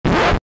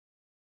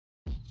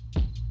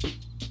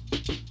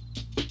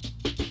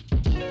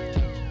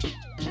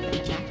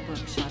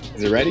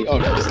Is it ready? Oh,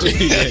 no.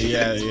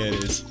 yeah,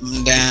 it is.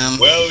 Damn.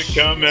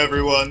 Welcome,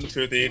 everyone,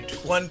 to the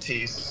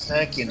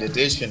 22nd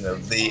edition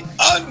of the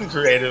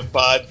Uncreative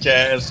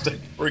Podcast.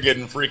 We're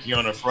getting freaky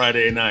on a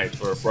Friday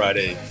night or a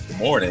Friday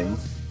morning,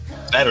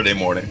 Saturday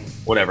morning,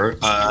 whatever.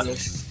 I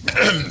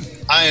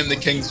am the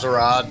King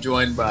Sarah,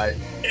 joined by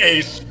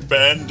Ace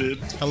Bandit.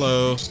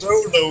 Hello.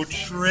 Solo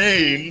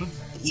Train.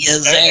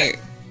 Yes, sir.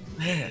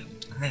 And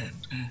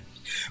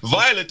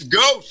Violet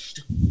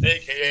Ghost,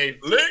 a.k.a.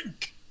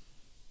 Link.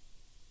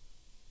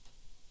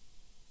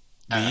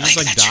 Did you just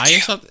like die or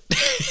something?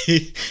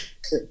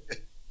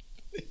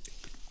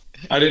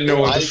 I didn't know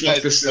what the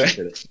fuck to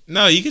say.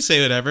 No, you can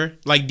say whatever.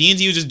 Like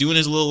D&D was just doing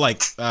his little like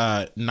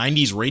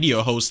 90s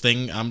radio host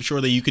thing. I'm sure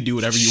that you could do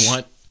whatever you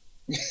want.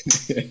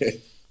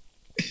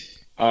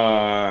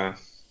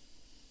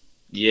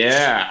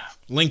 Yeah.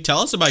 Link, tell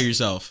us about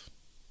yourself.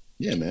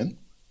 Yeah, man.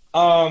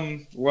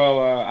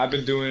 Well, I've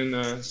been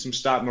doing some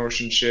stop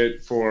motion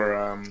shit for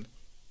a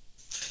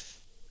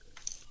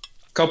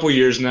couple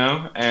years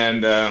now,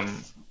 and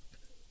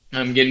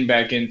I'm getting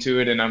back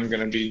into it, and I'm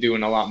gonna be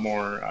doing a lot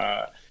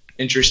more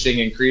interesting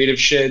and creative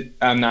shit.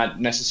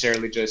 Not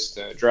necessarily just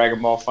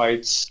Dragon Ball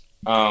fights.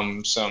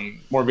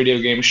 Some more video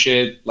game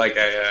shit. Like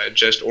I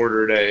just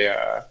ordered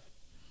a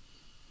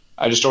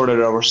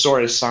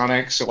Restore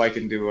Sonic, so I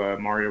can do a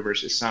Mario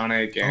versus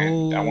Sonic,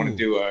 and I want to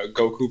do a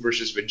Goku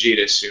versus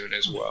Vegeta soon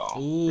as well.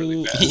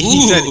 Really bad.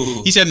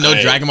 He said no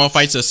Dragon Ball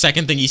fights. The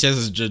second thing he says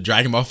is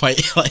Dragon Ball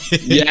fight.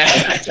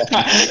 Yeah.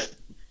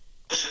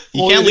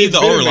 You can't leave the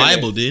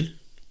unreliable, dude.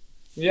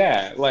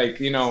 Yeah, like,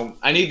 you know,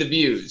 I need the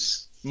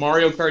views.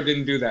 Mario Kart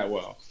didn't do that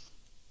well.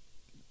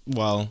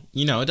 Well,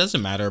 you know, it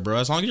doesn't matter, bro.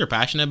 As long as you're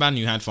passionate about it and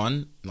you had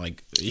fun,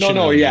 like...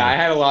 I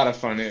had a lot of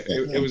fun.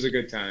 It was a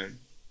good time.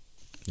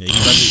 Yeah,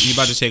 you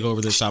about to take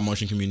over the stop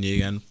motion community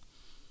again.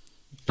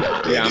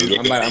 Yeah,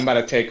 I'm about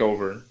to take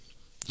over.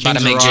 About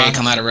to make Jay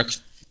come out of Rook.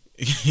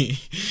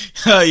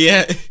 Oh,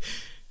 yeah.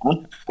 Huh?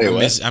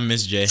 I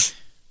miss Jay.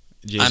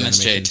 I miss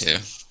Jay, too.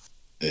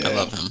 Yeah. I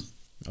love him.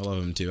 I love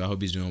him too. I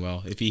hope he's doing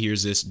well. If he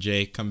hears this,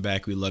 Jay, come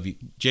back. We love you.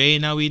 Jay,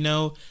 now we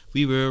know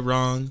we were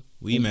wrong.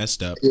 We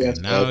messed up. Yeah,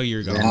 and now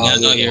you're gone. Now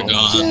you're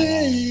gone.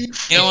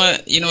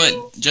 You know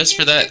what? Just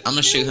for that, I'm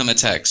gonna shoot him a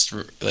text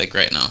like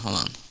right now. Hold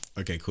on.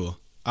 Okay, cool.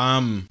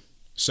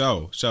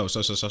 So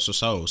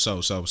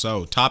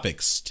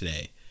topics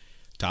today.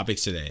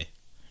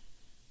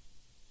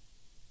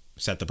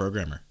 Set the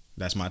programmer.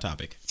 That's my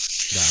topic.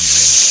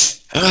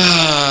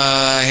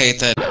 I hate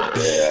that.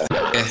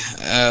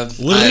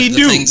 What did he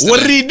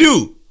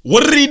do?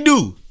 What did he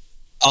do?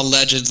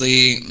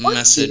 Allegedly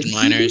message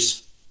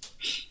minors.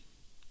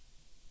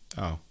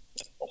 Oh.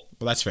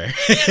 Well, that's fair.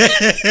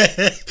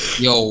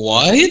 Yo,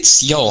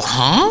 what? Yo,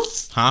 huh?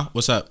 Huh?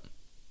 What's up?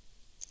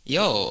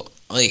 Yo,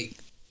 like,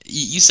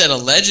 you said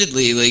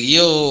allegedly, like,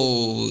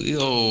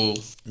 yo.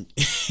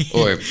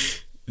 Or...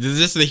 Is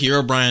this the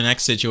Hero Brian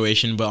X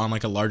situation, but on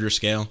like a larger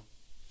scale?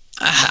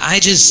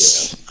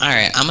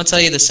 Alright, I'm gonna tell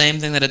you the same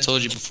thing that I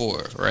told you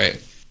before,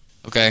 right?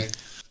 Okay?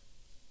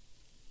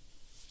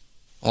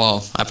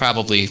 Well, I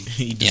probably...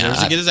 He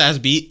deserves to get his ass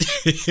beat.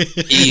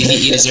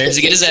 he deserves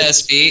to get his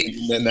ass beat.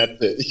 And then that's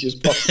it. He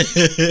just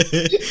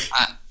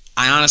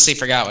I honestly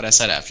forgot what I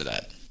said after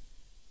that.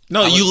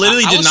 No, you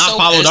literally did not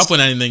follow it up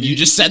with anything. You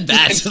just said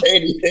that.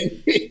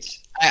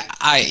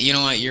 You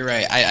know what? You're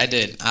right. I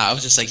did. I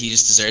was just like, he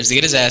just deserves to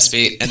get his ass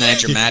beat, and then a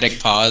dramatic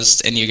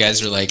paused, and you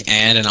guys were like,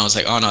 and I was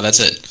like, oh no, that's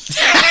it.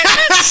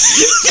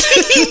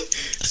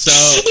 So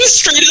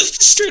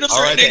straight up.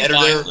 All right, the editor,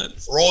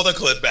 violence. roll the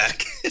clip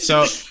back.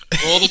 So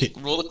roll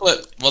the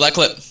clip. Roll that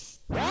clip.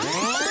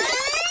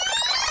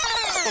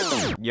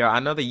 Yeah, I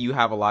know that you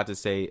have a lot to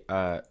say,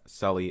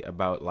 Sully,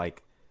 about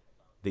like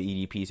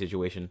the EDP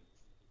situation.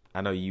 I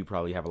know you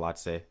probably have a lot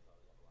to say.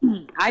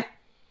 I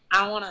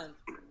don't want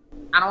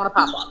to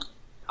pop up.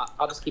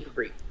 I'll just keep it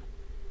brief.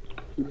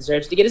 He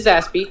deserves to get his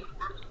ass beat.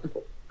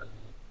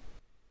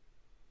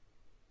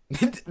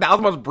 That was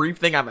the most brief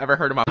thing I've ever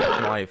heard in my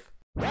life.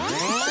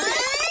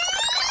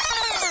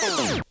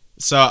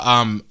 So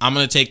I'm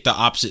gonna take the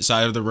opposite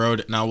side of the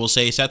road. Now we'll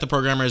say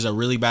Seththeprogrammer is a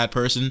really bad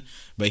person,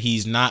 but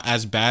he's not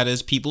as bad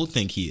as people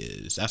think he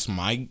is. That's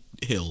my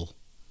hill.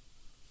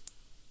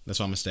 That's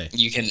what I'm gonna say.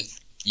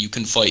 You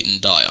can fight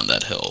and die on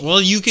that hill.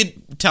 Well, you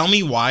could tell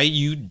me why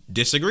you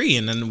disagree,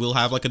 and then we'll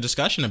have like a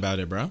discussion about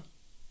it, bro.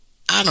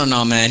 I don't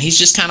know, man. He's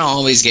just kind of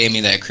always gave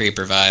me that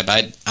creeper vibe.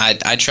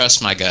 I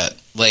trust my gut.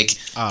 Like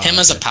him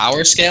as a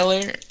power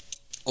scaler,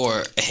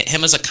 or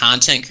him as a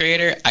content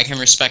creator, I can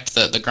respect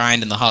the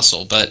grind and the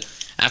hustle. But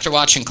after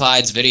watching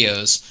Clyde's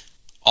videos,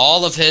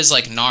 all of his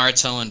like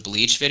Naruto and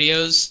Bleach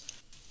videos,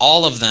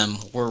 all of them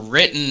were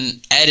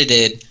written,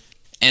 edited,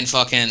 and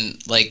fucking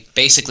like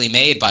basically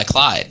made by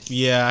Clyde.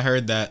 Yeah, I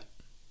heard that.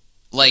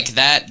 Like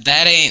that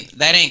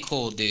ain't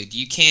cool, dude.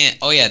 You can't.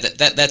 Oh yeah,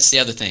 that's the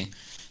other thing.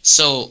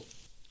 So,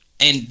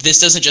 and this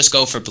doesn't just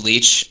go for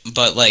Bleach,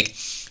 but like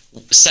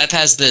Seth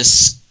has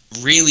this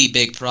really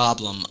big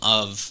problem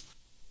of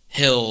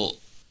he'll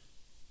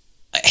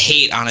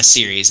hate on a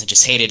series and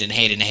just hate it and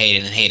hate it and hate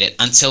it and hate it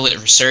until it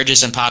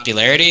resurges in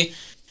popularity,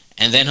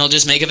 and then he'll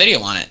just make a video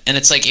on it. And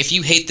it's like, if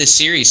you hate this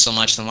series so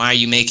much, then why are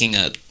you making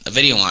a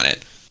video on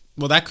it?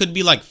 Well, that could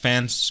be like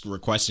fans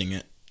requesting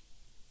it.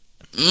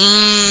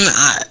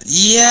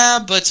 Yeah,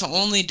 but to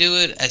only do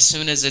it as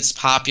soon as it's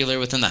popular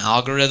within the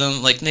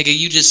algorithm, like, nigga,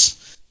 you're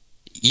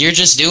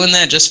just doing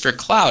that just for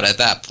clout at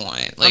that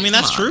point. Like, I mean,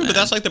 that's come on, true, man. but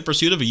that's like the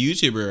pursuit of a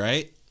YouTuber,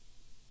 right?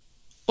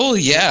 Well,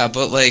 yeah,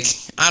 but like,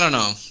 I don't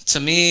know. To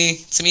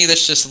me,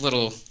 that's just a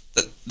little.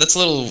 That's a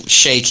little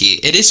shaky.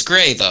 It is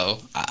gray, though.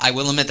 I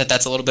will admit that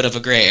that's a little bit of a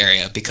gray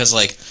area because,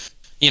 like,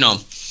 you know,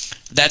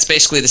 that's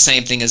basically the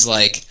same thing as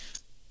like,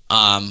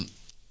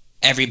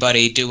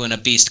 everybody doing a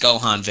Beast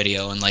Gohan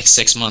video in like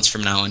 6 months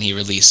from now when he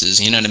releases.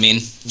 You know what I mean?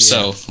 Yeah.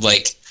 So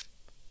like,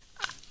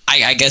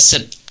 I guess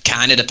it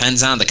kind of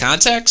depends on the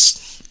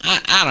context.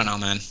 I don't know,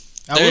 man.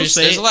 There's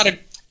a lot of.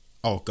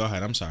 Oh, go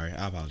ahead. I'm sorry.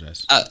 I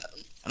apologize. No.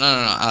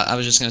 I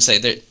was just gonna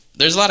say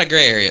there's a lot of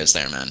gray areas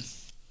there,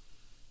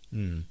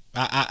 man.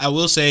 I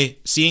will say,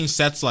 seeing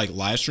Seth's like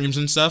live streams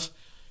and stuff,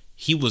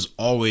 he was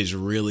always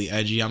really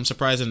edgy. I'm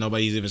surprised that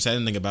nobody's even said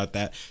anything about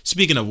that.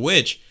 Speaking of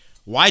which,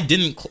 why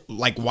did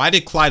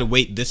Clyde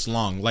wait this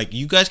long? Like,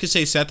 you guys could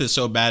say Seth is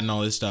so bad and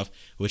all this stuff,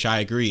 which I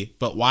agree,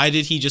 but why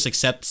did he just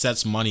accept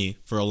Seth's money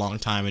for a long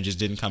time and just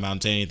didn't come out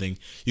and say anything?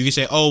 You could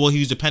say, oh, well, he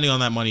was depending on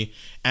that money,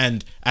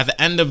 and at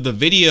the end of the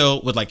video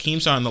with like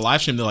Keemstar on the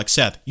live stream, they're like,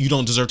 Seth, you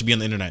don't deserve to be on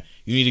the internet.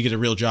 You need to get a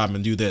real job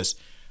and do this.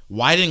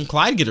 Why didn't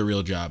Clyde get a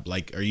real job?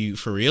 Like, are you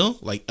for real?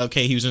 Like,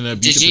 okay, he was in an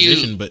abusive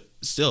position, but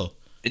still.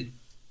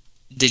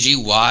 Did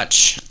you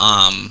watch,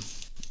 I'm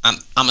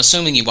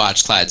assuming you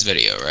watched Clyde's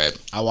video, right?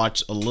 I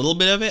watched a little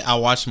bit of it. I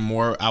watched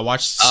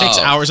 6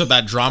 hours of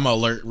that drama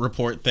alert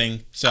report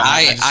thing. So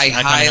I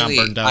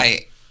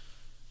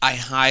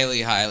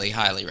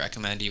highly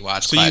recommend you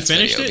watch Clyde's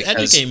video. So you finished it?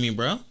 Educate me,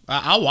 bro.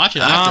 I'll watch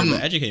it after,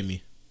 but educate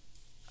me.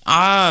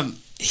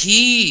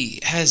 He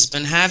has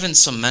been having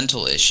some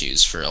mental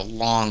issues for a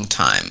long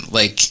time.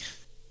 Like,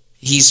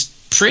 he's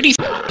pretty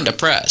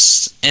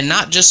depressed, and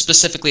not just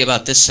specifically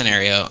about this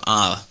scenario.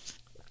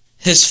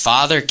 His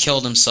father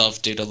killed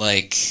himself due to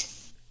like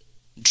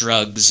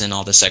drugs and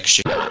all this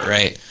extra shit,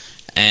 right?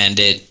 And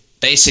it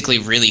basically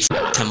really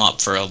fucked him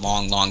up for a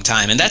long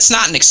time. And that's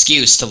not an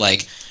excuse to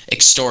like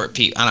extort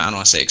people. I don't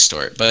want to say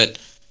extort, but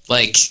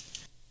like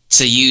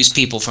to use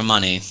people for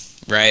money,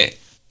 right?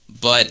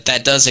 But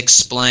that does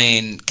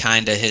explain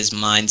kind of his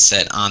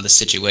mindset on the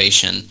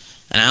situation.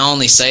 And I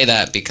only say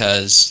that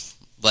because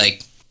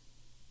like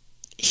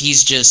he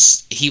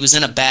was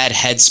in a bad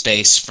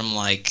headspace from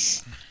like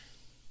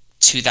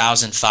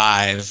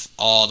 2005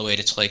 all the way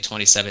to like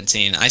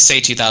 2017. I say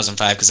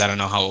 2005 because I don't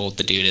know how old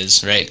the dude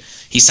is, right?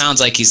 He sounds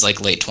like he's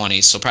like late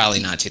 20s, so probably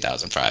not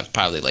 2005,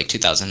 probably like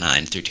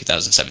 2009 through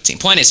 2017.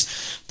 Point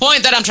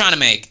that I'm trying to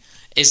make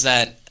is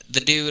that the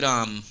dude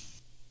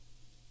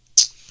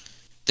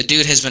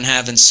has been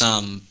having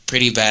some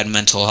pretty bad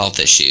mental health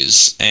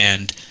issues,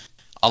 and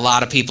a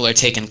lot of people are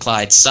taking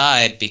Clyde's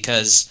side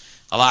because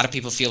a lot of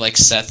people feel like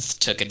Seth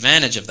took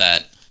advantage of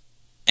that.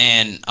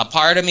 And a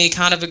part of me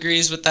kind of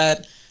agrees with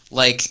that.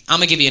 Like, I'm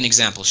going to give you an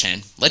example,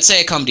 Shane. Let's say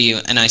I come to you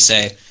and I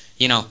say,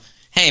 you know,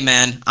 hey,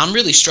 man, I'm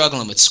really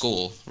struggling with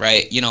school,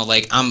 right? You know,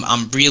 like,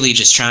 I'm really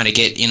just trying to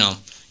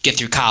get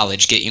through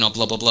college,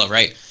 blah, blah, blah,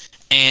 right?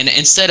 And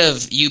instead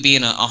of you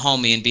being a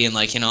homie and being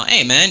like,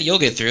 hey, man, you'll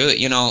get through it,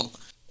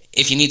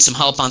 if you need some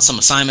help on some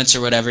assignments or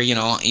whatever,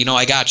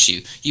 I got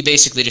you. You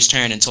basically just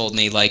turned and told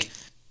me, like,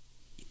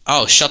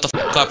 oh, shut the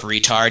fuck up,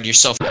 retard. You're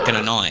so fucking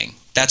annoying.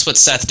 That's what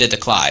Seth did to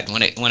Clyde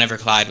whenever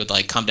Clyde would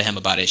like come to him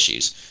about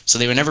issues. So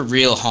they were never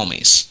real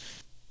homies.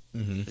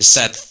 Mm-hmm.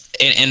 Seth,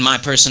 in my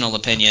personal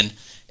opinion,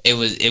 it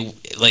was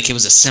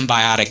a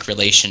symbiotic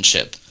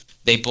relationship.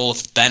 They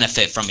both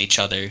benefit from each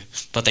other,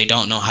 but they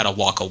don't know how to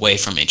walk away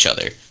from each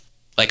other,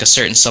 like a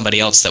certain somebody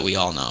else that we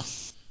all know.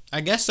 I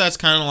guess that's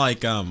kind of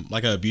like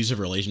an abusive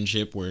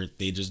relationship where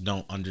they just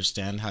don't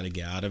understand how to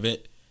get out of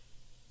it.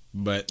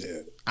 But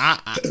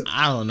I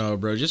don't know,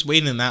 bro. Just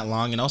waiting that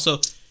long, and also,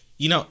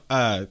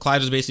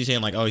 Clyde was basically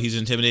saying like, oh, he's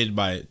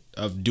intimidated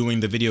of doing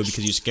the video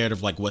because he's scared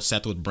of like what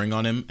Seth would bring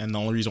on him, and the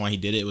only reason why he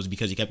did it was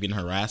because he kept getting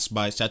harassed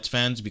by Seth's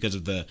fans because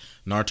of the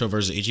Naruto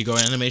versus Ichigo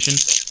animation.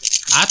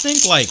 I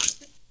think like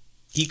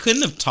he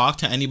couldn't have talked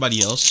to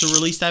anybody else to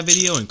release that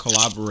video in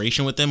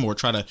collaboration with them or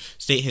try to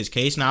state his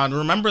case. Now,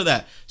 remember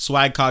that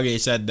Swag Kage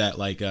said that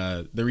like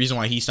the reason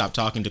why he stopped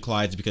talking to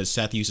Clyde is because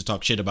Seth used to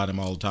talk shit about him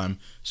all the time,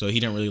 so he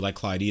didn't really like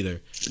Clyde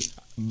either.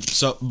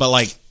 So, but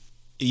like,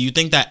 you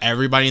think that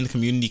everybody in the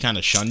community kind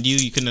of shunned you?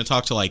 You couldn't have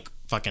talked to like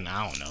fucking,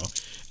 I don't know,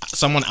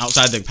 someone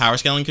outside the power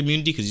scaling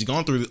community because he's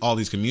going through all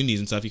these communities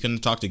and stuff. You couldn't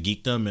have talked to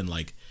Geekdom and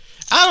like,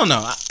 I don't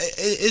know.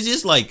 It's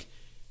just like,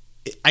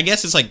 I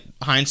guess it's like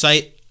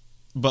hindsight.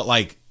 But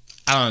like,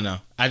 I don't know.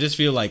 I just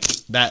feel like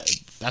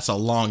that's a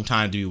long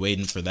time to be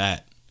waiting for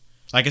that.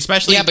 Like,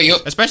 especially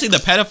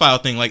the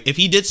pedophile thing. Like, if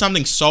he did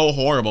something so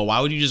horrible,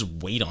 why would you just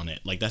wait on it?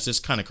 Like, that's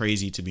just kind of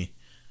crazy to me.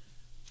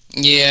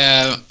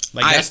 Yeah,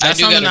 like that's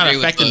something that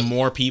affected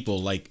more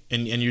people. Like,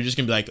 and you're just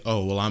gonna be like,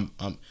 oh well,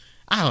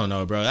 I don't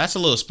know, bro. That's a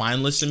little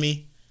spineless to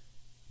me.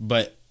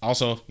 But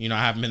also, I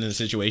haven't been in the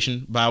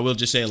situation, but I will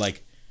just say,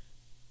 like,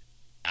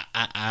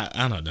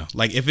 I don't know.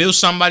 Like, if it was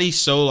somebody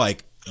so,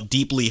 like,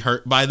 deeply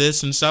hurt by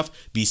this and stuff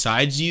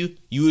besides you,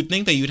 you would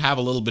think that you'd have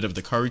a little bit of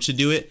the courage to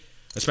do it,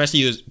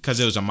 especially because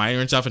it was a minor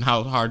and stuff and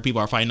how hard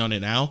people are fighting on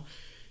it now.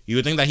 You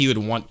would think that he would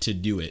want to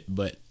do it,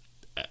 but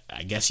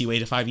I guess he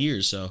waited 5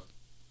 years, so.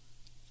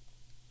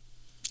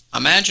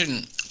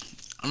 Imagine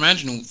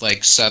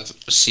like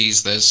Seth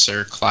sees this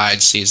or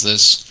Clyde sees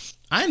this.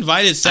 I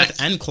invited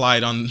Seth and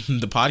Clyde on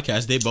the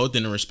podcast. They both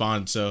didn't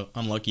respond, so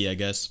I'm lucky, I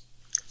guess.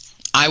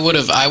 I would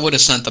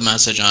have sent the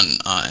message on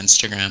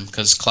Instagram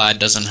because Clyde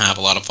doesn't have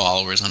a lot of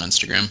followers on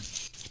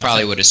Instagram.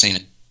 Probably would have seen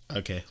it.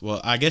 Okay, well,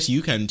 I guess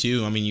you can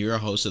too. I mean, you're a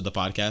host of the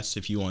podcast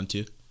if you want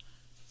to.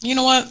 You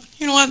know what?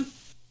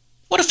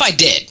 What if I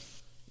did?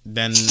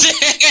 Then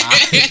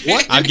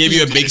I'll give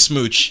you a big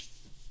smooch.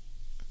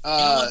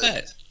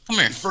 Come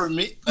here. For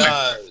me,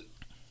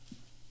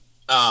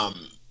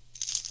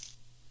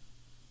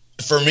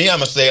 I'm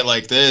gonna say it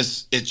like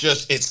this.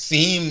 It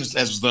seems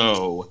as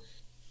though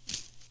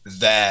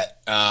that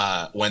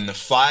when the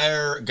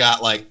fire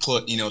got like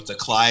put, to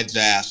Clyde's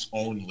ass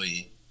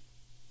only,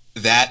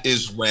 that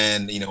is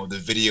when,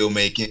 the video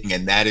making,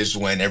 and that is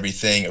when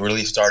everything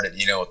really started,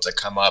 to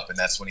come up, and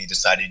that's when he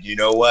decided, you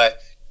know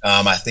what,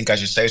 I think I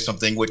should say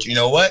something, which, you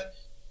know what,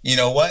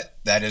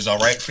 that is all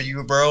right for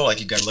you, bro. Like,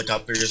 you gotta look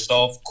out for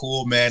yourself.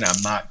 Cool, man.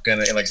 I'm not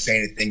gonna like say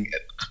anything,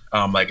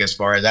 like as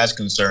far as that's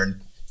concerned,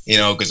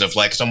 because if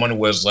like someone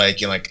was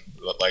like, like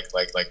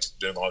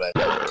doing all that,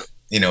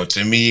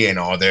 to me and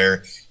all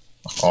their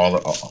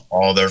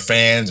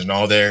fans and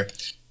all their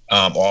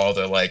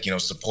like,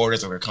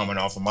 supporters that were coming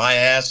off of my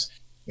ass,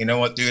 you know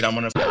what, dude, I'm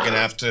gonna fucking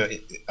have to,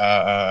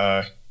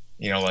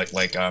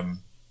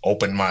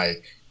 open my,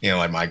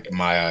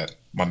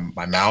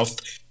 my mouth,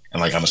 and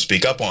like I'm gonna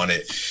speak up on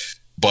it.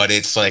 But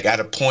it's like at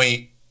a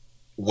point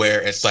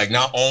where it's like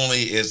not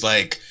only is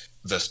like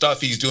the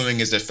stuff he's doing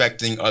is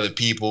affecting other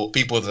people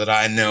that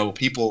I know,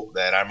 people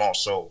that I'm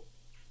also,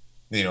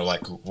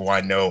 like who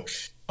I know,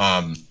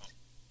 as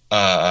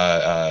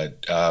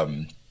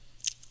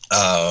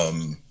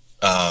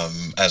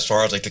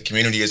far as like the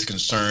community is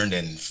concerned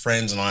and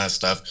friends and all that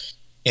stuff,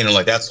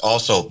 like that's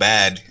also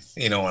bad,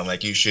 and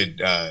like you should,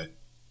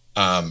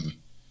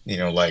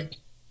 like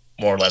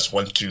more or less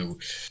want to,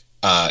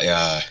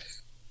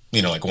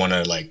 like want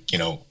to like,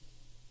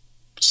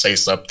 say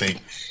something,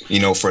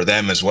 for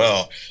them as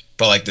well.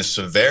 But like the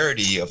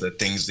severity of the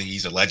things that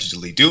he's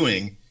allegedly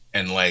doing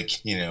and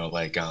like,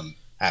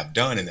 have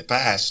done in the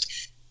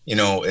past,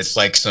 it's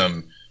like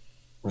some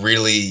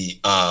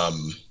really,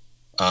 some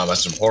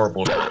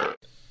horrible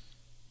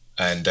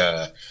and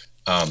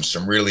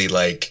some really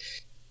like,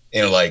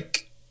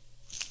 like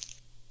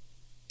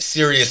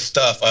serious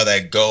stuff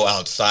that go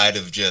outside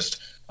of just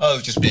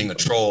being a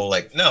troll.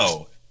 Like,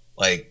 no,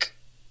 like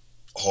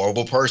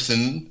horrible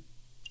person,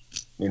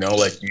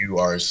 like you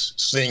are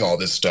seeing all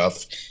this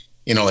stuff,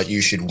 like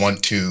you should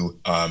want to,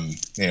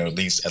 at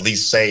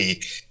least say,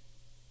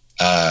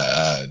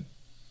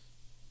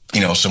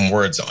 some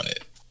words on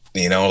it.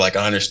 Like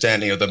I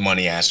understand, the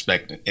money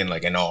aspect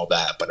and all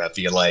that, but I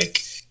feel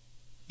like,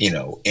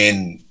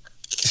 in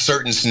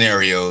certain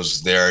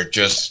scenarios, there are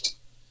just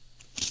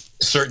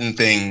certain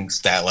things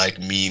that like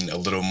mean a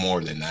little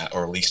more than that,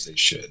 or at least they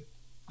should,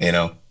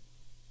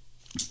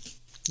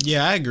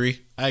 Yeah, I agree.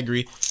 At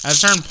a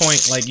certain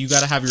point, like you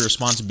got to have your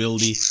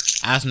responsibility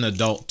as an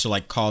adult to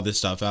like call this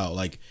stuff out.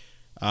 Like,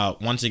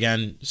 once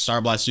again,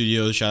 Starblast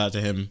Studios, shout out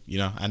to him.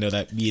 I know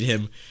that me and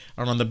him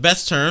aren't on the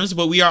best terms,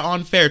 but we are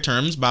on fair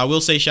terms. But I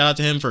will say shout out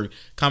to him for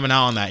coming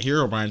out on that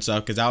Herobrine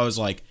stuff, because I was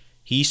like,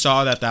 he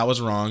saw that was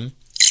wrong,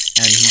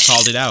 and he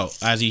called it out,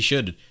 as he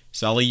should.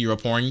 Sully, you were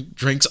pouring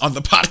drinks on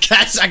the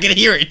podcast. I can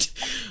hear it.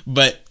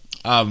 But,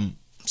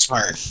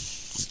 Sorry.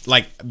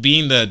 Like,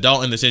 being the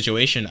adult in the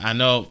situation, I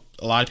know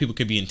a lot of people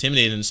could be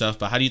intimidated and stuff,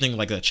 but how do you think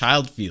like a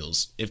child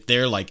feels if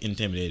they're like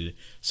intimidated?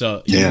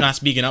 So you're not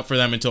speaking up for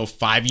them until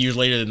 5 years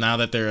later, now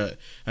that they're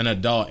an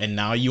adult, and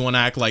now you want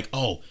to act like,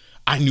 oh,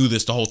 I knew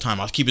this the whole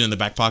time, I was keeping it in the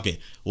back pocket.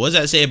 What does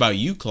that say about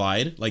you,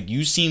 Clyde? Like,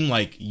 you seem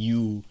like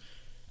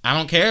I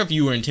don't care if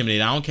you were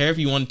intimidated, I don't care if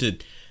you wanted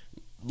to,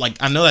 like,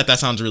 I know that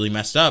sounds really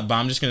messed up, but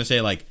I'm just gonna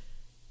say, like,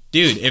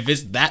 dude, if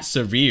it's that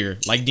severe,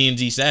 like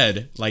DNZ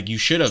said, like, you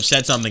should have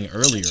said something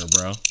earlier,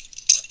 bro.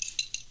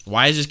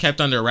 Why is this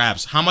kept under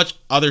wraps? How much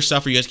other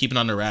stuff are you guys keeping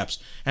under wraps?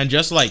 And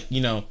just like,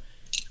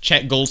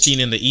 Chet Goldstein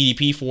in the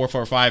EDP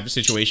 445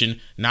 situation,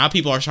 now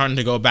people are starting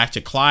to go back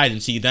to Clyde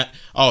and see that,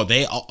 oh,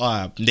 they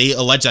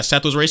allege that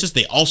Seth was racist.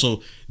 They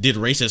also did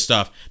racist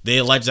stuff. They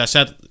allege that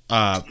Seth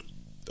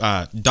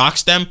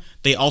doxed them.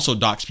 They also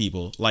doxed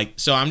people. Like,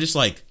 so I'm just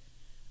like,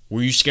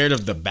 were you scared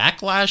of the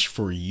backlash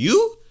for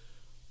you?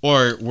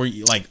 Or were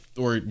you like,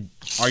 or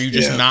are you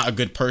just not a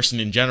good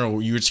person in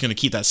general? You were just going to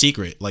keep that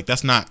secret? Like,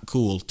 that's not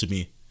cool to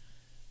me.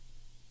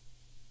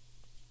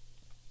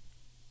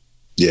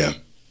 Yeah.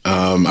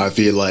 I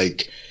feel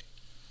like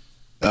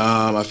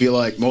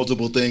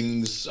multiple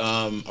things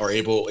are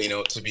able,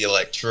 to be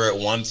like true at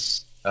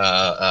once.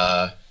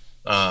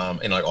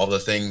 and like all the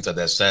things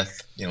that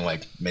Seth,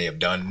 like may have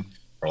done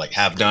or like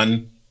have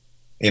done,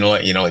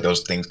 like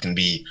those things can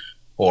be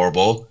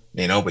horrible,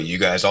 but you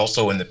guys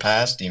also in the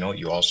past,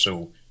 you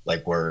also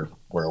like were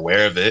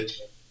aware of it,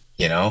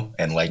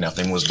 and like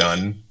nothing was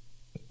done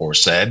or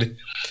said.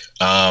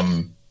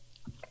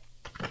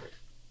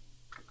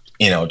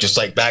 Just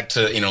like back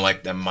to,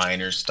 like the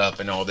minor stuff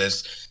and all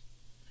this,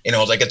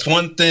 like it's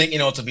one thing,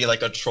 to be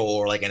like a troll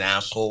or like an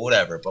asshole,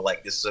 whatever, but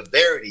like the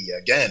severity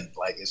again,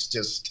 like it's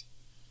just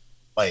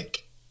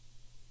like,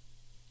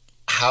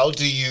 how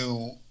do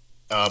you,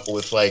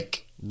 with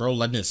like, bro,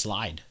 letting it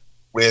slide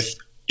with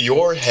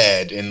your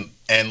head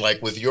and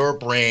like with your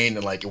brain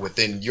and like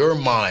within your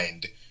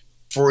mind,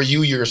 for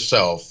you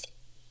yourself,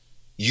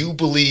 you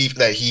believe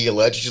that he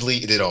allegedly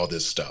did all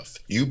this stuff.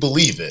 You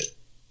believe it,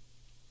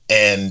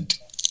 and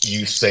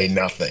you say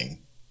nothing.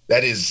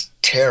 That is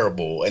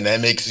terrible, and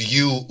that makes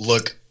you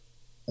look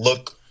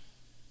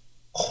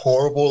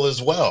horrible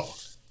as well.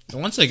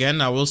 Once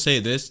again, I will say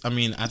this. I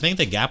mean, I think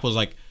the gap was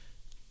like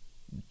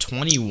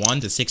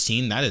 21 to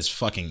 16. That is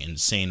fucking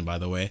insane, by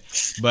the way.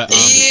 But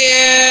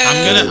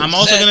yeah, I'm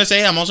also gonna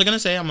say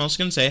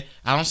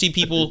I don't see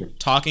people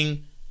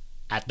talking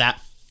at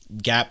that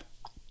gap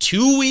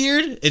too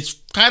weird. It's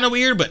kind of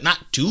weird, but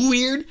not too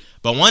weird.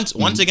 But once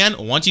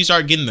you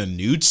start getting the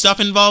nude stuff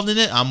involved in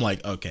it, I'm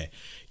like, okay,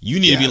 you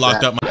need to be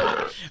locked up.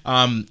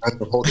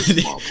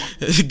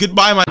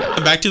 Goodbye, my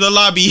back to the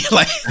lobby.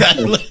 Like that's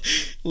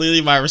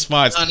literally my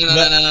response.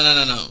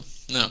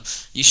 No.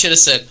 You should have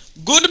said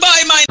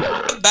goodbye, my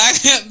back.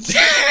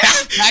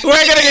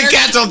 We're gonna get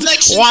canceled.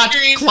 Watch,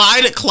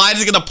 Clyde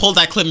is gonna pull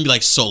that clip and be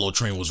like, "Solo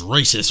Train was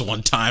racist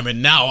one time,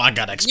 and now I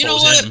gotta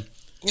expose him."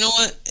 You know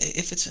what?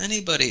 If it's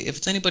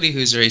anybody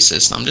who's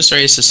racist, I'm just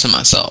racist to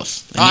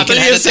myself. I thought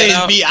you were gonna say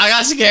it's me. I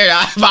got scared.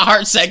 My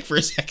heart sank for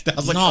a second. I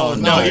was like,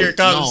 no, here it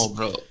comes.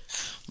 No,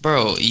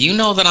 bro. You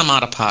know that I'm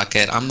out of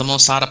pocket. I'm the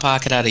most out of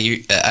pocket out of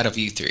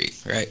you three,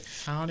 right?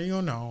 How do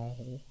you know?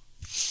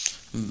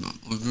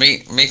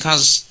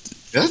 Because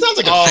that sounds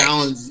like a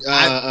challenge.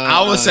 I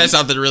almost said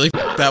something really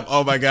fucked up.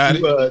 Oh my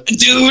god,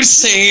 dude,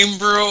 same,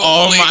 bro.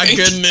 Oh my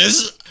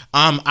goodness.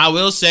 I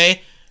will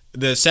say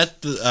the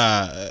set.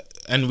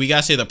 And we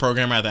gotta say the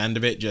programmer at the end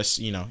of it. Just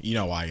you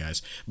know why,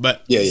 guys.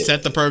 But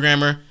Set the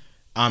programmer.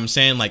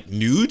 Saying like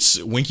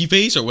nudes, winky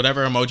face, or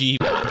whatever emoji he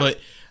put.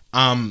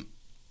 And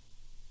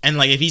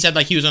like if he said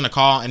like he was on a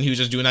call and he was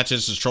just doing that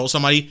just to troll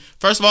somebody.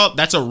 First of all,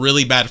 that's a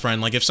really bad friend.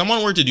 Like if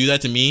someone were to do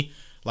that to me,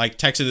 like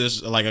texted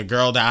this like a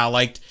girl that I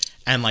liked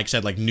and like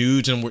said like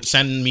nudes and were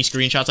sending me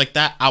screenshots like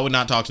that, I would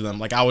not talk to them.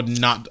 Like I would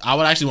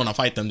actually want to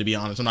fight them, to be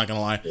honest. I'm not gonna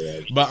lie.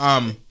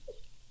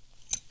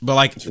 But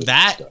like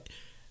that,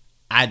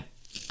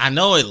 I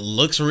know it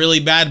looks really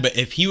bad, but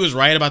if he was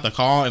right about the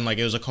call and like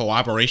it was a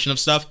cooperation of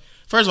stuff,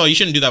 first of all, you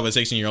shouldn't do that with a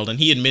 16-year-old, and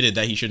he admitted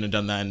that he shouldn't have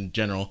done that in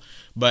general.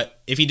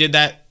 But if he did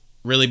that,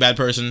 really bad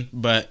person.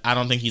 But I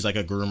don't think he's like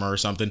a groomer or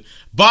something.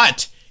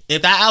 But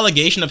if that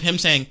allegation of him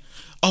saying,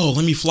 "Oh,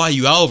 let me fly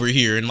you out over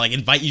here and like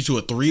invite you to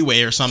a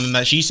 3-way or something,"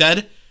 that she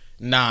said,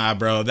 nah,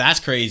 bro,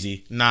 that's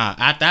crazy. Nah,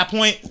 at that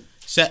point,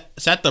 set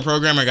the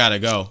programmer gotta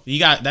go.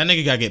 That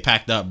nigga gotta get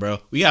packed up, bro.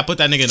 We gotta put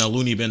that nigga in a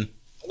loony bin.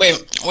 Wait.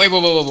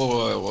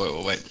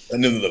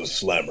 And then the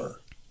slammer.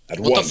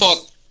 What the fuck?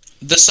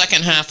 The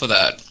second half of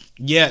that.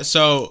 Yeah,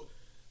 so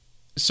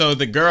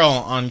the girl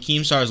on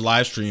Keemstar's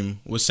live stream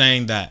was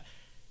saying that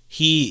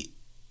he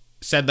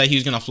said that he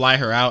was gonna fly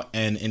her out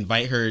and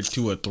invite her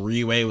to a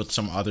 3-way with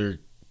some other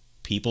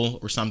people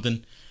or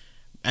something.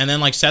 And then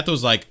like Seth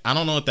was like, I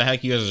don't know what the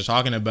heck you guys are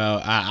talking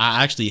about.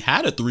 I actually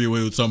had a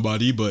 3-way with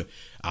somebody, but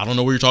I don't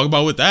know what you're talking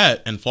about with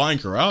that and flying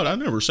her out. I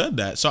never said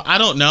that. So I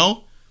don't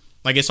know.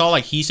 Like it's all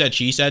like he said,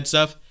 she said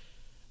stuff.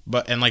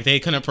 And like they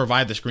couldn't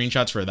provide the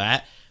screenshots for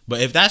that. But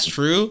if that's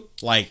true,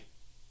 like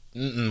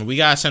we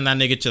gotta send that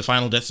nigga to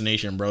Final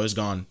Destination, bro. It's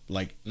gone.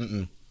 Like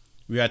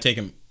we gotta take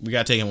him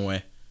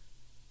away.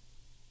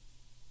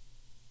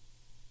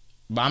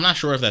 But I'm not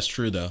sure if that's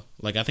true though.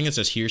 Like I think it's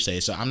just hearsay,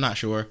 so I'm not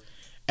sure.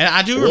 And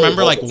I do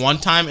remember like one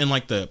time in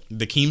like the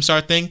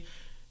Keemstar thing,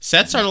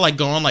 Seth started like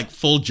going like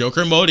full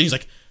Joker mode. And he's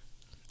like,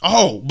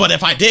 "Oh, but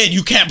if I did,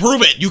 you can't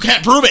prove it. You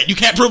can't prove it. You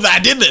can't prove that I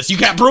did this. You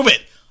can't prove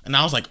it." And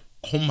I was like,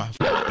 "Oh my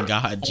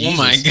god, Jesus."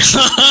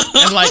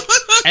 Oh my god.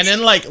 And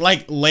then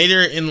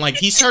later in like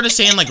he started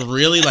saying like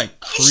really like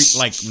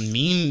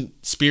mean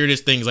spirited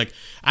things. Like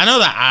I know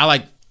that I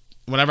like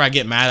whenever I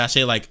get mad, I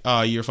say like,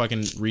 "Oh, you're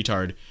fucking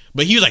retard."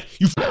 But he was like,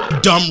 "You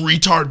dumb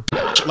retard,"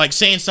 bitch. Like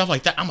saying stuff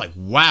like that. I'm like,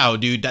 wow,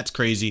 dude, that's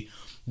crazy.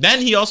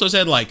 Then he also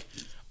said like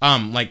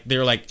they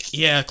were like,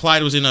 "Yeah,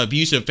 Clyde was in an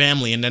abusive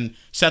family," and then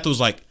Seth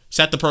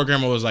the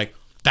programmer was like,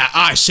 "That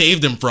I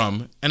saved him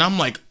from," and I'm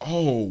like,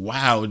 oh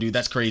wow, dude,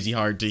 that's crazy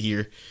hard to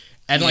hear.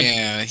 And like,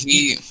 yeah,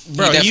 he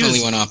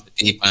definitely went off the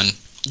deep end.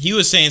 He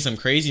was saying some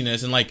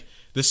craziness, and like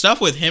the stuff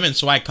with him and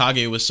Swag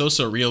Kage was so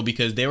surreal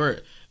because they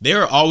were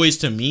always,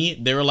 to me,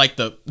 they were like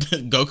the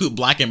Goku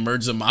Black and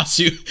Merge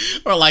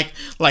Zamasu, or like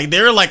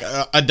they were like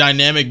a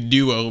dynamic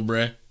duo,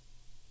 bruh.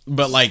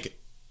 But like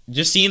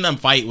just seeing them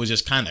fight was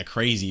just kind of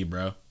crazy,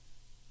 bro.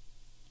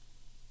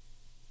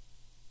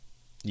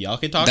 Y'all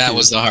can talk. That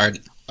was the hard.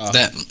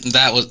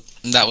 That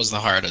was the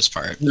hardest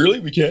part. Really?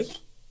 We can't?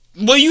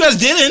 Well, you guys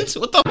didn't.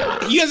 What the?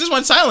 You guys just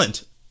went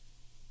silent.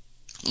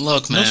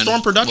 Look, man. No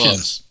Storm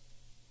Productions.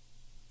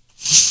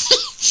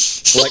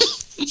 For like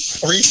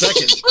 3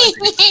 seconds.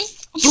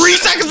 3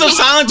 seconds of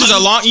silence is a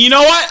long. You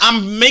know what?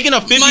 I'm making a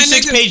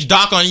 56-page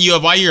doc on you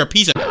of why you're a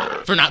piece of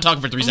for not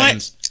talking for 3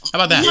 seconds. How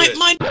about that?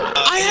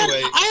 I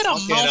had a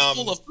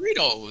mouthful of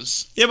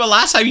Fritos. Yeah, but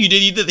last time you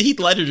did the Heath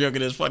Ledger joke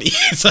and it was funny.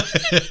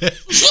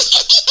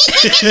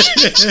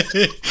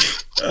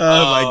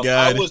 Oh my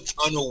god! I was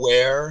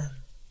unaware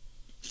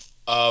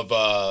of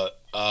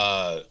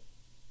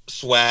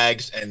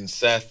Swags and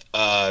Seth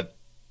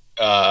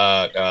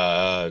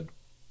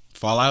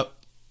Fallout.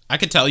 I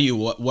could tell you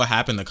what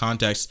happened, the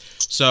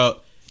context.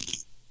 So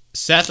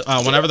Seth,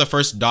 whenever the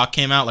first doc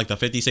came out, like the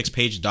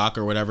 56-page doc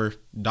or whatever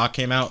doc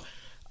came out,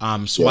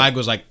 Swag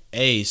was like,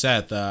 "Hey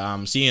Seth,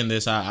 I'm seeing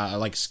this. I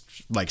like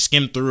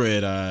skimmed through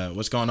it.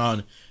 What's going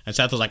on?" And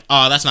Seth was like,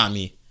 "Oh, that's not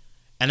me."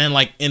 And then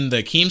like in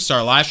the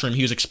Keemstar live stream,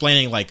 he was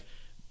explaining like,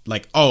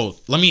 "Oh,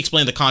 let me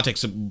explain the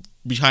context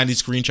behind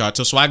these screenshots."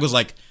 So Swag was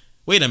like,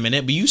 "Wait a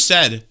minute, but you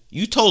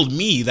told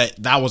me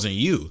that wasn't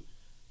you,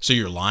 so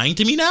you're lying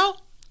to me now?"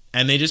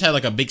 And they just had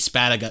like a big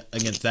spat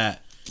against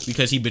that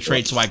because he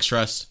betrayed Swag's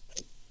trust.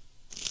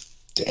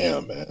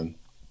 Damn, man.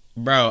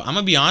 Bro, I'm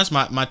gonna be honest.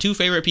 My two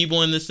favorite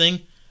people in this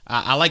thing,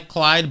 I like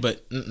Clyde,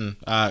 but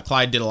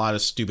Clyde did a lot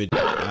of stupid.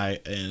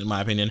 In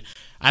my opinion,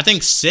 I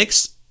think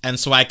Six and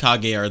Swag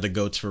Kage are the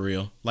goats for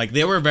real. Like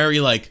they were very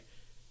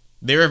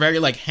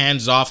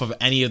hands off of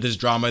any of this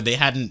drama. They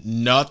had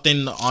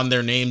nothing on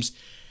their names.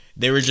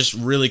 They were just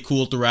really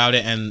cool throughout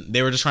it, and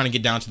they were just trying to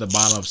get down to the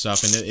bottom of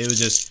stuff. And it was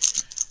just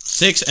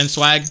Six and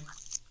Swag,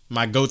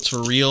 my goats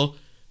for real.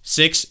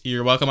 Six,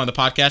 you're welcome on the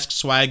podcast.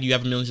 Swag, you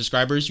have 1 million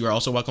subscribers. You are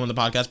also welcome on the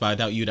podcast, but I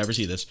doubt you'd ever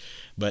see this.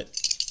 But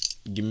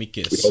give me a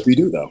kiss. We hope you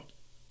do, though.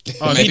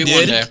 Oh, Maybe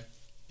one day.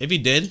 If he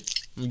did, I'm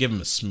gonna give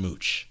him a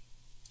smooch.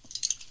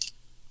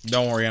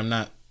 Don't worry, I'm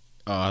not.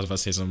 Oh, I was about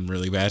to say something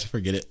really bad.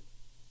 Forget it.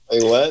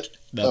 Hey, what?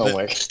 Nothing. Oh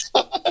my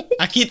god.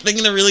 I keep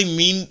thinking of really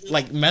mean,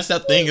 like messed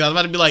up things. I was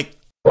about to be like,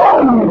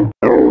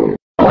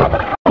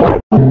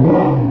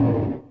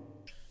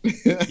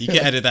 you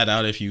can edit that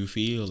out if you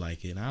feel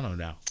like it. I don't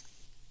know.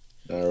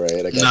 All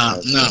right, I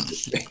got No.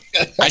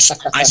 I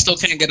still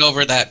can't get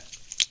over that.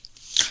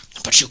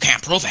 But you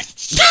can't prove it.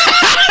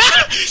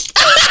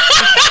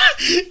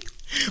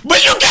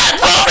 But you can't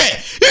prove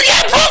it. You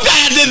can't prove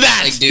that I did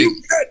that. Like, dude,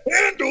 You can't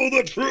handle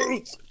the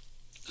truth.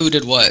 who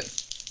did what?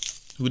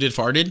 Who did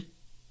farted?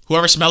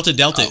 Whoever smelted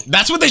Delta. Oh.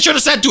 That's what they should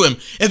have said to him.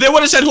 If they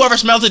would have said whoever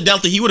smelted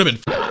Delta, he would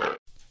have been.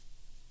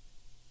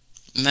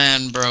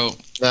 Man, bro.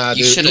 Nah,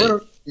 You dude. should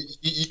have.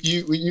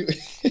 You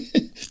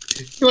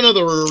want to know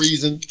the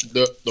reason?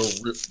 The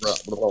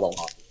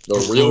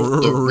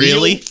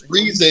real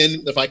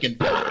reason, if I can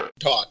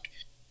talk,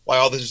 why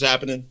all this is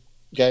happening?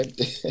 Okay.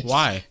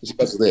 Why? It's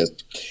because of this.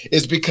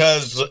 It's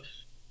because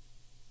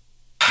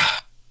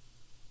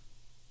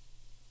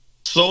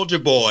Soldier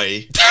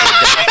Boy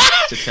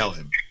forgot to tell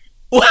him.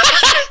 What?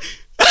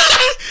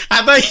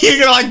 I thought you were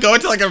gonna like go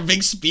into like a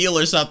big spiel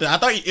or something. I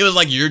thought it was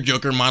like your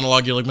Joker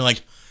monologue. You're looking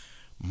like,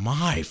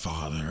 my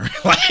father.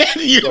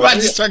 You're about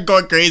to start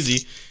going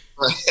crazy.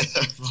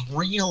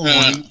 Real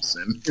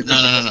reason.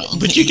 No.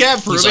 But you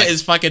can't prove it.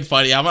 It's fucking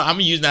funny. I'm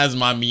using that as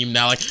my meme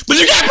now. Like, but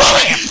you can't prove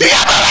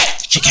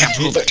it. You can't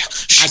prove it.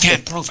 She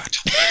can't prove it. She can't prove it.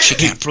 She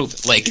can't prove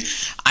it. Like,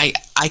 I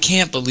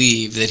can't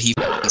believe that he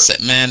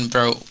said, man,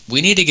 bro,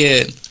 we need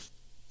to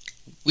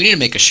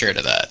make a shirt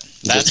of that.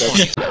 That's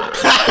funny.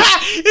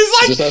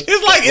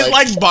 it's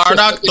like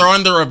Bardock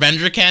throwing the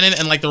Revenger cannon,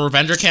 and like the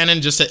Revenger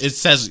cannon just it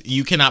says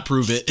you cannot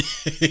prove it.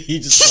 He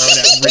just throws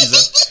it at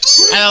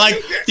Frieza, and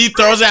like he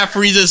throws it at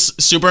Frieza's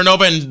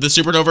supernova, and the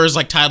supernova is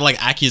like titled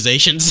like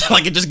accusations,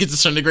 like it just gets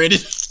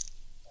disintegrated,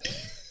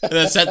 and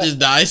then Seth just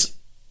dies.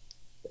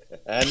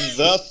 And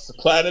thus,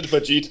 planet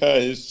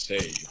Vegeta is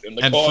saved. And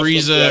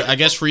Frieza, I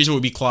guess Frieza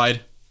would be Clyde.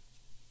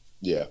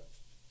 Yeah.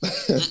 Who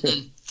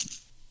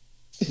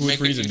would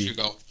Frieza be?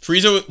 Go.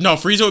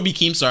 Frieza would be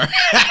Keemstar.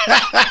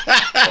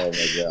 Oh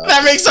my god.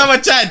 That makes so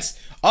much sense.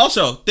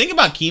 Also, thing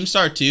about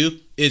Keemstar too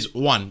is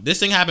one, this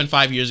thing happened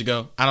 5 years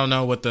ago. I don't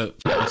know what the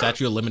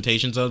statute of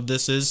limitations of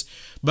this is,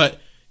 but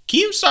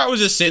Keemstar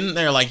was just sitting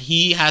there like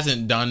he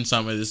hasn't done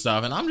some of this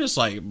stuff, and I'm just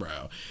like,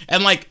 bro.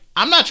 And like,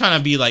 I'm not trying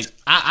to be like,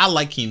 I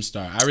like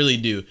Keemstar, I really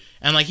do.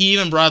 And like, he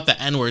even brought up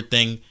the N-word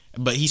thing,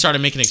 but he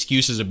started making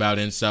excuses about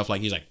it and stuff.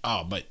 Like, he's like,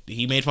 oh, but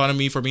he made fun of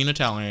me for being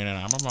Italian,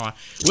 and blah, blah, blah.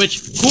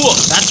 Which, cool,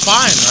 that's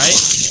fine,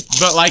 right?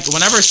 But like,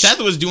 whenever Seth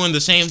was doing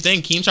the same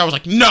thing, Keemstar was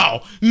like,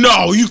 no,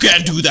 you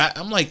can't do that.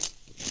 I'm like,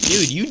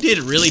 dude, you did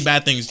really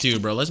bad things too,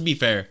 bro. Let's be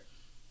fair.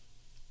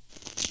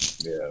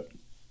 Yeah.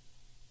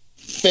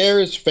 Fair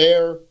is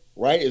fair,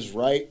 right is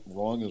right,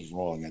 wrong is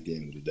wrong at the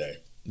end of the day.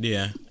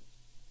 Yeah.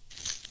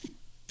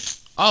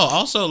 Oh,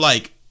 also,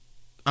 like,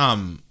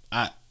 in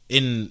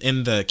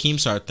the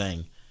Keemstar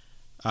thing,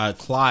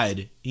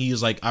 Clyde, he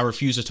was like, I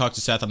refuse to talk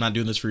to Seth. I'm not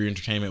doing this for your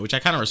entertainment, which I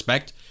kind of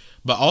respect.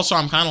 But also,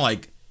 I'm kind of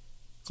like,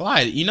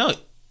 Clyde,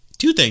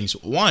 two things.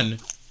 One,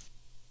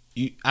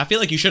 I feel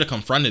like you should have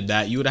confronted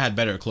that. You would have had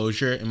better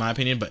closure, in my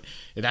opinion. But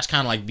that's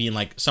kind of like being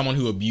like someone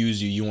who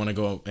abused you. You want to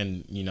go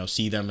and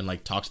see them and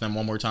like talk to them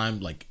one more time.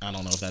 Like I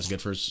don't know if that's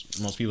good for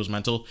most people's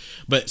mental,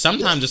 but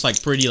sometimes it's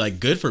like pretty like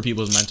good for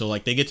people's mental.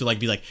 Like they get to like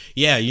be like,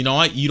 yeah, you know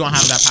what? You don't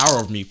have that power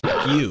over me.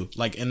 Fuck you.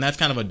 Like, and that's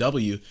kind of a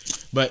W.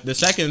 But the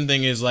second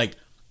thing is like,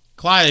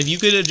 Clyde, if you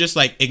could have just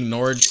like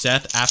ignored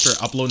Seth after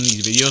uploading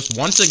these videos,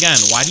 once again,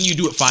 why didn't you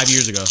do it 5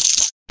 years ago?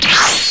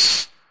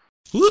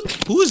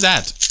 Who is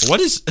that? What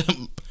is?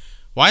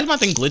 Why is my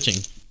thing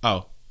glitching?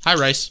 Oh, hi,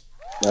 Rice.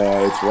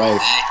 It's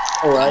Rice.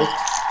 All right.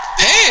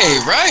 Hey,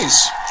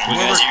 Rice. Can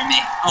you guys hear me?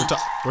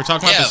 We're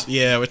talking about this.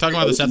 Yeah, we're talking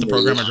about the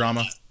Seththeprogrammer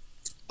drama.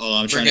 Oh,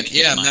 I'm trying to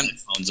keep my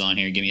headphones on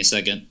here. Give me a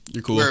second.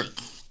 You're cool.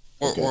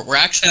 We're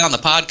actually on the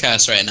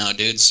podcast right now,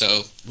 dude.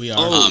 So we are.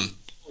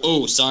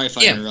 Oh, sorry if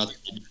I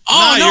interrupted.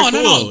 Oh,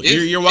 no.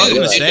 You're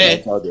welcome to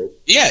stay.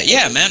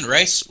 Yeah, man,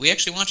 Rice. We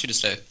actually want you to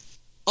stay.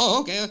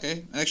 Oh,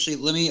 okay. Actually,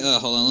 let me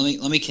hold on.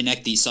 Let me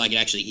connect these so I can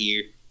actually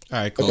hear. All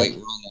right, cool. Okay.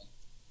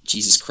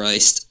 Jesus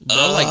Christ.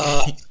 Bro,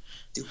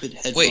 stupid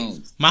headphones. Wait,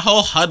 my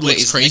whole HUD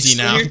looks crazy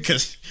now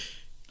because,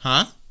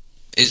 huh?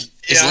 Is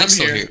I'm Link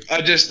still here. here?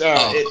 I just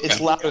okay. It's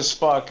loud as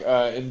fuck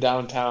in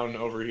downtown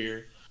over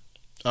here.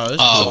 Oh,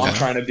 So I'm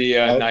trying to be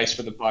nice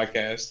for the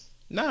podcast.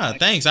 Nah,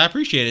 thanks. I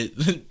appreciate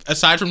it.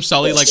 Aside from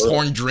Sully like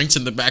pouring drinks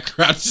in the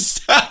background.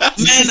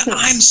 Man,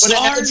 I'm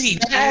sorry.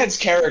 It adds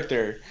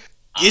character.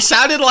 It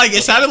sounded like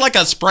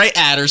a Sprite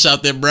ad or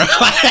something, bro.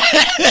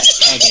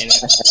 It's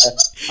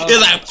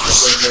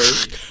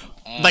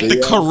like the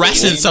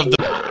caressence of the.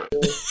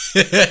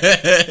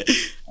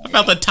 I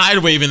felt the tide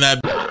wave in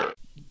that.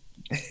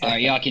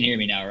 Alright, y'all can hear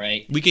me now,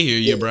 right? We can hear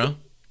you, bro.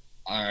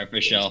 Alright,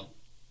 for sure.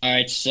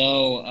 Alright,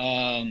 so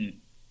I'm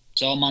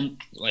on.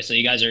 So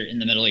you guys are in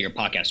the middle of your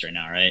podcast right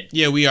now, right?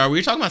 Yeah, we are. We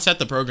were talking about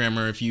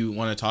Seththeprogrammer. If you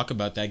want to talk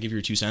about that, give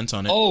your 2 cents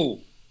on it. Oh,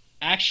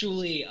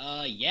 actually,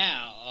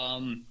 yeah.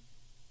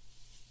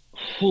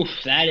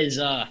 That is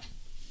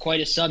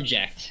quite a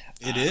subject.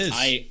 It is.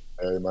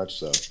 Very much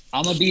so.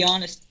 I'm gonna be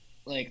honest.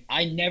 Like,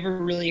 I never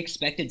really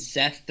expected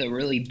Seth to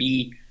really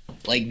be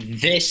like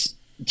this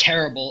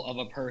terrible of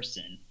a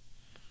person.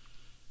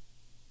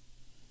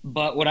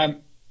 But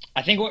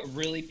I think what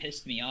really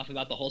pissed me off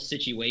about the whole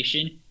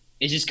situation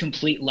is his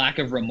complete lack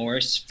of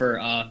remorse for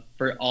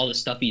all the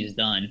stuff he's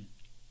done.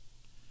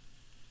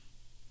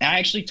 I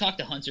actually talked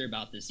to Hunter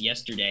about this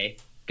yesterday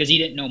because he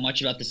didn't know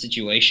much about the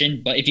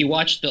situation. But if you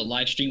watch the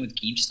live stream with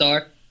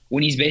Keemstar,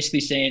 when he's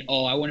basically saying,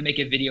 "Oh, I want to make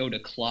a video to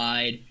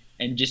Clyde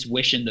and just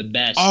wish him the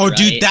best." Oh, right?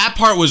 dude, that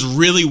part was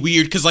really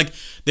weird because like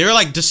they were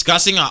like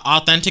discussing an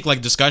authentic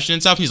like discussion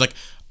and stuff. And he's like,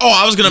 "Oh,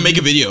 I was gonna make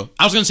a video.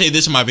 I was gonna say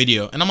this in my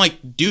video," and I'm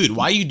like, "Dude,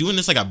 why are you doing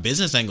this like a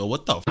business angle?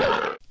 What the?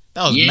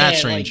 That was mad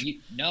strange."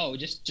 Like,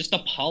 just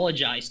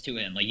apologize to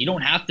him. Like, you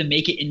don't have to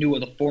make it into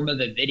the form of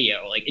a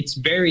video. Like, it's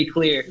very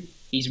clear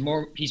he's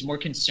more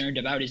concerned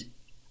about his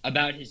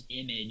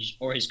image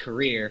or his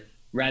career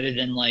rather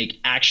than like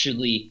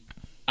actually,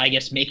 I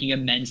guess, making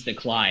amends to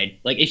Clyde.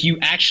 Like, if you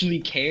actually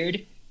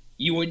cared,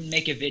 you wouldn't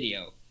make a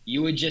video.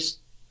 You would just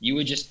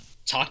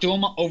talk to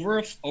him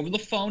over the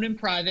phone in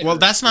private. Well,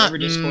 that's not.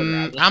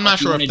 Discord, I'm not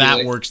sure if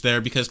that works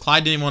there because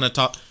Clyde didn't want to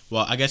talk.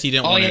 Well, I guess he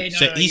didn't want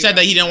to. He said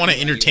that he didn't want to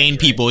entertain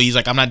people. He's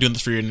like, I'm not doing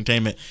this for your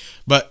entertainment.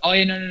 But no,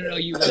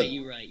 you're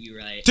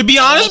right. To be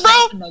honest,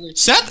 bro,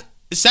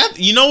 Seth,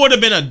 you know what would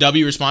have been a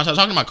W response? I was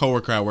talking to my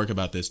coworker at work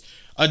about this.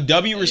 A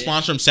W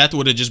response from Seth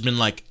would have just been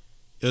like,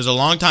 "It was a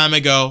long time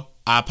ago.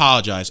 I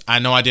apologize. I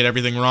know I did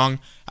everything wrong.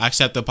 I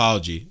accept the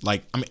apology."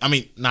 Like, I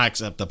mean, not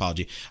accept the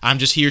apology. I'm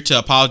just here to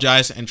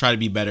apologize and try to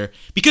be better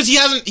because he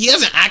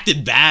hasn't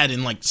acted bad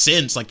in like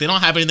since. Like, they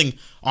don't have anything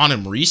on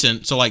him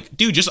recent. So like,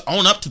 dude, just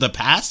own up to the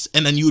past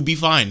and then you would be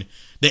fine.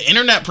 The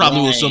internet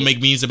probably will still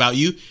make memes about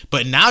you,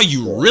 but now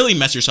you really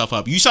mess yourself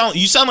up. You sound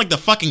like the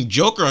fucking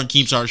Joker on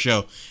Keemstar's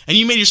show, and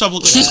you made yourself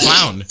look like a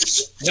clown.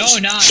 No.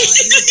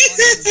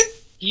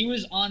 He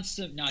was on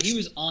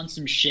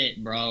some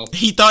shit, bro.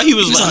 He really thought he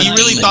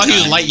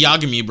was Light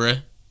Yagami, bro.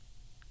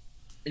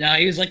 No,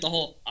 he was like the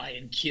whole "I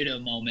am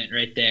Kira" moment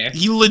right there.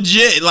 He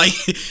legit like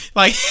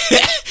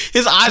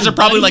his eyes are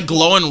probably like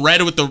glowing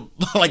red with the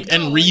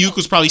and Ryuk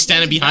was probably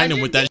standing behind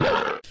him with that.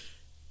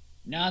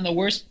 Nah, and the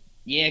worst,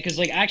 yeah, because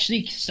like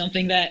actually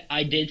something that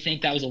I did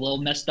think that was a little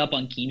messed up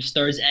on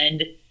Keemstar's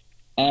end,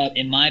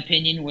 in my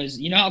opinion, was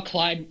how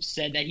Clyde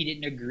said that he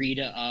didn't agree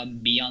to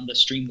be on the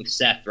stream with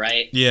Seth,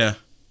 right? Yeah.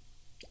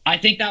 I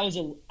think that was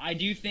I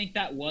do think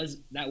that was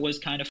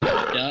kind of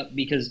fucked up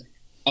because.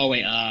 Oh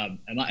wait, am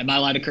I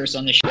allowed to curse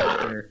on this shit?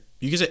 Or?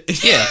 You can say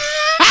yeah.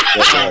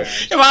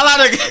 Am I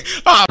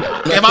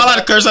allowed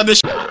to curse on this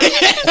shit?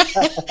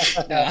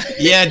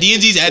 Yeah,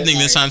 D&Z's editing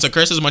this time, so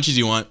curse as much as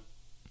you want.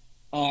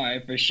 All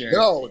right, for sure.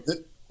 No.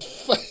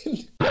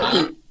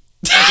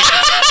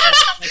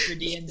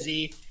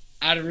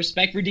 Out of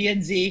respect for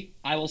DNZ,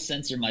 I will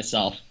censor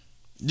myself.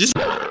 Just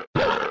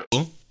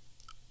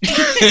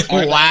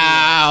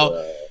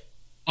wow.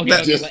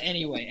 Okay, but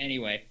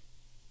anyway.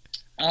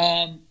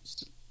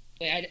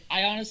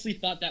 I honestly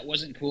thought that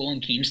wasn't cool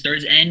on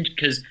Keemstar's end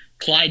because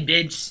Clyde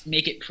did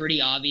make it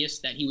pretty obvious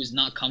that he was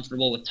not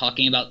comfortable with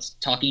talking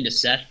to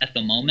Seth at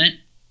the moment.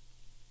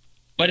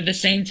 But at the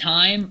same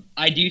time,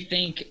 I do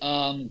think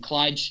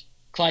Clyde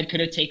could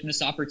have taken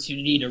this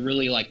opportunity to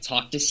really like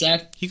talk to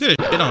Seth. He could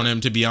have shit on him,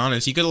 to be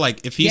honest. He could have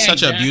like, if he's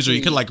such an abuser,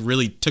 he could like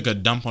really took a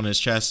dump on his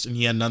chest, and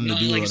he had nothing to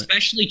do with it.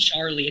 Especially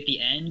Charlie at the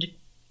end.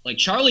 Like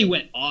Charlie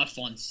went off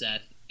on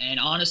Seth, and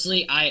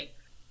honestly,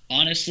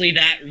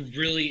 that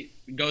really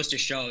goes to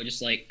show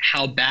just like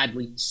how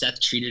badly Seth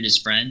treated his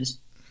friends.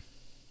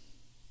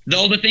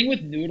 Though the thing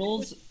with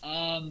Noodles,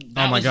 oh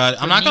my god,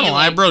 I'm not gonna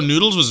lie, bro.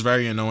 Noodles was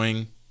very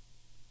annoying.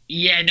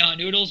 Yeah, no,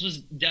 Noodles was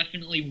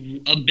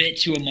definitely a bit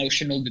too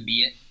emotional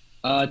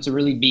to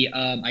really be,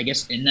 I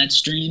guess, in that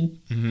stream.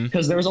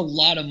 Because there was a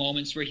lot of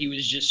moments where he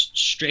was just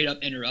straight up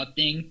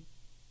interrupting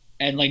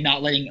and like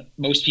not letting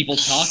most people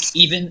talk.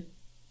 Even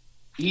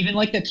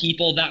like the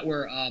people that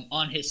were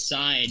on his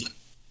side,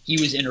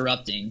 he was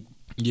interrupting.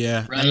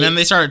 Yeah, right? And then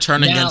they started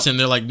turning against him.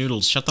 They're like,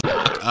 Noodles, shut the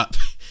fuck up.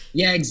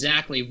 Yeah,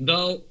 exactly.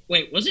 Though,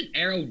 wait, wasn't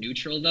Arrow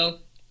neutral though?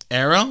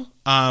 Arrow?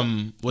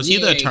 Was he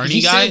the attorney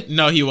guy?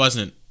 No, he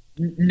wasn't.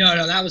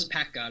 No, that was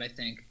Pack God, I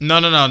think.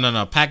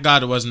 No. Pack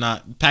God was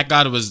not. Pack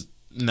God was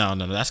no.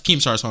 That's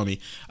Keemstar's homie.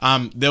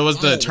 There was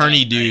the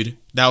attorney dude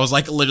that was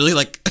like literally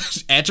like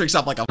answering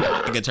stuff like a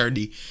fucking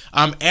attorney.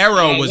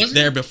 Arrow was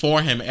there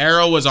before him.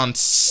 Arrow was on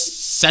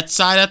Seth's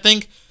side, I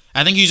think.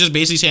 I think he was just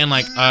basically saying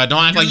like,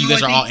 don't act like you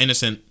guys are all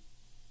innocent.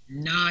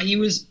 Nah, he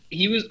was.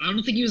 I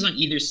don't think he was on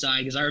either side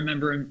because I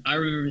remember him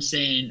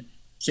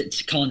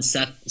calling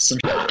Seth some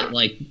shit,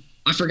 like.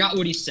 I forgot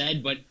what he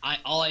said, but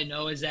all I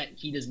know is that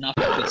he does not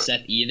fuck with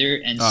Seth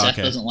either, and Seth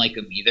doesn't like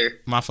him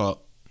either. My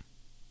fault.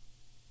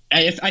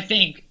 I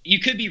think you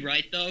could be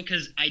right though,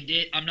 because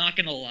I'm not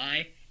gonna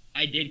lie.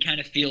 I did kind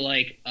of feel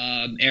like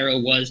Arrow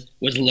was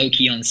low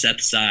key on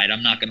Seth's side.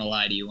 I'm not gonna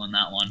lie to you on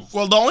that one.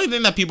 Well, the only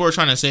thing that people are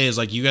trying to say is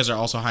like you guys are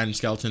also hiding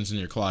skeletons in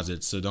your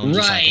closets, so don't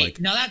just act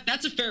like. No,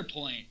 that's a fair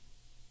point.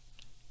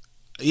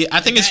 Yeah, I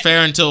think it's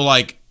fair until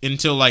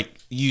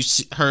you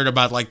heard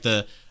about like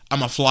the. I'm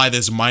gonna fly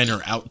this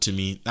miner out to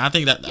me. I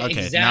think that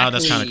now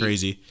that's kind of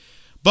crazy.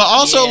 But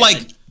also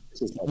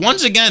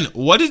once again,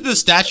 what is the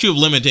statute of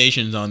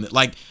limitations on it?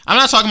 Like, I'm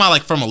not talking about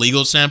like from a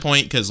legal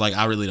standpoint because like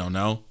I really don't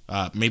know.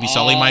 Maybe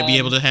Sully might be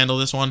able to handle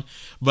this one,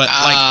 but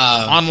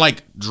like on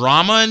like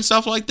drama and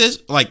stuff like this,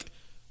 like,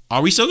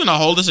 are we still gonna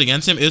hold this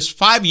against him? It's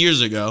 5 years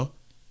ago.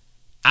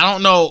 I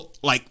don't know.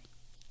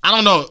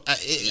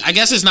 I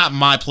guess it's not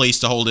my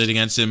place to hold it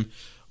against him.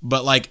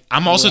 But, like,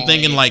 I'm also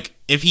thinking, like,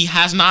 if he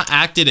has not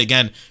acted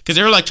again, because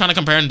they were, like, trying to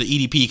compare him to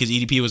EDP, because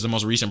EDP was the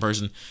most recent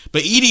person.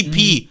 But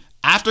EDP,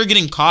 after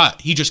getting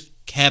caught, he just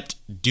kept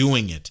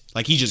doing it.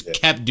 Like, he just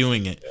kept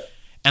doing it.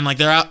 And, like,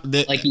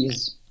 he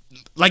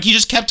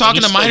just kept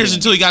talking to minors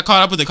until he got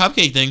caught up with the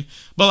cupcake thing.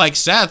 But, like,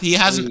 Seth, he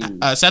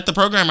hasn't, Seth the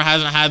programmer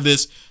hasn't had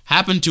this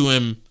happen to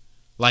him,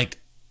 like,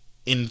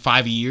 in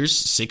 5 years,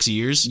 6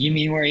 years. You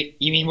mean where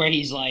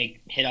he's,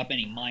 like, hit up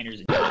any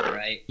minors,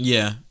 right?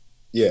 Yeah.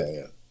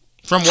 Yeah.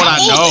 From what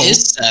I know, How old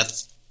is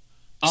Seth?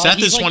 Seth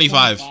is like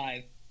 25.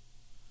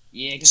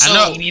 Yeah, I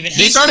know.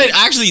 They started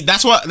actually.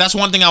 That's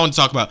one thing I want to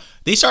talk about.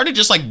 They started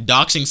just like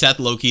doxing Seth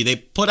low-key. They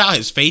put out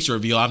his face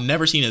reveal. I've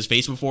never seen his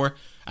face before.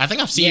 I think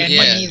I've seen a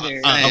leak of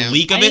it.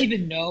 I didn't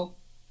even know.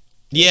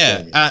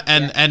 Yeah,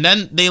 and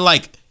then they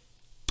like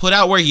put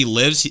out where he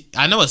lives.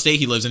 I know what state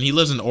he lives in. He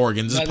lives in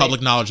Oregon. This is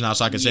public knowledge now,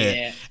 so I can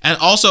say it. And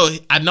also,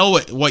 I know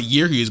what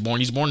year he was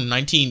born. He's born in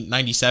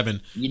 1997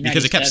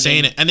 because it kept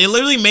saying it. And they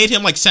literally made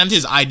him like send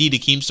his ID to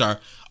Keemstar,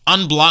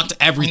 unblocked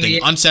everything,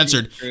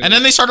 uncensored. And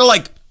then they started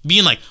like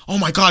being like, "Oh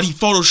my God, he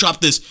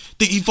photoshopped this.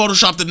 He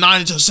photoshopped the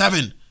 9 into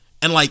 7."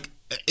 And like,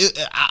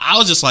 I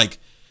was just like,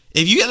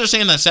 if you guys are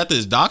saying that Seth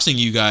is doxing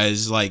you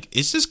guys, like,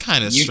 it's just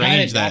kind of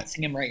strange that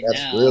doxing him right that's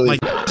now. really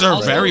like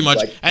are very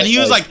much. And he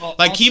was like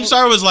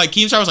Keemstar was like,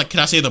 can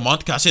I say the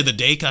month? Can I say the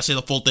day? Can I say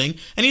the full thing?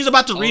 And he's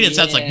about to read it.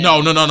 Seth's like,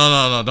 no,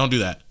 don't do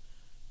that.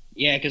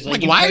 Yeah, because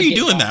like why are you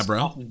doing that,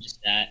 bro? Just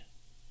that.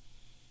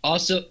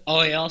 Also,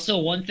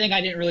 one thing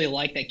I didn't really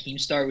like that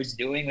Keemstar was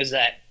doing was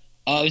that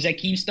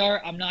Keemstar.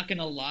 I'm not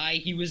gonna lie,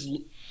 he was,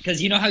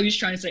 because you know how he was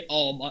trying to say,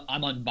 "Oh,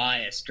 I'm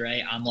unbiased,"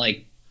 right? I'm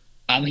like.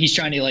 He's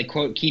trying to like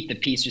quote keep the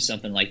peace or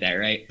something like that,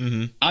 right?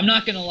 Mm-hmm. I'm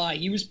not gonna lie.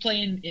 He was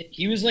kind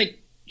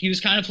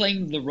of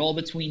playing the role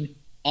between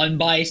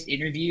unbiased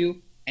interview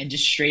and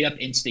just straight up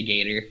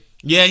instigator.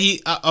 Yeah,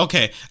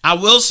 okay. I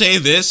will say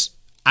this.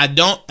 I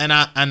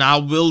I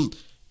will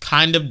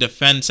kind of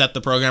defend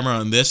Seththeprogrammer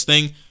on this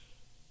thing.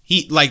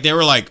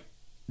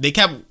 They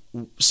kept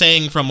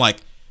saying from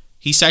like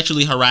he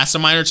sexually harassed a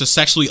minor to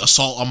sexually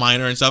assault a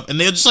minor and stuff, and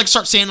they'll just like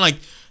start saying like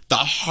the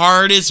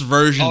hardest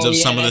versions of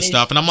some of this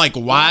stuff, and I'm like,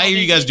 why are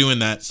you guys doing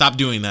that? Stop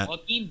doing that. Well,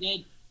 Keem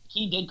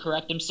did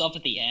correct himself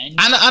at the end.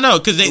 I know,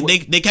 because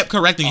they kept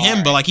correcting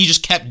him, but like he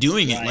just kept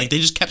doing it. Like they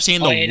just kept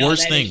saying the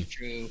worst thing. Is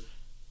true.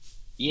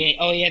 Yeah.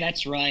 Oh yeah,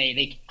 that's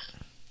right.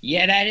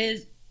 That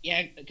is.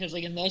 Yeah, because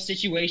like in those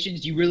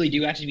situations, you really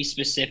do have to be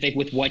specific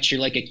with what you're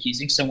like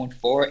accusing someone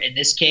for. In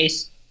this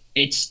case,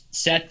 it's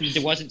Seth.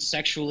 It wasn't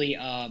sexually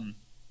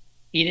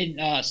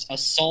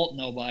assault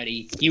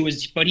nobody. He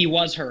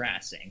was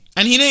harassing.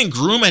 And he didn't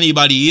groom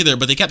anybody either,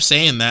 but they kept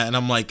saying that, and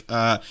I'm like,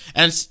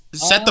 and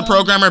Seth the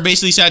programmer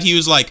basically said he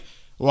was like,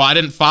 well, I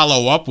didn't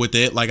follow up with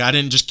it. Like, I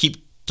didn't just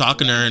keep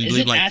talking to her and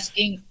believe, like...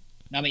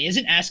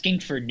 isn't asking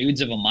for nudes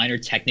of a minor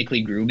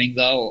technically grooming,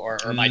 though? Or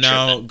am I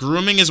No, tripping?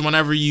 grooming is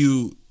whenever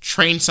you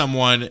train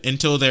someone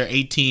until they're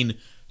 18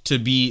 to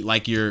be,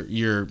 like, your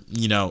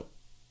you know,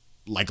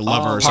 like,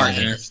 lover or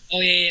something. Oh,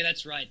 yeah,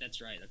 that's right.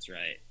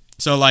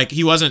 So, like,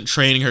 he wasn't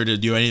training her to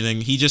do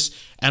anything. He just,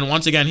 and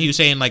once again, he was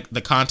saying, like,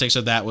 the context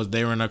of that was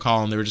they were in a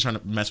call and they were just trying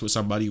to mess with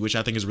somebody, which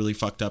I think is really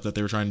fucked up that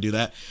they were trying to do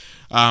that.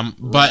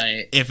 But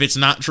if it's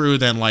not true,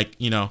 then, like,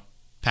 you know,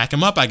 pack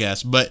him up, I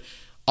guess. But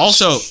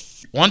also,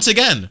 once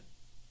again,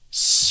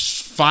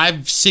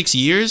 5-6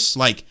 years,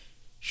 like,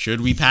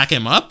 should we pack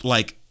him up?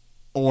 Like,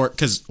 or,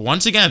 because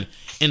once again,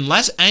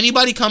 unless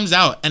anybody comes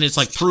out and it's,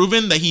 like,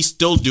 proven that he's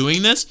still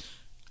doing this,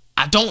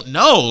 I don't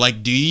know.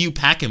 Like, do you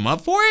pack him up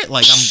for it?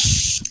 Like,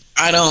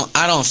 I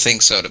don't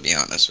think so, to be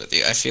honest with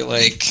you. I feel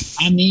like...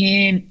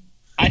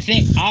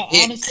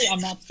 honestly, I'm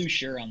not too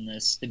sure on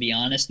this, to be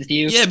honest with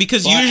you. Yeah,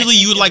 because usually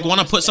you would, like,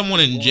 want to put someone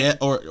in jail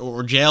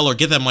or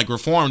get them, like,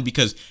 reformed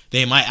because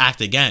they might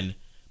act again.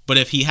 But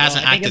if he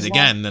hasn't acted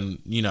again, then,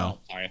 you know...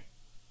 Oh, sorry.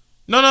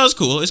 No, it's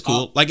cool. It's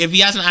cool. Like, if he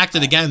hasn't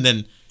acted again,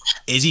 then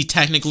is he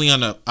technically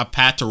on a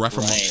path to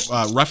reformation?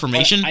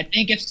 But I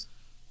think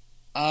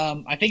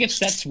if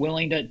Seth's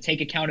willing to take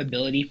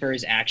accountability for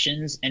his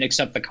actions and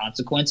accept the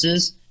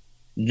consequences,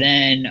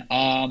 then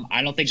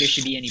I don't think there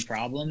should be any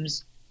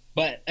problems.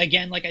 But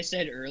again, like I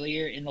said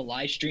earlier in the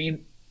live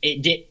stream,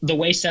 the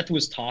way Seth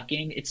was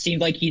talking, it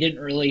seemed like he didn't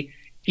really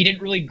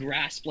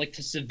grasp, like,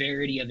 the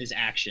severity of his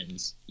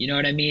actions. You know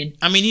what I mean?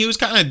 I mean, he was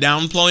kind of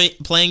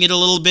downplaying it a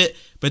little bit,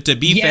 but to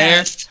be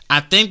fair, I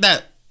think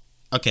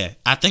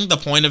the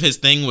point of his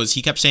thing was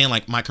he kept saying,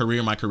 like, my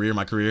career.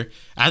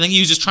 I think he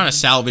was just trying to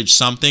salvage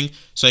something,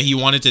 so he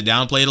wanted to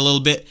downplay it a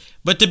little bit.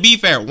 But to be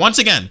fair, once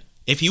again,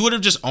 if he would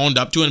have just owned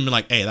up to it and been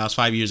like, hey, that was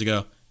 5 years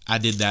ago. I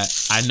did that.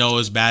 I know it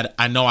was bad.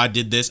 I know I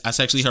did this. I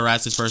sexually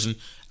harassed this person.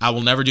 I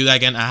will never do that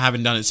again. I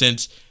haven't done it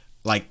since.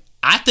 Like,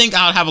 I think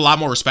I would have a lot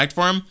more respect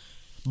for him.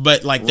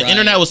 But, like, the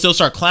internet will still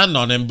start clowning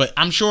on him. But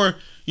I'm sure,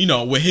 you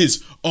know, with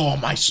his,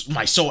 my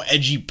so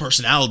edgy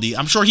personality,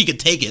 I'm sure he could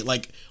take it.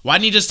 Like, why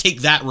didn't he just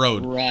take that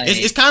road? Right.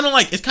 It's kind of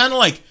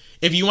like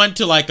if you went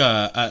to, like,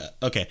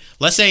 okay,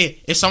 let's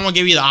say if someone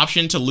gave you the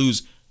option to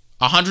lose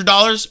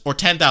 $100 or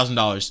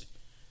 $10,000.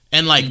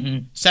 And, like,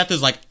 Seth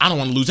is like, I don't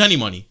want to lose any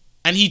money.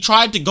 And he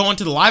tried to go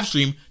into the live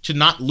stream to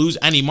not lose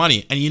any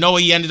money. And you know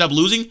what he ended up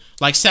losing?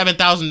 Like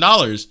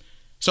 $7,000.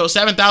 So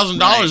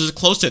 $7,000 is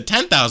close to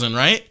 $10,000,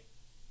 right?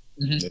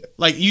 Mm-hmm.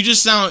 Like,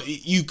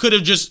 you could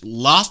have just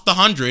lost the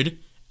 100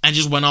 and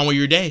just went on with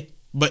your day.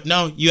 But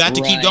no, you had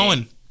to keep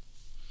going.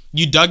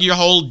 You dug your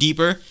hole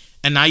deeper,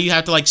 and now you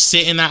have to, like,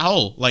 sit in that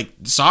hole. Like,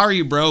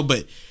 sorry, bro,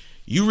 but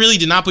you really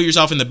did not put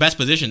yourself in the best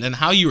position. And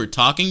how you were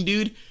talking,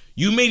 dude,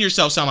 you made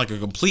yourself sound like a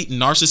complete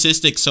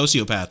narcissistic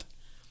sociopath.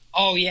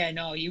 Oh, yeah,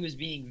 no, he was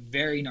being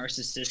very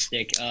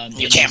narcissistic.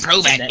 You can't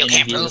prove it. You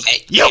can't prove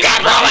it. You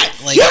can't prove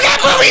it. Like, you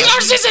can't prove he's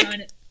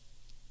narcissistic.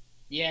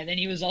 Yeah, then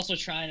he was also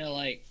trying to,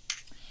 like,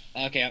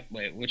 okay,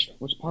 wait, which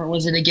part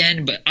was it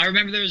again? But I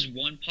remember there was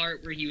one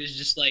part where he's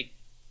just like,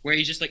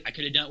 I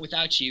could have done it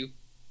without you.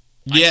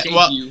 Yeah,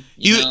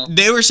 well,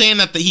 they were saying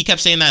that he kept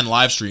saying that in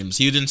live streams.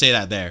 He didn't say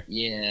that there.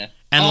 Yeah.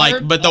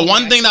 And but the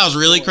one thing that was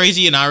really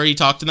crazy, and I already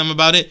talked to them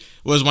about it,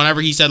 was whenever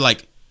he said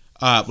like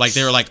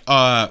they were like,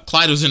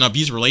 Clyde was in an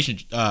abusive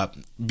relationship,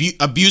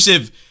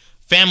 abusive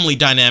family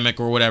dynamic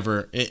or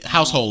whatever,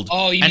 household.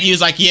 And he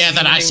was like, yeah,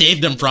 that I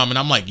saved him from. And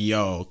I'm like,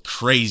 yo,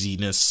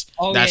 craziness.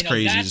 That's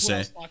crazy to say.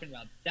 That's what I was talking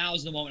about. That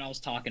was the moment I was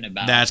talking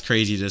about. That's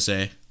crazy to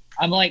say.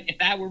 I'm like, if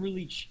that were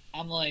really,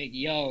 I'm like,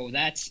 yo,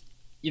 that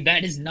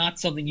is not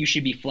something you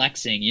should be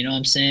flexing. You know what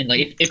I'm saying?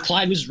 Like, if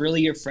Clyde was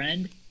really your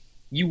friend,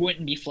 you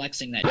wouldn't be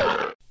flexing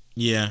that.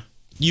 Yeah.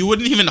 You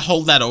wouldn't even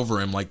hold that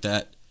over him like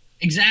that.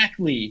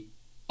 Exactly.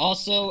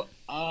 Also,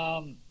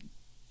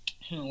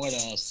 what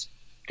else?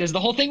 Because the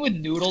whole thing with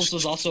Noodles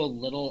was also a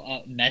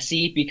little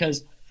messy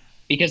because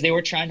they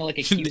were trying to, like,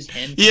 accuse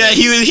him. Yeah,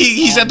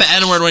 he said the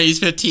N-word when he was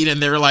 15,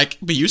 and they were like,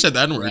 but you said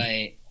the N-word.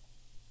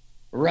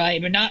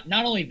 Right, but not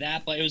only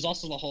that, but it was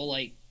also the whole,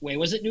 like, wait,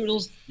 was it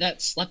Noodles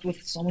that slept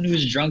with someone who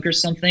was drunk or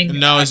something?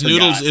 No, it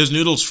was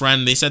Noodles'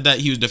 friend. They said that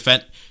he was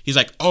he's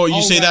like,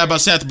 you say that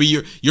about Seth, but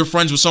you're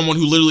friends with someone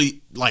who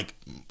literally, like,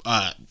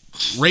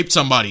 raped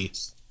somebody.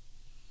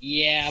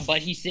 Yeah, but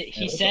he said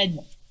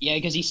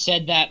because he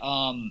said that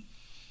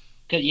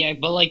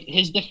but like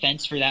his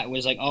defense for that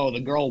was like, oh,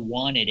 the girl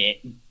wanted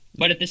it,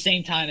 but at the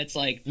same time it's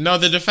like, no,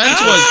 the defense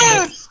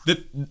was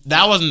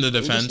that wasn't the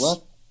defense.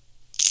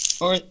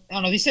 Or I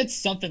don't know, they said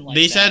something like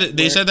that.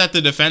 They said that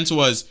the defense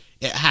was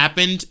it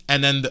happened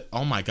and then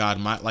oh my god,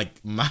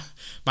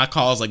 my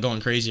call is like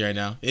going crazy right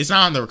now. It's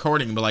not on the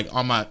recording, but like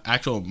on my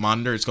actual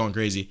monitor it's going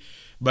crazy.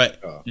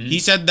 But he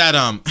said that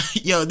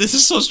yo, this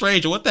is so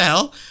strange. What the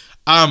hell?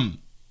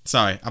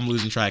 Sorry, I'm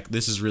losing track.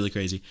 This is really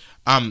crazy.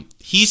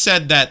 He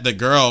said that the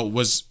girl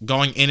was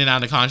going in and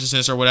out of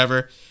consciousness or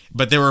whatever,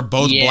 but they were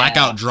both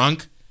blackout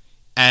drunk.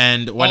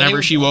 And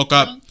whenever she woke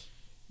up,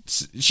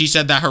 she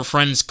said that her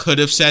friends could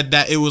have said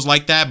that it was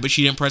like that, but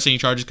she didn't press any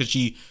charges because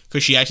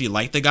she actually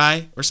liked the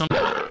guy or something.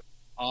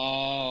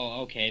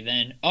 Oh, okay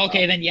then.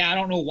 Yeah, I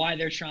don't know why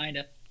they're trying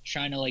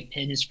to like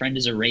pin his friend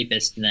as a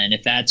rapist then,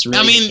 if that's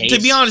really the case.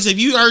 To be honest, if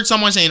you heard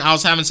someone saying I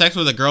was having sex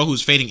with a girl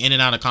who's fading in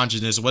and out of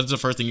consciousness, what's the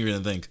first thing you're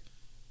gonna think?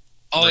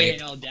 Oh yeah,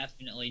 no,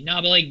 definitely. No,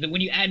 but like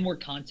when you add more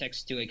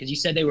context to it, because you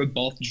said they were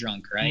both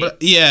drunk, right? But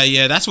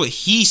yeah, that's what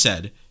he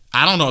said.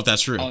 I don't know if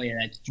that's true. Oh yeah,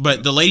 that's true.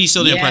 But the lady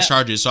still didn't press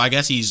charges, so I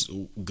guess he's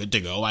good to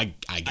go. I guess.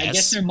 I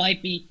guess that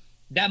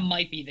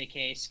might be the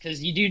case,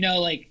 because you do know,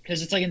 like,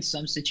 because it's like in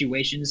some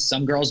situations,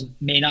 some girls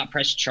may not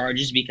press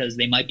charges because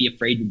they might be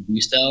afraid to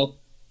do so.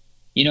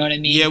 You know what I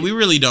mean? Yeah, we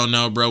really don't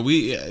know, bro.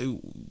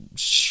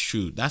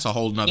 Shoot, that's a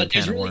whole nother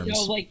can of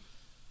worms.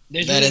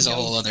 That is a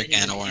whole other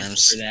can of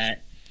worms for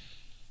that.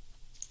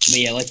 But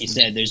yeah, like you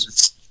said,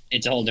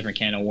 it's a whole different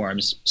can of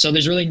worms. So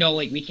there's really no,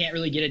 like, we can't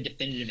really get a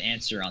definitive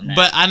answer on that.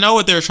 But I know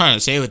what they were trying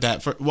to say with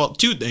that.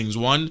 Two things.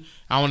 One,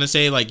 I want to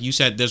say, like you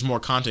said, there's more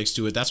context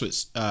to it. That's what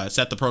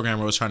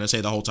Seththeprogrammer was trying to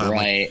say the whole time.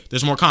 Right. Like,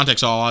 there's more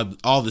context to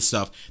all this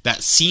stuff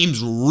that seems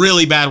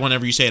really bad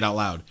whenever you say it out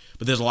loud.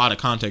 But there's a lot of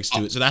context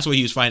to it. So that's what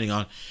he was fighting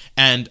on.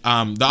 And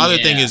the other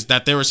thing is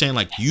that they were saying,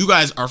 like, you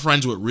guys are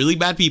friends with really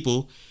bad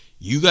people.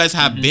 You guys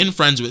have been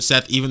friends with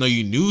Seth even though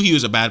you knew he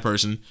was a bad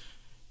person.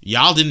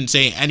 Y'all didn't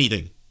say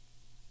anything.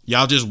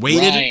 Y'all just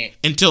waited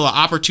until an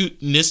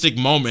opportunistic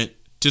moment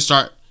to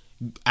start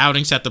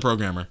outing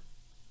Seththeprogrammer.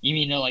 You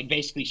mean to, like,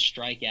 basically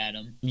strike at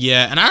him?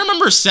 Yeah, and I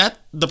remember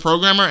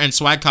Seththeprogrammer and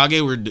Swag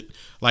Kage were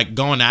like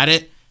going at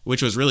it,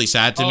 which was really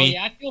sad to me.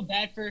 Yeah, I feel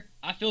bad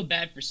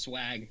for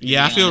Swag.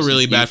 Yeah, I feel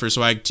really bad for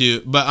Swag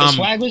too. But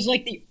Swag was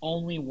like the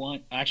only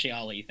one. Actually,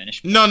 I'll let you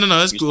finish. No,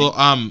 that's cool.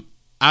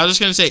 I was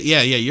just gonna say,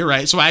 yeah, you're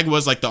right. Swag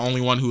was like the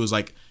only one who was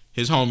like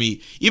his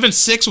homie. Even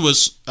Six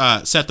was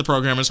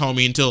Seththeprogrammer's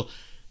homie until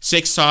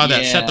Six saw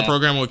that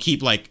Seththeprogrammer would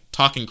keep like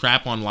talking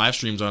crap on live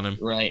streams on him.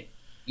 Right.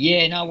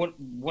 Yeah. No.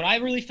 What I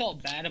really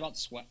felt bad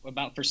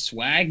about for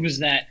Swag was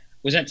that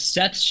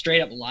Seth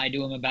straight up lied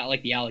to him about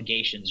like the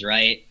allegations,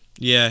 right?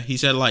 Yeah, he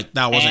said like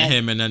that wasn't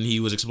him, and then he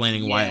was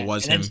explaining why it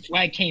was him. And then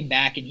Swag came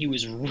back and he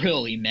was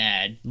really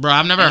mad. Bro,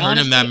 I've never heard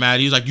him that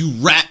mad. He was like, "You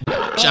rat!"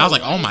 I was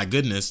like, "Oh my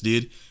goodness,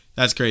 dude,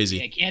 that's crazy."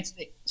 Yeah, I can't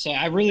say, so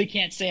I really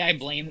can't say I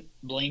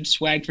blame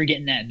Swag for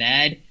getting that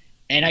mad,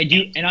 and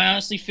I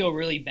honestly feel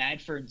really bad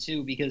for him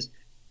too because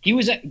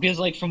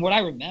like from what I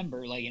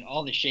remember, like in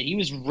all the shit, he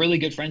was really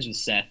good friends with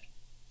Seth.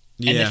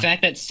 Yeah. And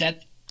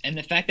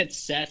the fact that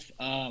Seth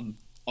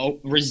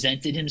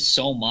resented him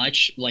so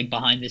much, like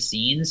behind the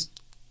scenes.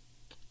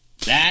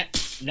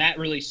 That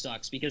really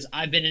sucks because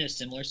I've been in a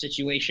similar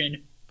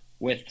situation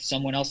with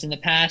someone else in the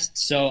past,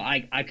 so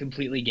I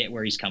completely get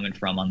where he's coming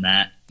from on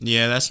that.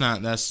 Yeah, that's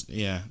kind of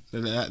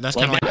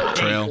like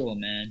betrayal, cool,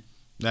 man.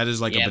 That is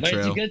like a betrayal. But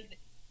it's a good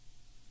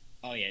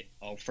oh yeah,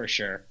 for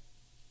sure.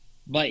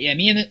 But yeah,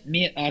 let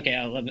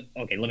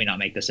me not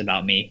make this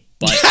about me.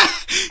 But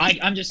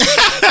I'm just saying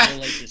I can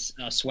relate this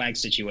Swag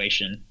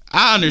situation.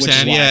 I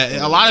understand.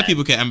 Yeah, a lot of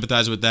people can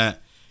empathize with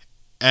that,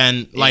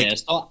 and like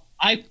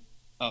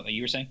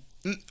you were saying.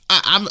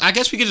 I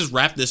guess we could just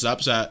wrap this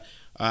up. So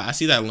I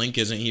see that Link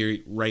isn't here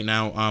right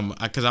now.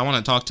 Because I want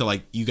to talk to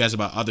like you guys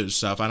about other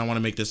stuff. I don't want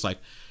to make this like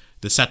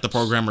the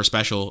Seththeprogrammer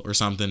special or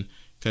something.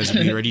 Because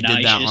we already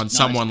did that on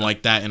someone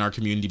like that in our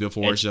community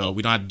before, so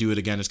we don't have to do it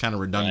again. It's kind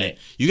of redundant. Right.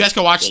 You guys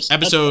can watch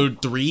episode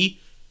 3,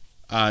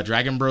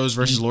 Dragon Bros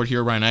versus Lord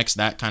Hero Ryan X.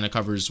 That kind of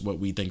covers what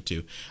we think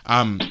too.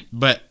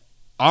 But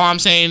all I'm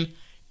saying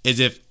is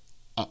if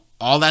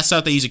all that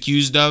stuff that he's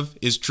accused of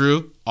is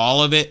true,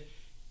 all of it,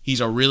 he's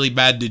a really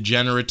bad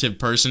degenerative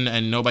person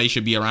and nobody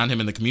should be around him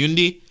in the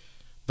community.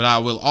 But I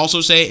will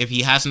also say if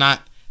he has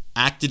not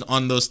acted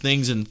on those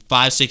things in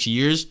 5-6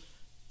 years,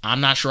 I'm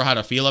not sure how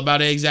to feel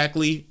about it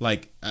exactly.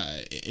 Like,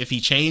 if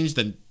he changed,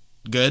 then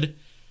good.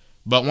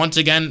 But once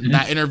again,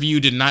 that interview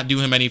did not do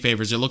him any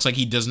favors. It looks like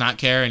he does not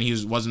care and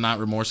he was not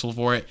remorseful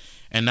for it.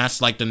 And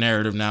that's like the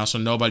narrative now. So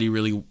nobody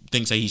really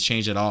thinks that he's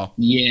changed at all.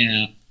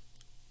 Yeah.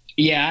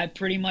 Yeah, that's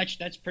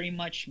pretty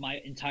much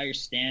my entire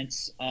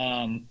stance.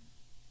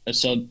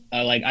 So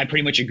I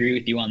pretty much agree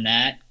with you on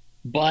that.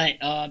 But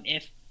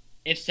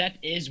if Seth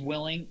is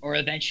willing, or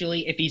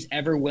eventually if he's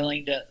ever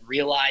willing to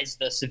realize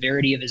the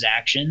severity of his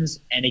actions,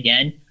 and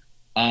again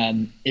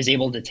is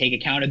able to take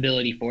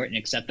accountability for it and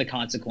accept the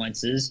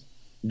consequences,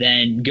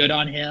 then good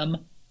on him.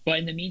 But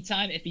in the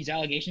meantime, if these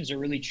allegations are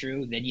really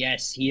true, then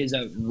yes, he is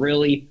a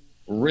really,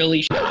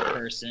 really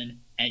person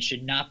and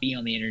should not be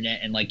on the internet.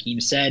 And like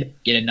Keem said,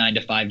 get a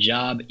 9-to-5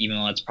 job, even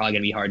though that's probably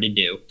going to be hard to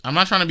do. I'm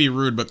not trying to be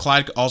rude, but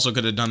Clyde also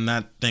could have done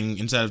that thing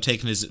instead of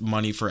taking his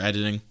money for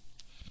editing.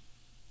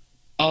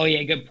 Oh,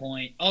 yeah, good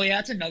point. Oh, yeah,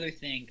 that's another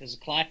thing, because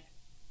Clyde...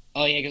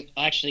 Oh, yeah, cause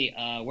actually,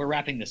 we're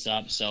wrapping this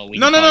up, so we...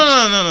 No.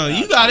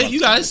 You got it. You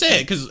got to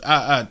say it, because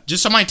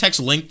just somebody text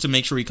Link to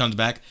make sure he comes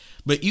back.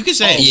 But you can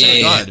say it.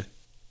 Yeah. God.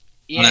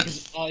 Yeah,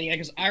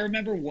 because I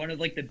remember one of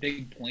like the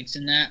big points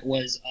in that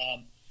was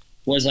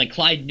like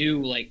Clyde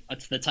knew like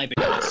that's the type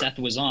of Seth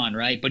was on,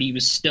 right? But he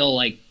was still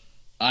like,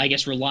 I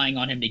guess, relying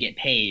on him to get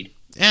paid.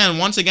 And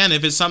once again,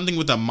 if it's something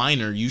with a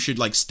minor, you should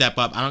like step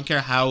up. I don't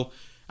care how.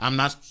 I'm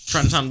not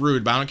trying to sound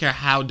rude, but I don't care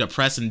how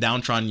depressed and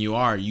downtrodden you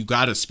are. You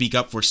got to speak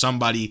up for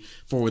somebody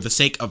for the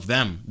sake of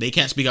them. They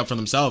can't speak up for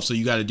themselves, so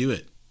you got to do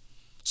it.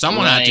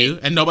 Someone had to,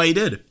 and nobody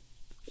did.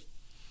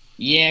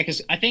 Yeah,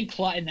 because I think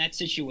Clyde in that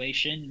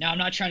situation. Now, I'm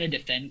not trying to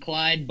defend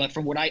Clyde, but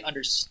from what I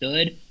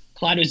understood,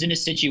 Clyde was in a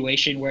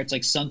situation where it's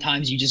like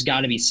sometimes you just got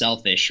to be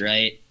selfish,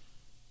 right?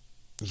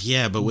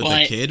 Yeah, but with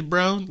a kid,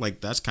 bro, like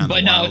that's kind of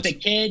wild. But no, with the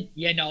kid,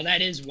 yeah, no,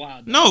 that is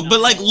wild. No, but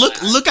like look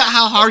at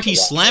how hard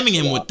he's slamming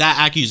him with that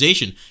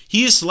accusation.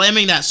 He is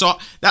slamming that. So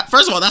that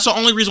first of all, that's the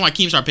only reason why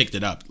Keemstar picked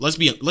it up. Let's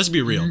be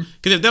real.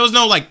 Because if there was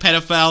no like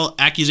pedophile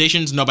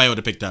accusations, nobody would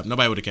have picked it up.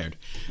 Nobody would have cared.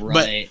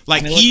 Right. But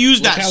like he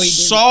used that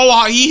so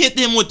hard. He hit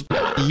him with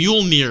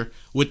Mjolnir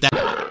with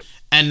that.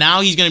 And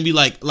now he's gonna be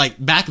like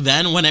back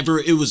then, whenever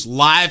it was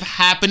live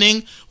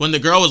happening, when the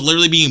girl was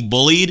literally being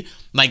bullied,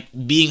 like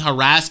being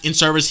harassed in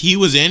service he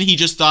was in, he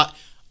just thought,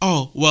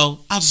 oh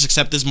well, I'll just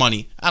accept this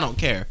money. I don't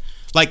care.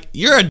 Like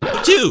you're a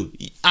too.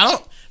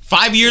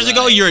 5 years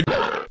ago, you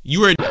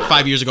were a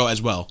 5 years ago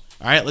as well.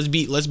 All right, let's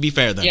be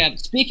fair then. Yeah.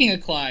 Speaking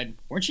of Clyde,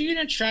 weren't you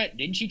gonna try?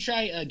 Didn't you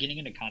try getting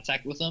into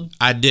contact with him?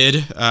 I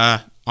did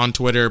on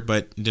Twitter,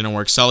 but it didn't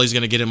work. Sully's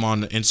gonna get him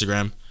on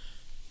Instagram.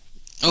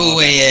 Oh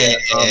yeah.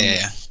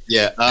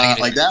 Yeah,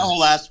 like that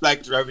whole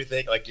aspect of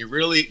everything, like it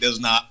really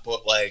does not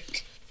put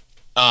like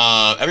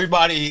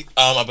everybody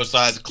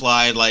besides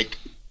Clyde, like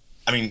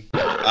I mean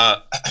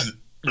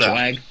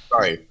Swag.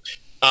 Sorry.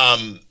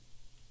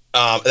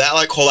 That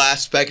like whole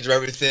aspect of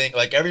everything,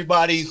 like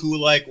everybody who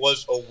like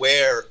was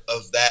aware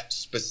of that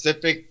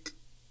specific,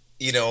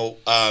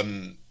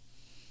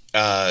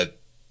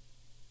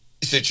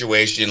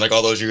 situation, like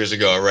all those years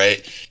ago,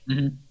 right?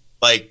 Mm-hmm.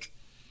 Like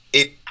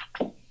it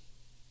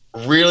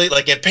really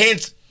like it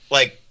paints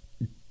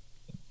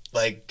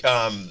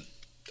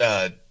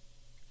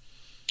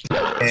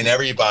and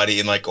everybody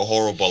in like a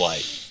horrible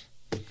light,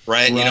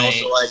 right?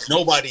 So like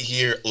nobody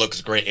here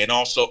looks great. And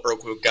also, real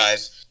quick,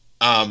 guys,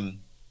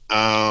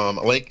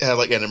 Link had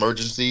like an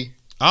emergency.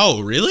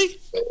 Oh, really?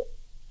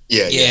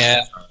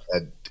 Yeah.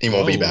 He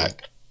won't be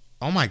back.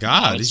 Oh my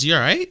God, is he all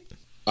right?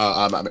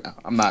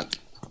 I'm not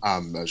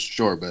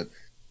sure, but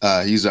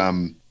he's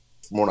from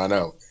what I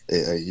know,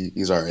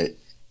 he's all right.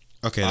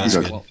 Okay, that's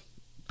good. Well,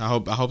 I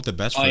hope the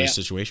best for his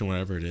situation,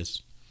 whatever it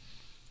is.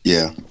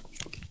 Yeah.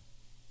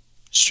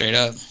 Straight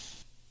up.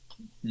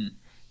 And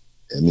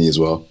me as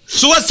well.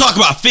 So let's talk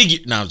about figure.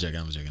 No, I'm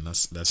joking.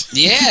 That's.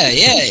 Yeah.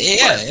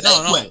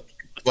 No.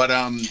 But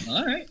all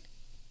right.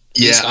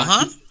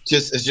 Yeah.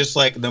 It's just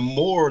like the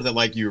more that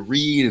like you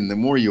read and the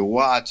more you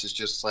watch, it's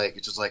just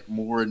like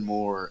more and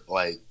more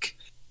like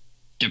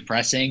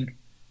depressing.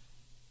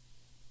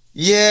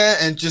 Yeah,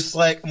 and just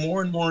like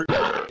more and more,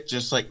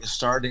 just like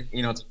starting,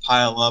 to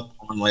pile up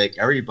on like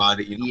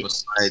everybody,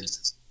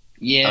 besides.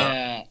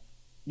 Yeah,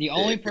 the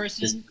only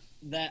person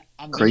that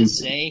I'm gonna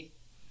say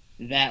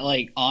that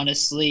like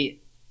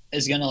honestly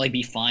is gonna like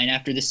be fine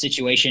after this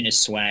situation is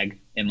Swag,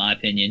 in my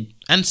opinion.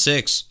 And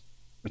Six.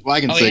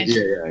 Swag and Six,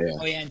 yeah.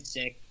 Oh yeah, and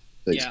Six.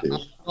 Yeah.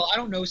 Well, I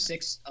don't know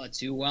Six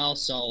too well,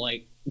 so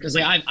like because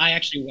like I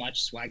actually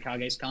watched Swag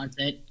Kage's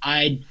content.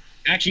 I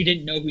actually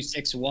didn't know who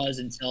Six was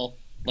until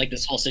like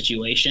this whole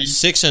situation.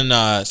 Six and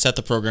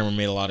Seththeprogrammer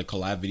made a lot of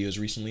collab videos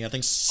recently. I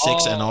think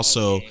Six and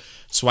also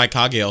Swag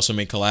Kage also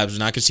made collabs,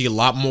 and I can see a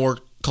lot more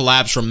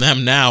collabs from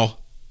them now.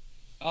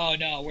 Oh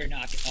no, we're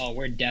not. Oh,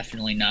 we're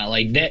definitely not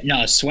like that.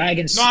 No, Swag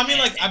and no, I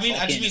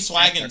just mean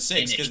Swag and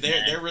Six because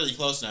they're really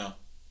close now.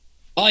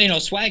 Oh,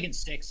 Swag and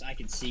Six I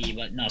can see,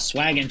 but no,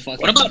 Swag and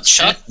fucking. What about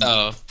Chuck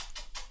though?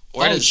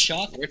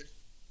 Chuck?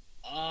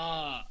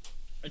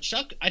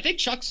 Chuck, I think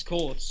Chuck's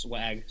cool with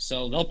Swag,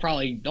 so they'll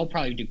probably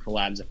do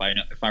collabs if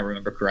I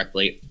remember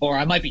correctly, or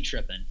I might be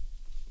tripping.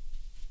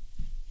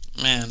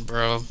 Man,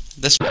 bro,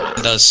 this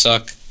does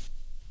suck.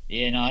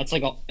 Yeah, no, it's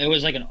like it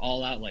was like an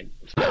all-out like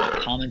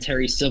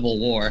commentary civil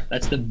war.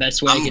 That's the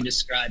best way I can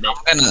describe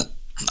it.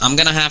 I'm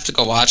gonna have to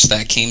go watch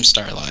that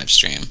Keemstar live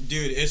stream.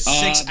 Dude, it's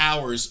 6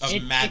 hours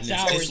of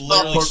madness. It's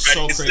literally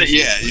so crazy.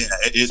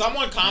 Yeah.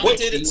 Someone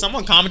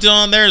commented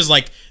on there is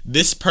like,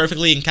 this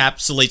perfectly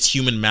encapsulates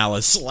human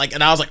malice. Like,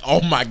 and I was like,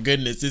 oh my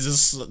goodness,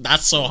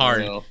 that's so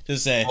hard to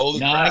say.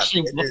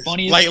 Actually, the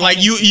funniest like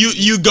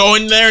you go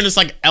in there and it's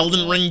like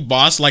Elden Ring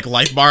boss like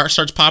life bar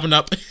starts popping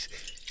up.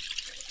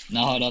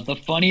 No, the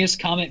funniest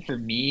comment for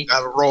me,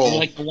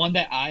 like the one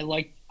that I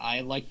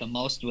liked the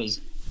most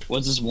was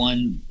this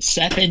one.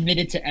 Seth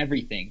admitted to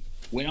everything,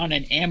 went on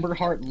an Amber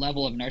Heart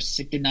level of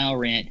narcissistic denial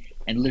rant,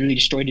 and literally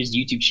destroyed his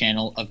YouTube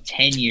channel of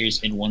 10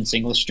 years in one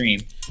single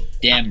stream.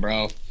 Damn,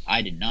 bro.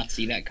 I did not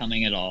see that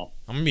coming at all.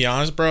 I'm gonna be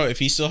honest, bro. If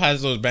he still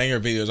has those banger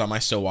videos, I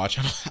might still watch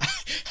him.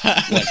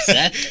 What,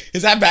 Seth?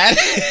 Is that bad?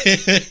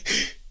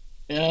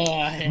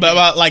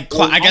 But like,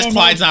 I guess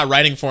Clyde's not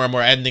writing for him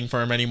or editing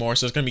for him anymore,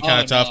 so it's gonna be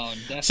kind of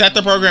tough. Set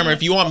the programmer.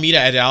 If you want me to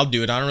edit, I'll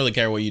do it. I don't really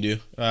care what you do.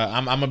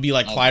 I'm gonna be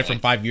like Clyde from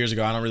 5 years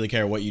ago. I don't really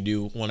care what you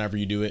do whenever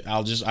you do it.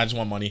 I just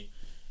want money.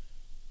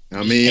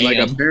 I mean, like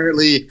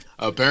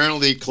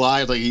apparently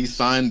Clyde, like he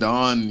signed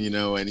on, you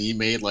know, and he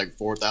made like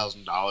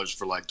 $4,000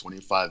 for like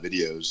 25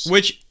 videos.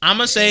 Which I'm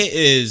gonna say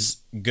is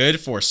good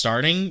for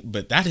starting,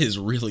 but that is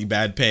really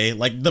bad pay.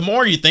 Like the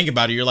more you think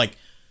about it, you're like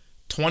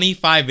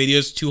 25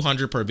 videos,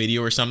 200 per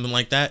video or something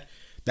like that.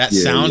 That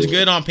sounds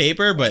good on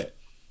paper, but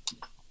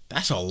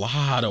that's a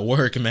lot of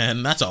work,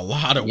 man. That's a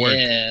lot of work.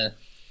 Yeah.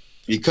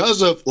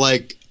 Because of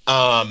like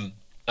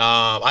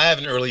I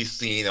haven't really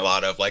seen a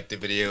lot of like the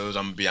videos,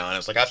 I'm gonna be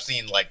honest. Like I've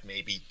seen like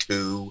maybe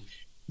 2,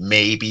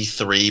 maybe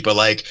 3, but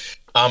like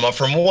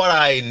from what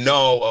I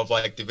know of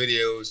like the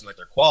videos and like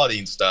their quality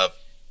and stuff,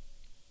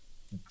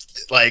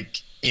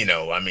 like, you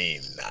know, I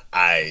mean,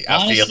 I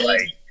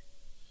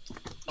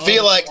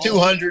feel like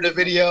 200 a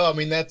video. I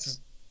mean, that's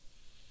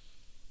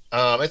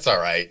it's all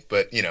right,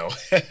 but you know,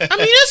 I mean,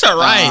 it's all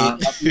right.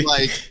 I feel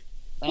like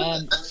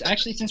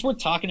actually, since we're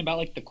talking about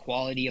like the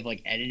quality of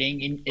like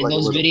editing in like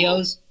those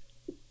videos,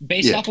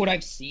 based off what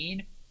I've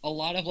seen, a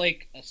lot of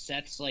like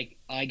Seth's like,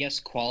 I guess,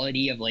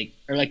 quality of like,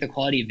 or like the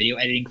quality of video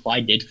editing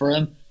Clyde did for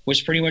him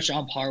was pretty much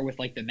on par with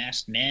like the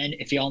Masked Man,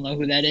 if y'all know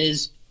who that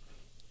is.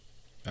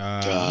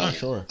 I'm not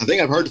sure. I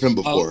think I've heard of him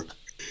before.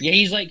 Yeah,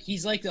 he's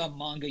like a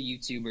manga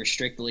YouTuber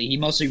strictly. He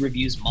mostly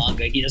reviews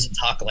manga. He doesn't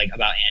talk like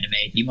about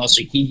anime.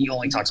 He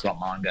only talks about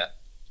manga.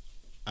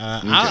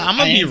 I'm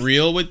gonna be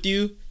real with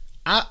you.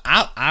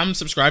 I'm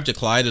subscribed to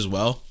Clyde as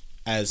well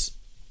as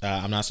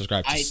I'm not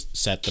subscribed to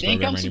Seth the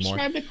Programmer anymore.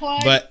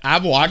 But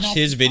I've watched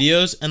his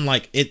videos and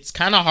like it's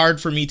kind of hard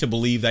for me to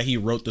believe that he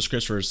wrote the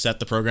scripts for Seth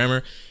the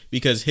Programmer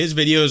because his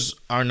videos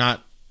are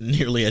not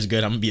nearly as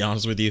good. I'm gonna be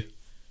honest with you.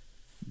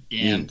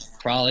 Damn,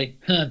 probably.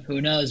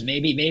 Who knows?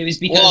 Maybe it's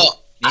because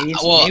maybe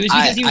it's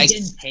because he was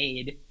getting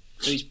paid,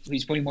 so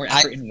he's putting more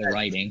effort into the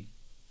writing.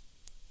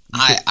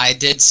 I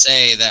did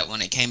say that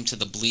when it came to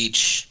the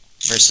Bleach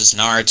versus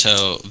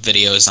Naruto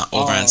videos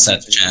over on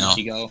Seth's channel.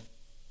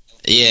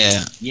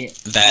 Yeah.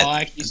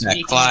 That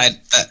Clyde.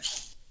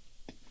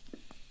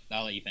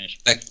 I'll let you finish.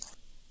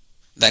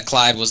 That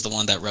Clyde was the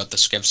one that wrote the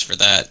scripts for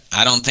that.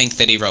 I don't think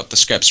that he wrote the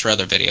scripts for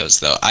other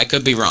videos, though. I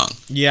could be wrong.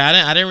 Yeah,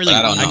 I didn't really.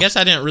 I guess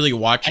I didn't really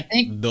watch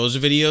those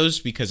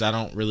videos because I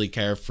don't really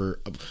care for.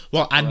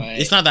 Well,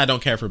 it's not that I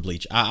don't care for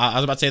Bleach. I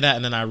was about to say that,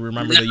 and then I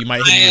remember that you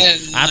might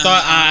hit me. I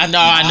thought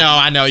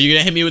I know you're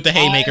gonna hit me with the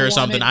haymaker or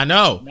something. I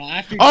know.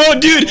 Oh,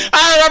 dude,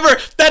 I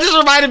remember. That just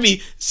reminded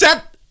me.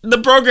 Seth the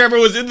Programmer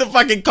was in the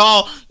fucking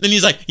call, and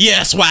he's like,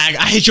 "Yeah, swag,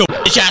 I hit your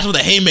bitch ass with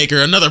a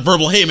haymaker, another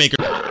verbal haymaker.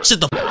 Sit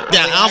the f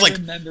down." And I was like,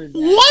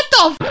 "What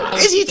the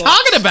f is he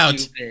talking about?"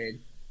 Stupid.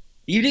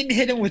 You didn't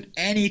hit him with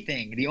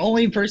anything. The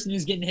only person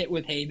who's getting hit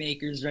with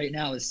haymakers right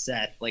now is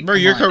Seth. Like, bro,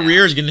 your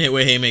career is getting hit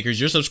with haymakers.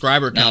 Your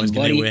subscriber count is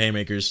getting hit with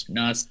haymakers.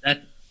 No,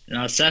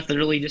 Seth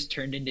literally just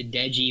turned into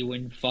Deji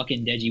when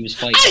fucking Deji was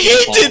fighting. I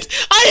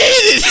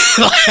hate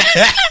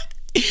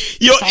it.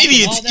 Yo,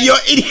 idiots. Yo,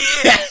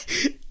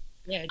 idiot.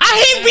 Yeah, I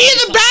hate being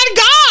the bad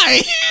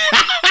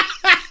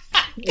guy.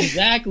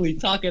 Exactly,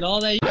 talking all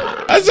that.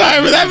 I'm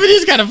sorry, but that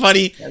video's kind of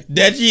funny.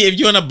 Deji, if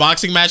you want a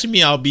boxing match with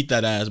me, I'll beat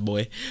that ass,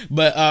 boy.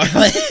 But I'm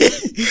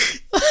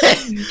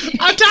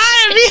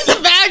tired of being the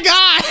bad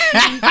guy.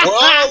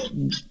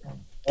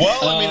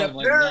 well, I mean,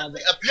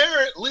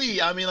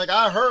 apparently, I mean, like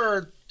I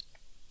heard,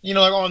 you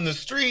know, like on the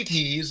street,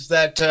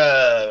 that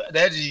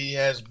Deji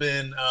has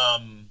been,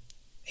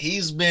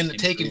 he's been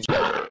taking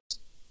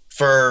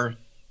for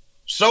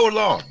so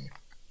long.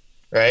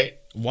 Right?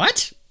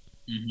 What?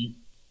 Mm-hmm.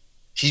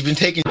 He's been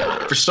taking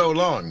for so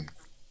long.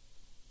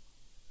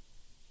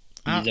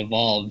 He's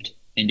evolved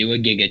into a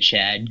Giga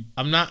Chad.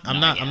 I'm not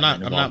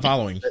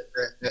following.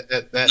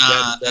 That's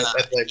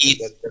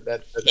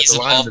a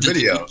line in the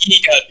video.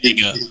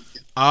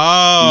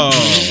 Oh,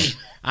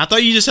 I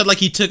thought you just said like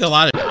he took a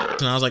lot of,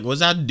 and I was like,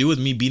 what's that to do with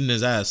me beating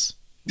his ass?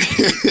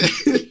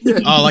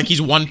 Oh, like he's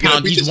 1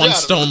 pound, he's 1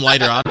 stone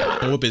lighter. I'll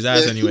whoop his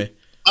ass anyway.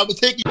 I've been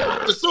taking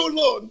for so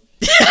long.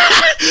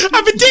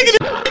 I've been taking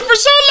it for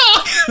so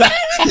long.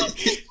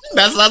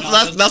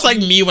 That's like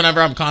me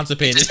whenever I'm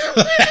constipated.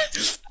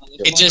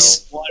 It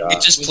just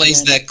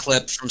plays that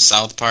clip from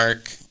South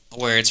Park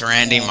where it's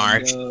Randy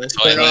Marsh in the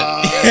toilet.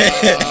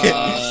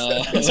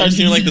 It starts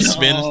doing like the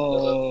spin.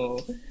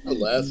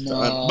 Last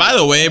time. By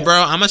the way,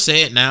 bro, I'm gonna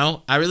say it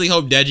now. I really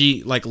hope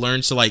Deji like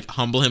learns to like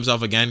humble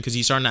himself again because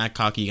he's starting to act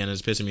cocky again.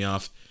 It's pissing me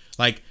off.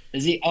 Like,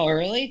 is he? Oh,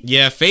 really?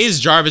 Yeah, FaZe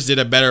Jarvis did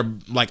a better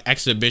like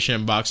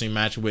exhibition boxing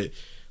match with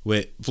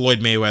Floyd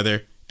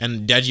Mayweather,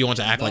 and Deji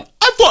wants to act like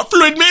I fought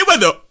Floyd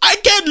Mayweather. I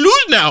can't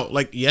lose now.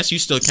 Like, yes, you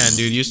still can,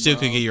 dude. You still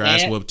could get your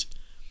ass whooped.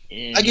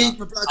 Yeah. I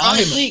gave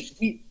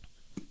honestly,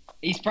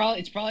 it's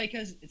probably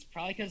because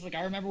like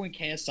I remember when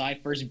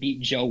KSI first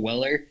beat Joe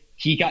Willer,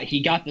 he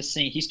got the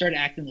same. He started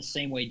acting the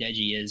same way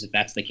Deji is. If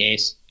that's the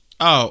case.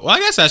 Oh, well, I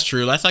guess that's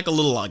true. That's like a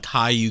little like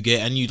high you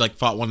get, and you like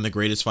fought one of the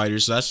greatest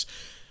fighters. So that's.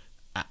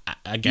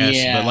 I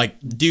guess, but like,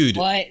 dude,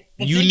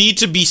 You thing. need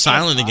to be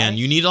silent again.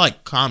 You need to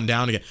like calm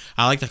down again.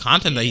 I like the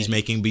content that he's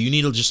making, but you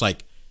need to just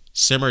like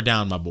simmer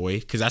down, my boy,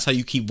 because that's how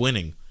you keep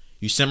winning.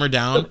 You simmer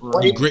down,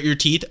 you grit your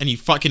teeth, and you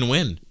fucking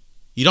win.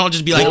 You don't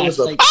just be like, I won! That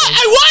was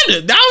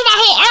my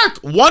whole arc!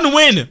 One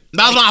win!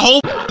 That was my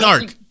whole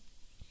arc.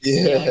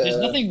 Yeah, like, there's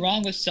nothing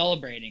wrong with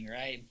celebrating,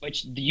 right?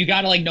 But you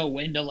gotta like know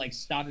when to like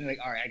stop and be like,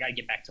 all right, I gotta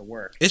get back to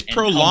work. It's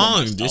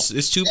prolonged.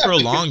 It's too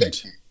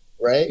prolonged.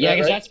 Right? Yeah,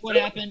 because that's what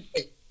happened.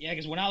 Yeah,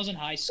 because when I was in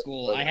high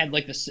school, I had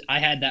like this. I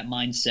had that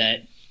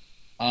mindset.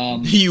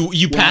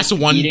 You pass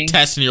one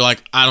test and you're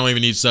like, I don't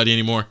even need to study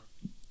anymore.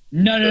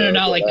 No,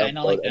 not like that.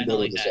 Not like that. Not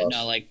like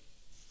that.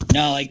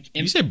 No, like.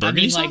 You said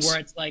burgundy sauce? Like where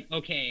it's like,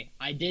 okay,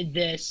 I did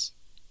this,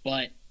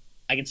 but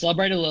I can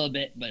celebrate a little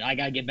bit, but I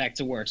gotta get back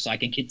to work so I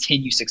can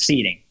continue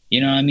succeeding.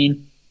 You know what I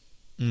mean?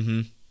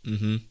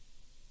 Mm-hmm.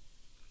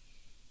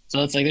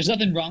 So it's like there's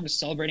nothing wrong with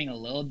celebrating a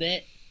little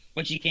bit,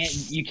 but you can't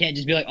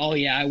just be like, oh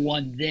yeah, I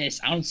won this.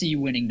 I don't see you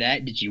winning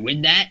that. Did you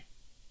win that?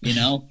 You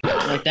know,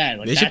 like that.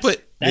 Like that's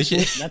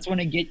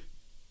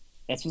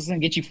what's gonna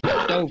get you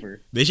f***ed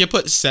over. They should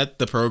put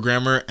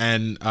Seththeprogrammer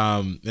and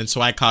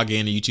Swag Kage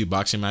in a YouTube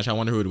boxing match. I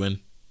wonder who would win.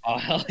 Oh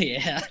hell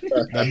yeah!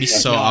 That'd be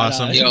so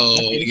awesome. Yo,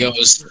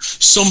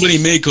 somebody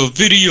make a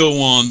video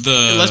on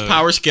the. Let's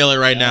power scale it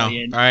right now.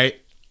 Yeah. All right.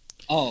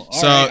 Oh,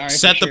 so right,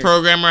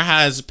 Seththeprogrammer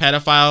has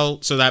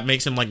pedophile, so that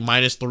makes him like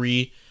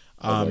 -3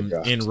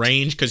 in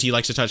range because he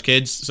likes to touch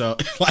kids. So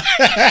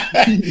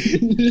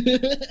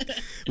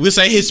we'll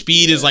say his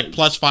speed is like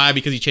 +5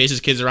 because he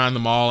chases kids around the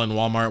mall and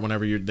Walmart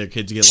whenever their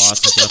kids get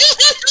lost and stuff.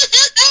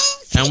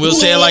 And we'll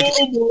say like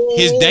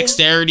his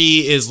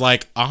dexterity is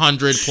like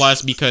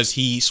 100+ because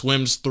he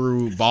swims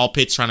through ball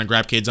pits trying to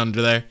grab kids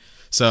under there.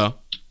 So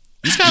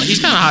he's kind of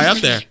high up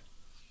there.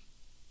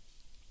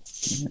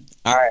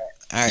 All right.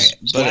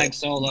 Swag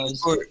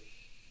solos.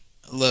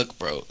 Look,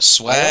 bro,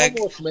 Swag. I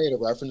almost made a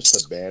reference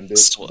to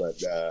Bandit, but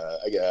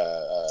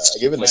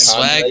given the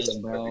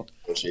context, bro.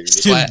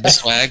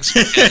 Swag's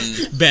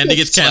Bandit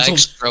gets canceled. Swag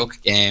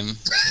stroke game.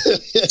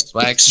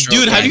 Swag stroke.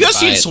 Dude, have you guys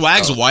seen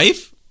Swag's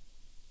wife?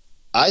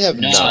 I have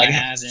not. I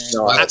haven't.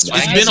 No, it's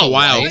been a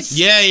while.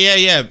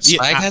 Yeah.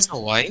 Swag has a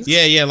wife?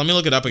 Yeah. Let me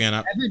look it up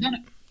again.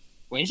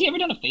 Wait, has he ever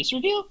done a face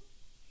reveal?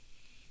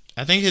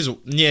 I think he's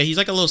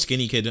like a little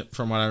skinny kid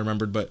from what I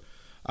remembered, but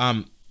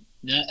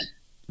Yeah.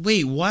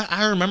 Wait, what?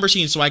 I remember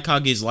seeing Swag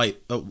Kage's wife.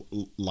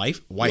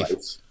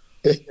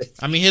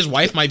 I mean, his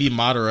wife might be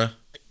Madara.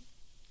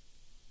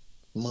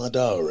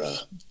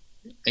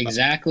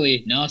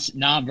 Exactly.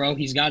 Nah, bro.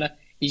 He's got a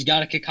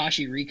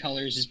Kakashi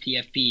recolors his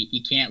PFP.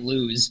 He can't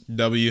lose.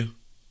 W.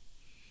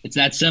 It's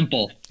that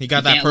simple. He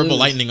got that purple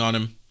lightning on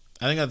him.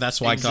 I think that's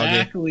Swag Kage.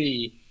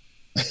 Exactly.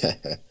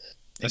 I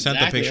sent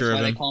the picture of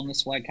him. That's why they call him the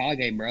Swag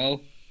Kage,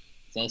 bro.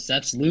 So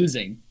Seth's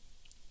losing.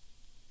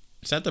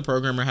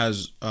 Seththeprogrammer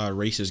has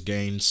racist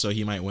gains, so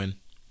he might win.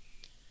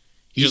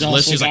 He's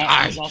like,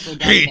 I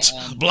hate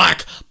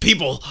black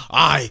people.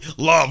 I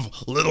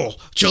love little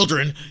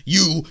children.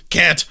 You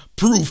can't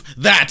prove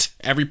that.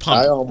 Every pump.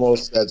 I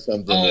almost said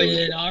something. Oh,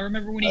 yeah. No, I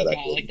remember when he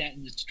got like that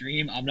in the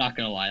stream. I'm not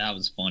going to lie. That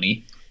was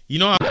funny. You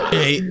know I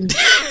hate. No,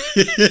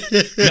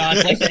 it's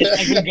like when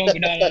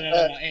Goku. No.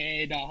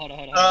 Hey, no, hold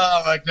on.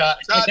 Oh, my God.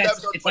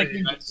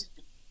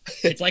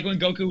 It's like when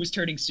Goku was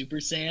turning Super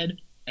Saiyan,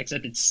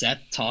 except it's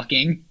Seth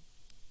talking.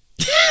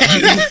 You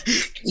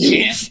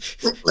can't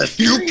prove it.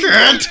 You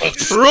can't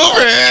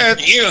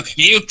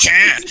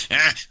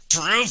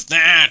prove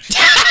that.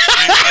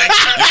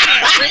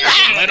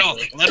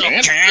 little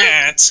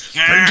cats.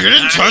 I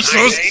didn't touch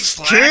those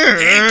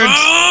kids.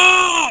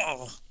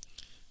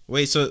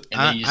 Wait, so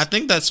I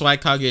think that's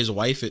Swag Kage's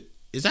wife.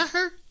 Is that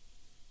her?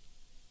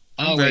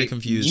 I'm very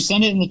confused. You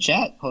sent it in the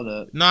chat. Hold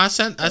up. No, I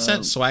sent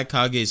Swag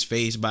Kage's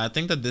face, but I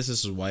think that this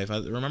is his wife. I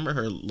remember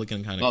her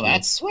looking kind of. Oh, cool.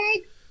 That's Swag.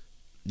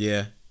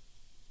 Yeah.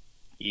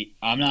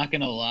 I'm not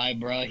gonna lie,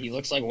 bro. He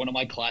looks like one of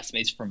my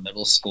classmates from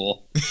middle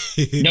school.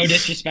 No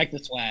disrespect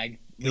to Swag.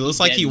 He looks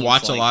like he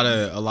watched a lot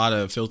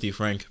of Filthy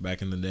Frank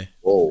back in the day.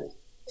 Whoa.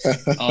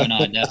 Oh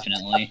no,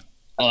 definitely.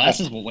 Oh, that's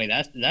his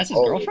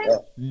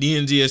girlfriend.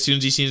 D&D as soon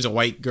as he sees a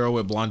white girl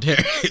with blonde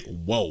hair.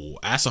 Whoa,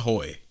 ass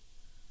ahoy.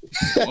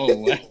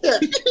 Oh.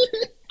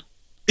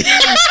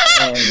 That's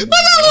a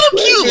little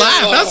cute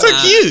laugh. That's so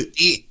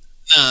cute.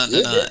 No.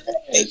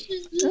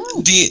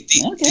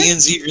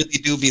 DNZ really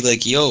do be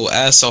like, yo,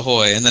 ass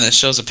ahoy, and then it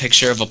shows a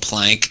picture of a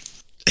plank.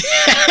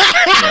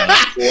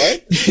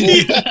 What?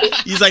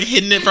 He's like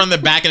hitting it from the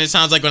back, and it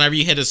sounds like whenever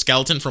you hit a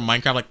skeleton from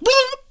Minecraft, like.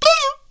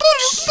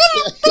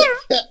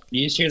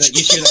 You just hear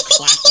the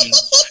clacking.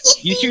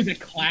 You hear the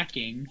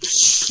clacking.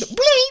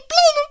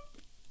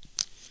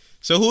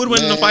 So who would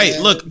win in the fight?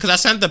 Look, because I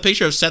sent the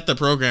picture of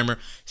Seththeprogrammer,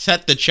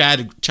 Seth the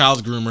Child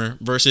Groomer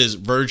versus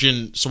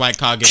Virgin Swag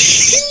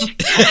Kage.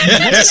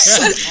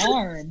 What's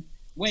arm?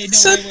 Wait,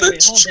 hold up.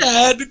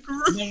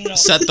 No.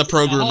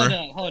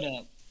 Seththeprogrammer. Hold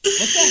up. What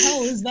the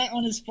hell is that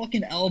on his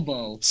fucking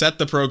elbow?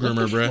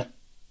 Seththeprogrammer, bro.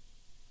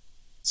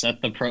 Seth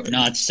the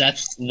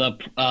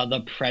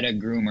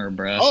Predagroomer,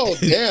 bro. Oh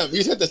damn!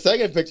 You sent the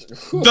second picture.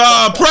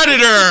 The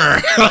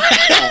Predator.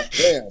 God,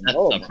 damn.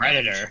 Oh, The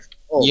Predator.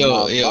 oh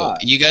Yo, my yo, God.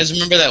 you guys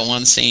remember that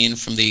one scene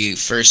from the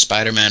first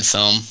Spider-Man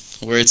film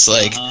where it's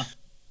like,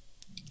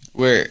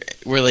 where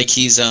like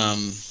he's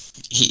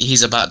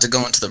about to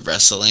go into the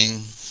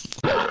wrestling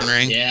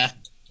ring, Yeah.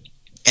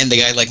 and the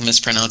guy like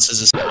mispronounces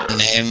his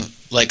name.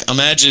 Like,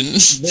 imagine,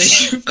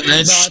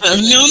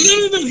 Not- no.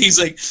 He's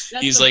like,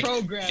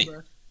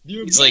 Programmer.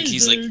 he's like,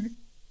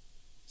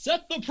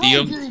 Seth the The-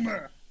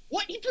 Programmer.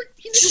 What? He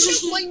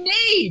pronounced my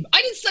name.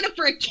 I didn't sign up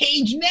for a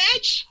cage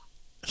match.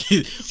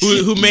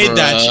 who made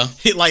that?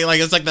 Bruh. Like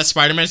it's like that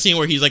Spider-Man scene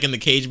where he's like in the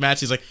cage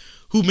match. He's like,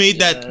 "Who made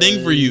that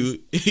thing for you?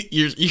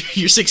 your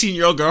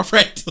 16-year-old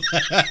girlfriend."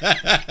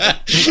 I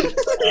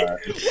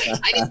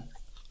didn't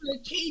for a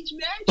cage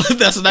match.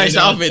 That's a nice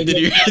outfit. Did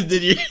your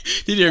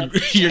And it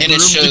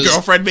groomed shows-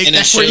 girlfriend make and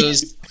that it for you?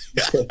 shows.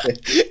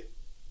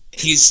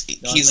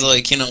 He's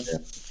like, you know,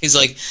 he's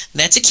like,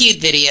 that's a cute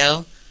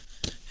video.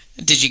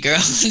 Did your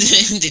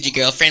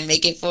girlfriend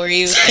make it for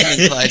you? And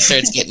then Clyde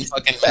starts getting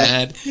fucking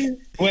mad.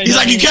 Wait, He's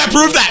like, "You can't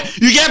prove that.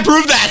 You can't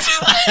prove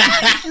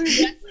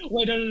that."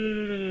 Wait,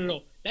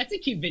 no. That's a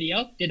cute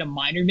video. Did a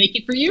minor make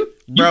it for you?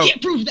 Bro. You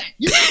can't prove that.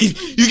 You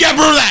You can't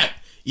prove that.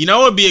 You know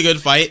what would be a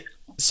good fight?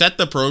 Set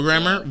the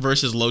Programmer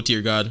versus Low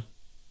Tier God.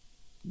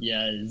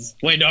 Yes.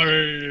 Wait, no.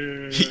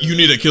 You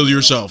need to kill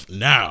yourself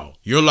now.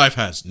 Your life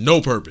has no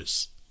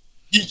purpose.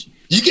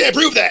 You can't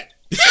prove that.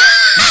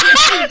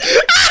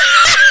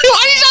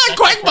 Why are you not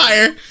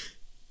Quagmire?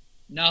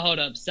 Now hold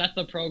up. Seth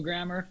the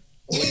Programmer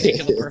would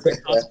make the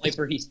perfect cosplay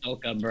for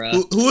Hisoka, bro.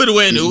 Who would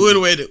win? Who would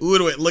win? Who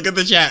would win? Look at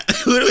the chat.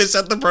 Who would win?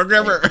 Set the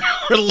Programmer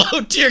or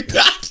Low Tier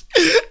God?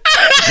 Look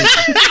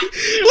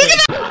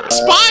at that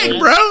spine,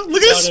 bro.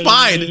 Look at his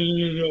spine.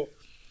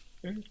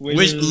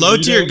 Which Low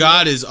Tier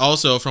God is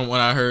also, from what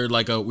I heard,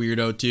 like a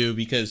weirdo too,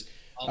 because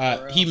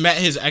he met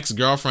his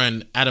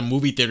ex-girlfriend at a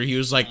movie theater. He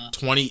was like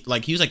 20,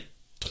 like he was like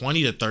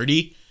 20 to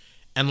 30,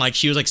 and like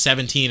she was like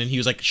 17, and he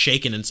was like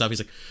shaking and stuff. He's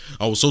like,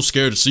 "I was so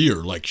scared to see her.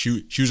 Like she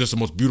was just the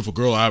most beautiful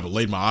girl I ever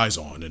laid my eyes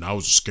on, and I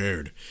was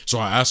scared. So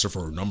I asked her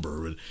for her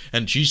number,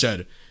 and she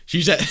said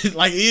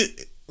like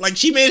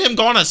she made him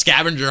go on a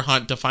scavenger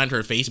hunt to find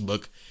her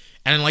Facebook."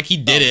 And like he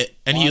did it,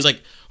 and he was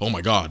like, "Oh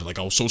my God, like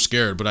I was so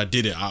scared, but I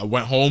did it. I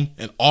went home,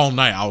 and all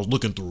night I was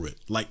looking through it.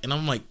 Like," and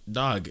I'm like,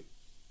 "Dog,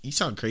 you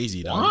sound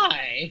crazy, dog."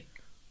 Why?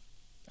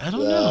 I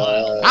don't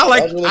know.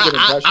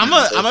 I'm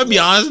gonna be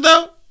honest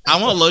though.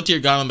 I want Low Tier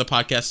God on the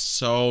podcast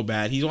so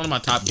bad. He's one of my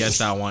top guests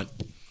I want.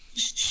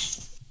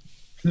 He's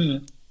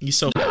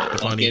so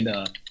funny.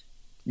 No,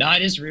 I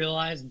just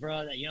realized,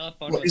 bro, that you know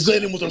what? His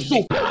animals are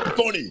so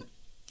funny.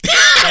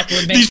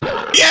 These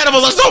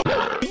animals are so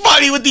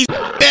funny with these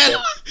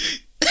animals.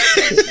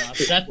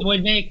 Seth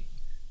would make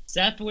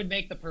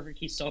the perfect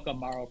Hisoka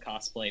Maro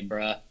cosplay,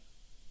 bruh.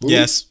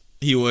 Yes,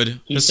 he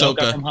would.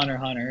 Hisoka from Hunter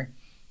x Hunter.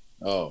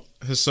 Oh,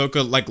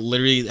 Hisoka like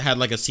literally had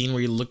like a scene where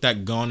he looked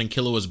at Gon and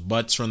Killua's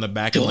butts from the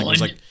back and like was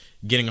like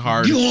getting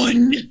hard.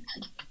 Gon.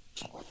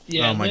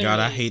 Yeah, oh my God,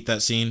 I hate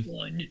that scene.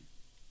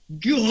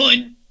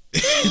 Gon.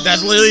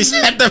 That's literally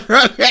Set the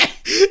Program.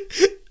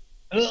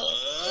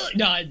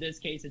 No, in this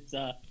case, it's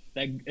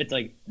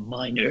like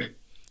minor.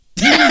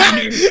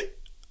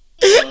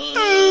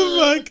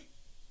 Oh fuck.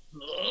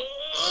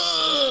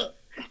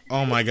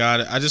 Oh my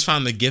God, I just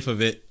found the gif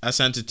of it. I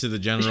sent it to the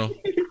general.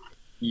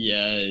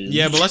 Yes.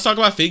 Yeah, but let's talk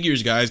about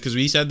figures, guys, because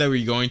we said that we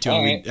were going to,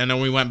 and then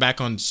we went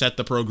back on Set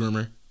the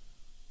Programmer.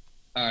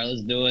 All right,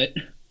 let's do it.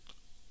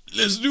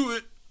 Let's do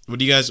it.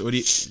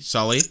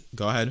 Sully,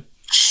 go ahead.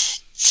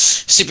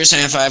 Super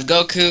Saiyan 5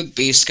 Goku,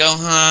 Beast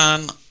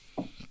Gohan,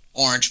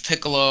 Orange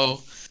Piccolo.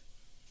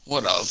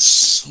 What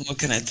else? What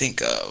can I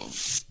think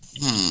of?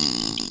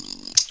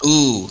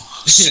 Ooh,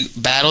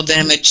 Battle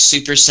Damage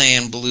Super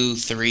Saiyan Blue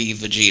 3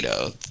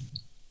 Vegito.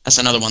 That's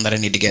another one that I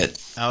need to get.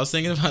 I was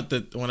thinking about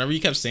whenever you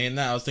kept saying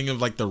that, I was thinking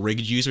of like the rig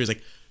juice where he's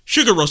like,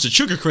 sugar roasted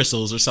sugar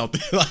crystals or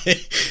something.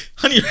 Like,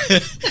 honey,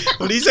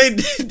 what do you say,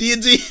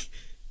 D&D?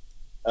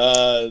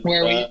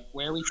 Where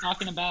are we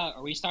talking about?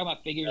 Are we talking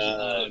about figures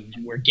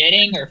we're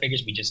getting or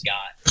figures we just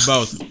got?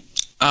 Both.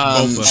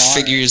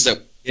 Figures that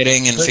we're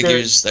getting and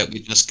figures that we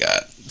just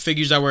got.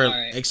 Figures that we're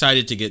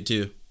excited to get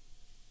too.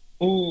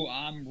 Ooh,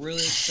 I'm really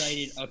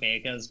excited. Okay,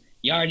 because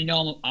you already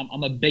know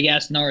I'm a big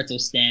ass Naruto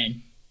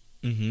stan.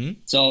 Mm-hmm.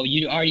 So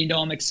you already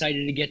know I'm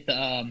excited to get the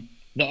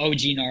OG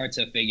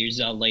Naruto figures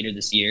later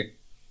this year.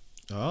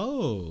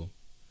 Oh.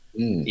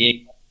 Yeah,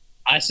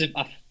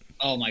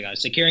 oh my God,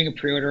 securing a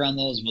pre-order on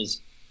those was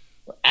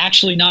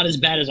actually not as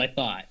bad as I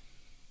thought.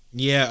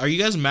 Yeah, are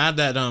you guys mad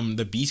that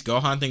the Beast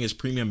Gohan thing is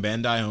premium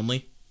Bandai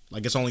only?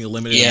 Like it's only a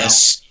limited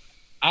Yes.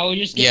 amount? I would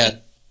just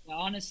get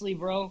honestly,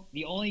 bro,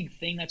 the only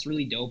thing that's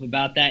really dope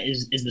about that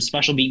is the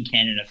special beam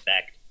cannon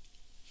effect.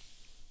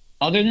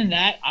 Other than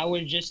that, I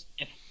would just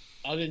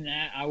buy the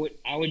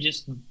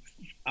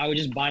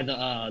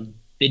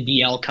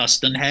DL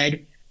custom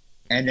head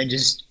and then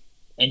just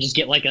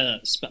get like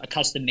a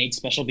custom made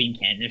special beam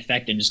cannon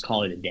effect and just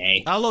call it a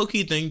day. I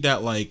low-key think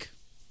that like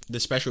the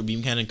special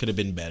beam cannon could have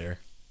been better.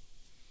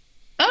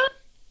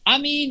 I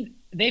mean,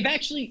 they've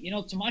actually,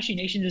 Tamashii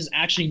Nations has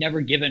actually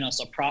never given us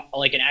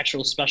an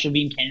actual special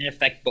beam cannon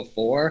effect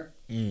before.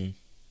 Mm.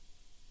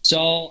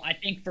 So I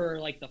think for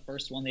like the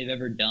first one they've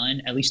ever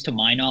done, at least to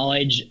my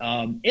knowledge,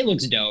 it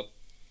looks dope.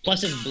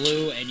 Plus it's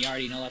blue, and you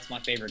already know that's my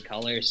favorite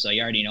color, so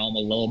you already know I'm a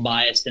little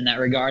biased in that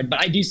regard.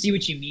 But I do see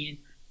what you mean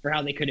for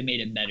how they could have made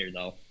it better,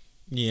 though.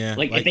 Yeah.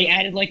 Like if they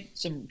added like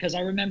some, because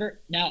I remember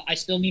now I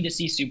still need to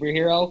see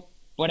Superhero,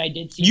 but I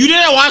did see. You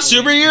didn't watch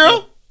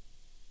Superhero?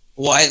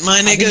 What, my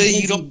nigga?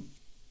 You don't.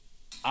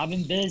 I've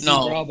been busy,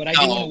 bro, but I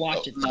do want to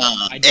watch it.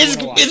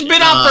 It's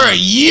been out for a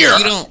year.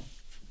 You don't.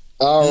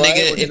 All right,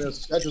 Nigga, we're gonna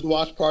schedule the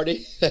watch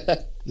party.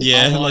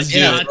 Yeah, let's do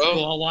yeah, it.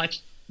 cool. I'll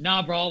watch.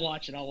 Nah, bro, I'll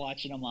watch it. I'll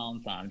watch it on my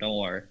own time. Don't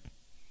worry.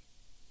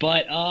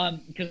 But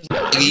because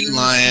You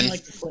lying?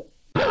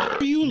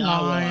 You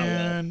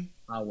lying?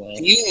 I will.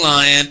 You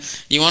lying?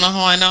 You wanna know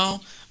how I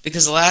know?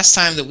 Because the last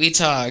time that we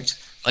talked,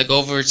 like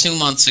over 2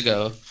 months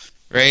ago,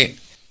 right?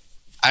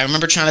 I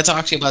remember trying to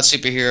talk to you about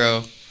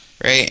Superhero,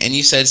 right? And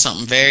you said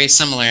something very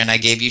similar, and I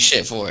gave you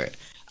shit for it.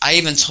 I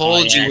even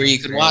told you where you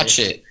could watch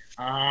it.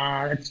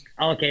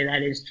 Okay,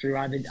 that is true.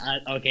 I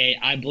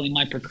blame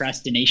my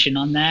procrastination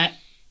on that.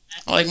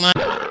 Like my.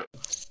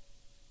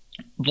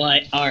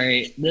 But all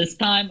right, this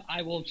time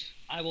I will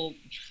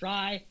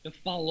try to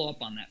follow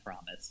up on that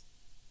promise.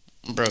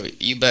 Bro,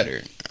 you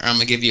better. Or I'm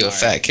gonna give you a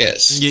fat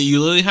kiss. Yeah, you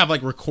literally have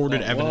like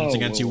recorded evidence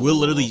against you. We'll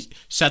literally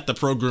set the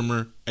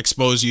programmer,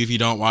 expose you if you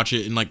don't watch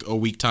it in like a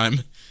week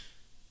time.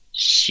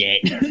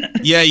 Shit.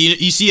 Yeah,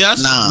 you see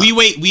us? Nah.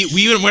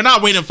 We're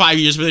not waiting 5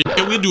 years for this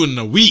shit. We do it in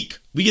a week.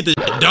 We get this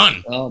shit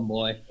done. Oh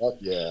boy. Fuck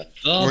yeah.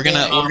 We're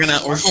gonna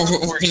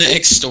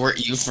extort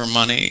you for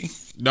money.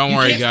 Don't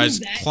worry, guys.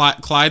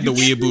 Clyde the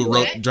Weeaboo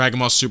wrote Dragon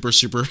Ball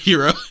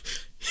Superhero.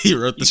 He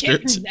wrote the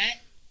script.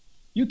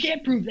 You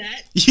can't prove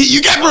that.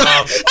 You can't prove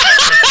that.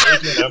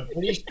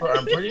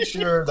 I'm pretty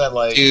sure that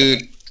like,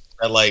 Dude.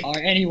 All right,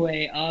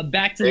 anyway,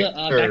 back to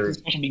the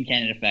special beam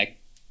cannon effect.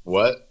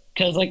 What?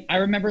 Because like I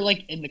remember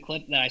like in the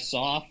clip that I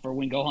saw for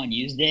when Gohan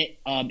used it,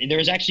 there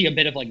was actually a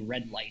bit of like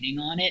red lightning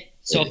on it.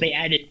 So if they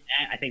added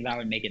that, I think that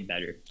would make it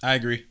better. I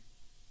agree.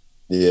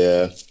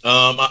 Yeah.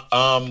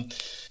 I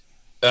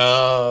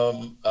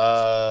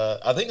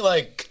think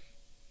like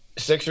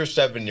 6 or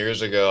 7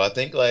 years ago, I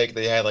think like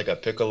they had like a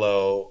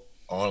Piccolo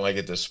on like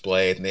a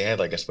display, and they had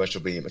like a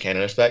special beam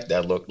cannon effect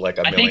that looked like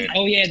a million.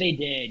 Oh yeah, they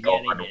did.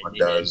 Yeah, They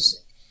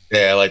does.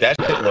 Yeah, like that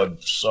shit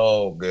looked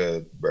so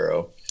good,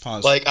 bro.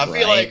 Pause. Like I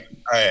feel like,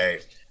 all right,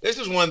 this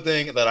is one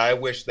thing that I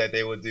wish that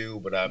they would do,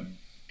 but I'm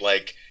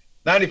like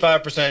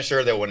 95%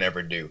 sure they will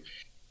never do.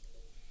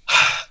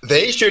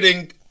 They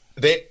shouldn't.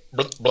 They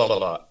blah blah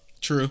blah.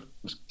 True.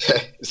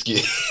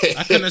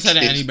 I couldn't have said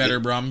it any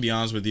better, bro. I'm gonna be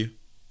honest with you.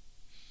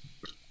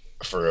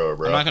 For real,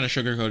 bro. I'm not gonna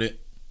sugarcoat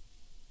it.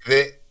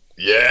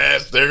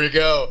 Yes, there we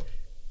go.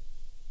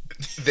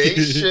 They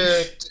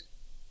should.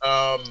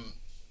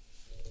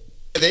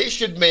 They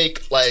should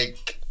make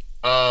like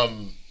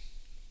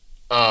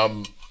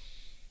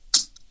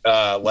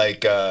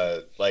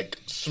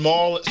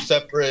small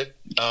separate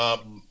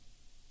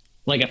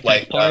like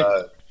effect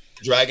part.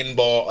 Dragon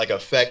Ball like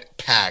effect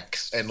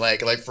packs, and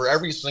like for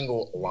every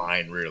single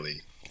line,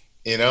 really,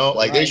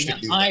 like they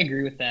should. I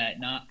agree with that.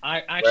 No,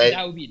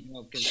 that would be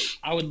dope, because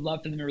I would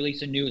love for them to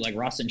release a new like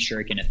Rasen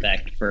Shuriken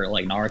effect for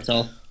like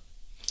Naruto.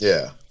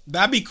 Yeah,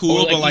 that'd be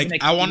cool, Or, but like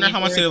I wonder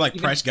how much they like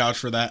price gouge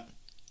for that.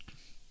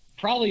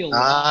 Probably a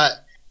lot.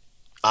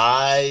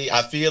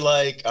 I feel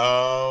like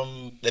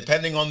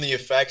depending on the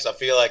effects, I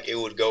feel like it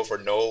would go for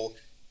no.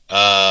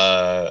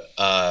 I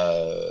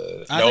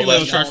think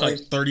they'll charge like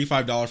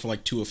 $35 for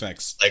like 2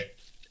 effects. Like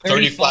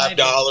 $35,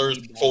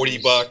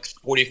 $40,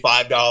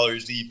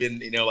 $45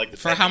 even. Like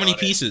for how many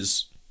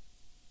pieces?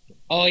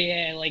 Oh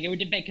yeah, like it would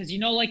depend, because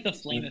like the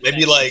flame effect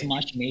maybe like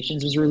Tamashii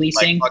Nations was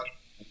releasing.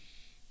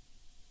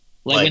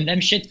 Like when them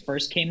shits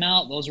first came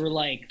out, those were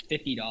like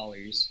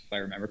 $50 if I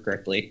remember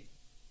correctly.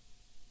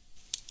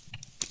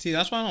 See,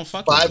 that's why I don't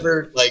fuck with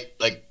it.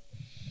 Like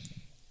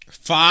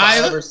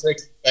 5 or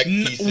 6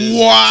 pieces.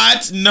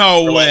 What?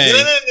 No way.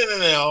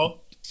 No.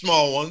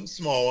 Small ones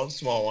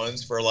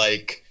for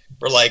like.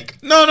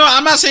 No,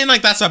 I'm not saying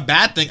like that's a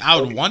bad thing.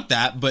 I would want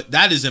that, but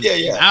that isn't.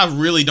 Yeah. I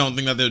really don't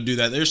think that they'll do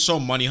that. They're so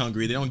money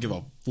hungry. They don't give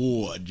a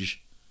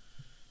fudge.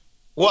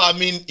 Well, I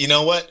mean, you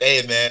know what?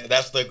 Hey, man,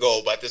 that's the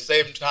goal. But at the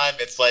same time,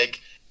 it's like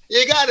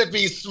you gotta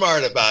be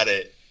smart about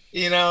it.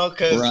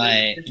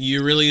 Because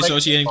you're really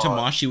associating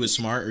Tamashii with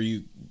smart? Are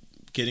you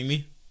kidding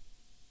me?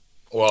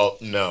 Well,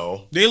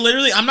 no. They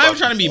literally. I'm not even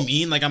trying to be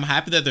mean. Like, I'm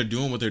happy that they're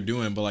doing what they're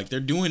doing, but like they're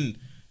doing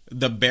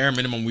the bare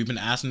minimum we've been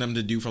asking them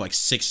to do for like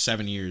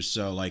 6-7 years.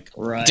 So like,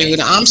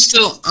 dude, I'm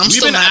still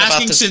we've been mad asking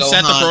about this since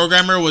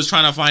Seththeprogrammer was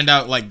trying to find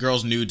out like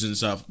girls' nudes and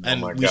stuff,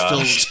 and we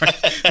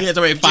had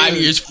to wait 5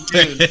 years for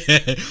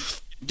it.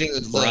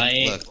 Dude, look.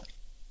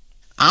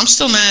 I'm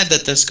still mad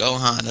that this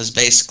Gohan is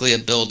basically a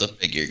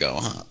Build-A-Figure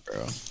Gohan,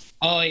 bro.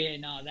 Oh yeah,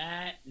 no,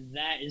 that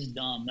is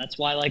dumb. That's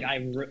why like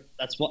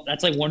that's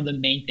like one of the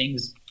main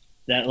things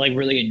that like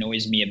really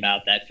annoys me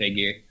about that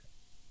figure.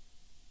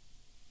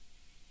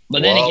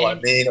 But then again, I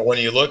mean, when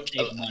you look,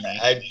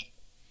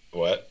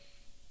 what?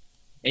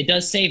 It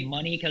does save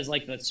money because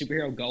like the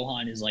superhero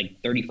Gohan is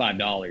like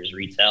 $35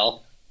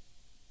 retail.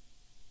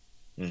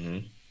 Mm-hmm.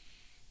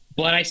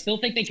 But I still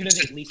think they could have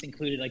at least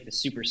included like the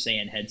Super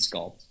Saiyan head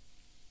sculpt,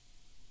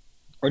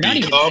 or not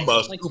Become even a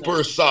like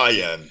Super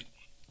Saiyan.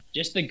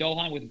 Just the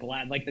Gohan with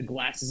like the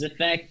glasses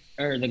effect,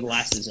 or the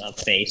glasses up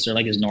face, or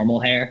like his normal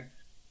hair.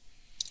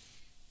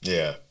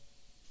 Yeah.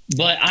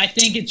 But I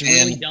think it's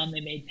really dumb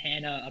they made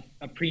Panda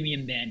a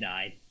premium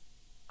Bandai.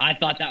 I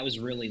thought that was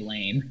really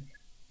lame.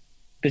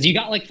 Because you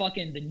got like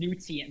fucking the new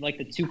TN, like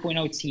the 2.0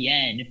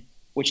 TN,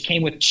 which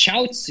came with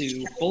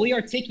Chaozu, fully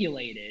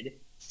articulated,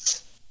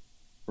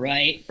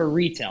 right, for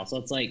retail. So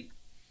it's like,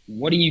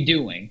 what are you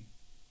doing?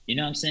 You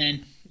know what I'm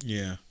saying?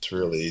 Yeah. It's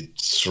really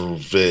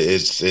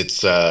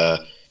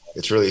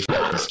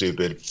fucking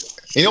stupid.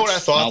 You know what I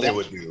thought they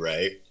would do,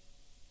 right?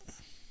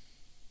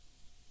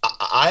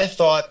 I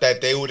thought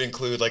that they would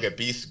include like a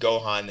Beast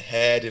Gohan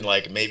head and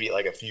like maybe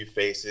like a few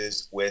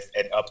faces with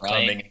an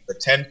upcoming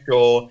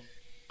potential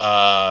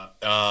a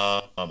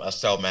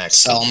Cell Max.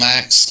 Cell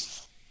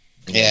Max.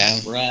 Yeah.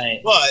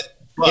 Right. But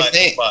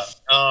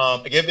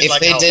given if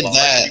like they how did large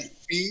that, it would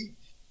be,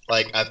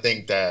 like I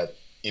think that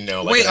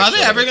like wait, are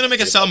they ever gonna make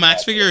a Cell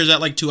Max figure? Or is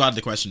that like too odd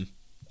the question?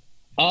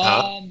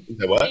 What?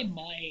 They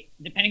might,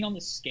 depending on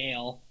the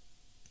scale.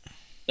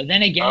 But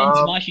then again,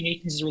 Tamashii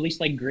Nations has released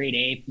like Grade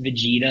A,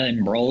 Vegeta,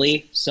 and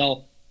Broly,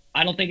 so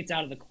I don't think it's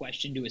out of the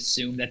question to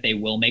assume that they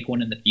will make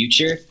one in the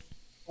future.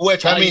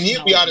 Which I mean,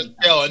 he'd be out of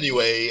scale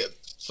anyway,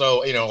 so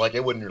like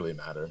it wouldn't really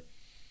matter.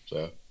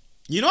 So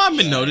you know, what I've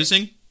been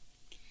noticing.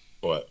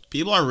 What?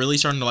 People are really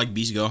starting to like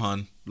Beast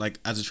Gohan, like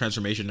as a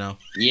transformation now.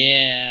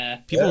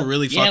 Yeah. People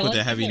really fuck with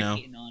it heavy now.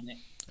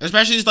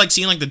 Especially just like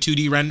seeing like the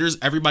 2D renders,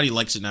 everybody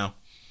likes it now.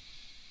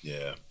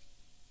 Yeah.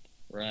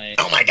 Right.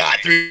 Oh my god,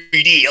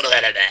 3D, look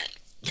at that.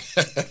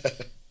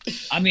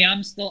 I mean, I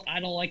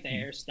don't like the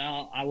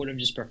hairstyle. I would have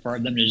just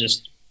preferred them to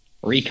just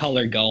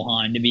recolor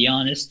Gohan, to be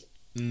honest.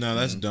 No,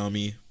 that's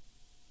dummy.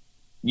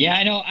 Yeah,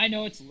 I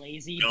know it's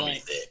lazy, Dummy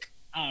but thick.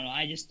 I don't know.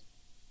 I just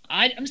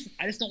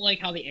don't like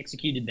how they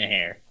executed the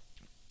hair.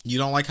 You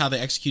don't like how they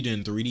executed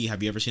in 3D?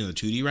 Have you ever seen the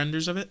 2D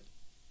renders of it?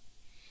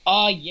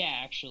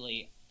 Yeah,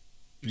 actually.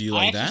 Do you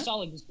like that? I actually saw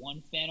like this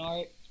one fan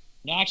art.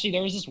 No, actually,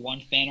 there was this one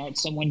fan art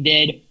someone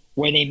did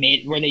where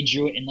they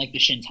drew it in like the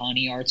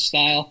Shintani art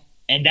style,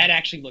 and that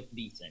actually looked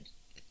decent.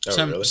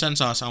 Oh, really?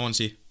 Send us. I want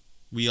to see.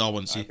 We all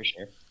want to see. For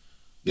sure.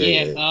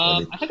 Yeah.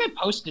 I think I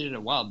posted it a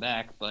while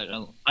back, but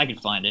I can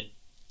find it.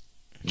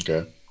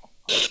 Okay.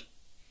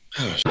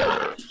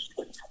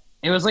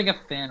 It was like a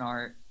fan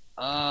art.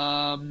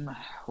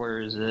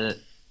 Where is it?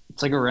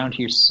 It's like around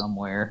here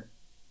somewhere.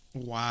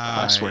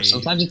 Wow. I swear,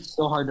 sometimes it's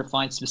so hard to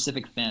find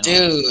specific fan art.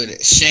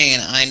 Dude, Shane,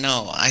 I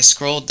know. I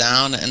scrolled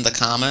down in the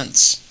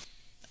comments,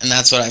 and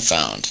that's what I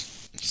found.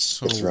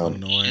 So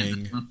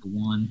annoying. Not the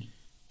one.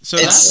 So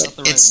It's- Not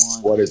the right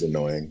one. What is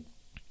annoying?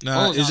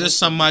 is this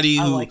somebody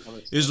I who like how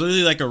it's is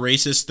literally like a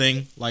racist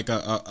thing, like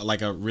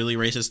a really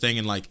racist thing,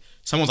 and like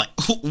someone's like,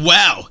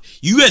 "Wow,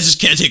 you guys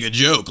just can't take a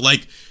joke.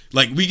 Like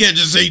we can't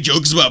just say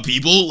jokes about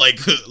people, like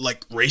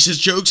racist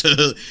jokes.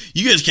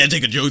 You guys can't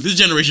take a joke. This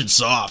generation's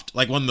soft."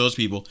 Like one of those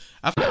people.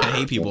 I fucking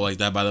hate people like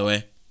that. By the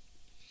way,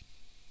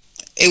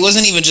 It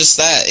wasn't even just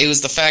that. It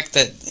was the fact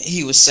that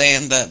he was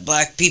saying that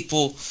black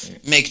people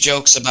make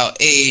jokes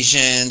about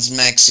Asians,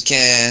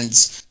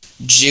 Mexicans,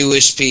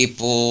 Jewish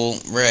people,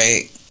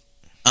 right?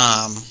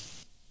 I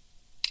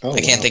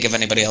can't think of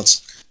anybody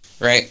else,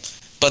 right?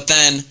 But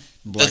then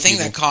the thing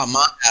that caught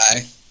my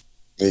eye,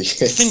 the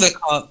thing that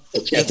caught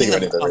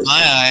my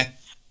eye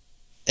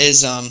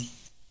is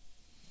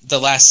the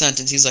last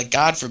sentence. He's like,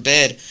 "God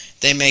forbid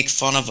they make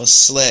fun of a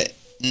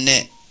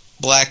slit-knit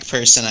black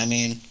person." I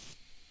mean,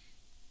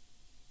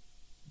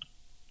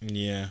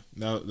 yeah,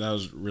 that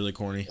was really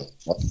corny.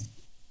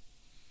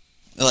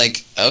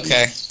 like,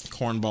 okay,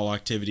 Cornball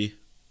activity.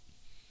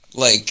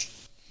 like,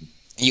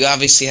 you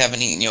obviously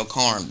haven't eaten your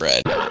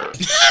cornbread.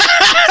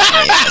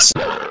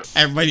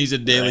 Everybody needs a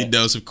daily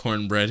dose of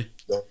cornbread.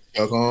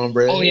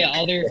 Cornbread. Oh yeah,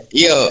 other.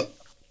 Yo,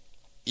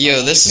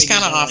 this is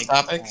kind of off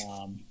topic.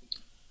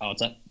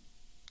 What's up?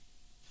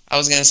 I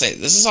was gonna say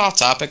this is off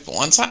topic, but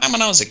one time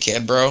when I was a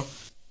kid, bro,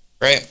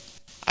 right?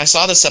 I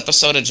saw this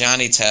episode of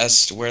Johnny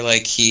Test where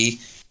like he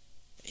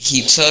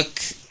took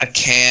a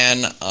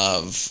can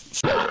of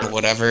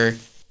whatever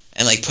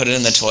and like put it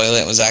in the toilet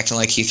and was acting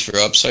like he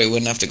threw up so he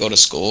wouldn't have to go to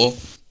school.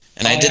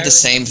 And I did the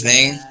same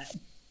thing.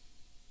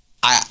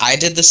 I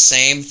did the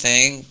same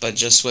thing, but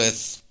just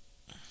with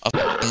a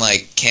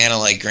like can of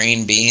like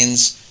green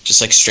beans,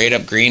 just like straight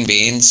up green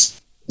beans,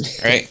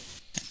 right?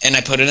 And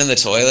I put it in the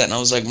toilet, and I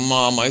was like,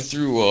 "Mom, I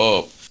threw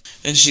up,"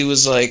 and she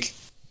was like,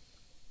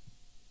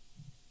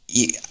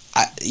 "You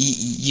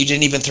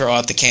didn't even throw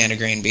out the can of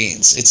green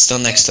beans. It's still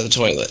next to the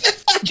toilet."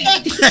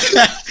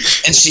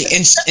 and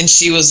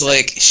she was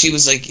like,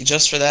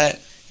 "Just for that,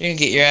 you're gonna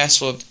get your ass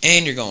whooped,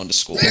 and you're going to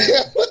school."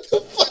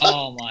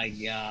 Oh my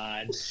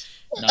god.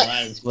 No,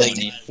 that is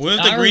funny. What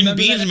if the green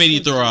beans made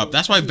you throw up?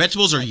 That's why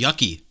vegetables are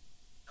yucky.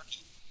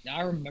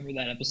 I remember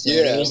that episode.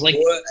 Yeah, It was like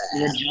what?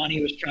 where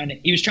Johnny was trying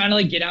to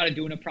like get out of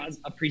doing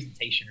a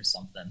presentation or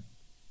something,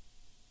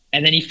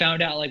 and then he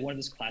found out like one of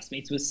his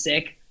classmates was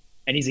sick,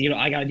 and he's like,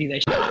 I gotta do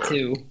that shit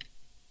too.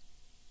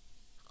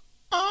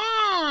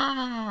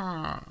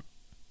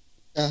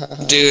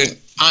 Dude,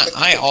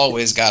 I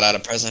always got out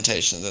of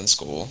presentations in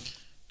school.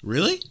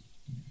 Really?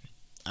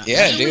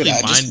 Yeah, I don't dude. really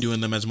I mind just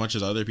doing them as much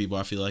as other people.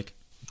 I feel like.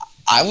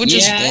 I would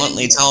just Yeah,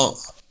 bluntly tell.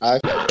 I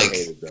Like,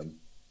 hated them.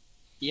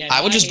 Yeah,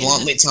 I would just hated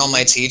bluntly it. tell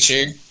my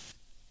teacher.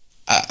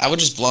 I would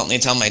just bluntly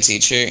tell my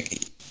teacher,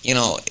 you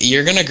know,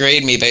 you're gonna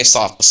grade me based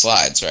off the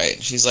slides, right?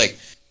 And she's like,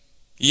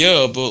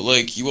 yeah, but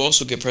like you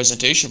also get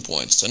presentation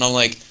points, and I'm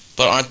like,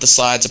 but aren't the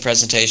slides a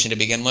presentation to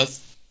begin with?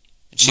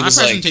 And she My was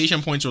like,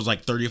 presentation points was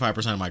like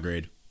 35% of my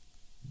grade.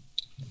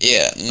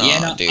 yeah, no, Yeah,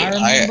 no, dude, I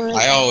remember-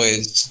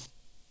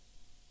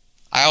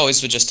 I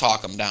always would just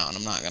talk them down.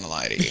 I'm not gonna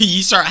lie to you.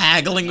 You start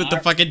haggling with the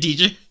fucking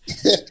teacher? I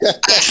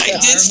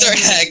did start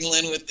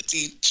haggling with the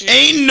teacher.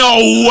 Ain't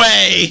no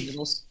way!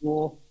 Middle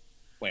school.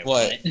 Wait,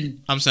 What? what?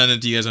 I'm sending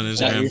it to you guys on Is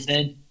that what you Instagram.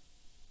 said?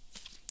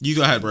 You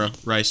go ahead, bro.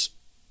 Rice.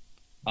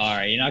 All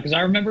right, because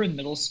I remember in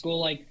middle school,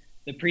 like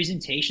the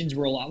presentations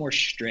were a lot more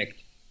strict.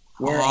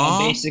 Where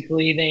Aw.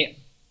 basically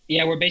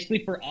where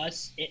basically for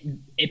us,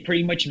 it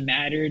pretty much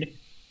mattered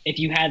if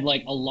you had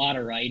like a lot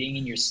of writing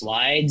in your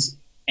slides,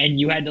 and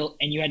you had to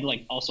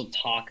like also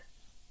talk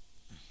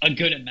a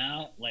good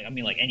amount. Like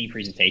like any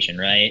presentation,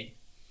 right?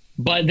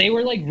 But they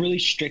were like really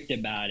strict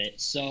about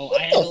it, so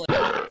I had to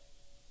like.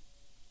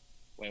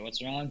 Wait,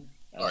 what's wrong?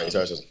 All right,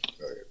 sorry.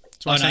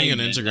 That's why I Oh, sent no, you on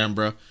you did. Instagram,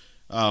 bro.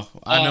 Oh,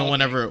 I know okay.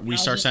 whenever we Now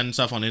start just- sending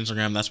stuff on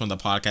Instagram, that's when the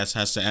podcast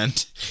has to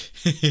end.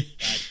 Got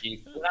you.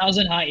 When I was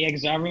in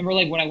because I remember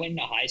like when I went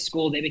into high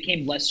school, they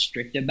became less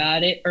strict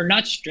about it, or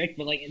not strict,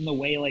 but like in the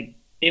way like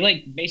they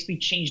like basically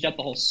changed up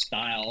the whole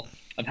style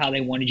of how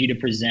they wanted you to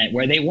present,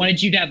 where they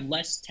wanted you to have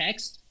less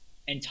text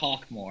and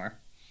talk more.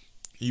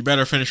 You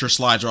better finish your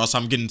slides, or else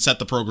I'm getting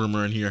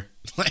Seththeprogrammer in here.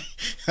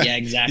 Yeah,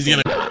 exactly. He's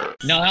gonna.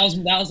 No, that was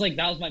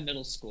my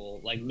middle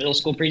school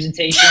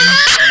presentation. And,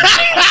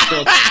 high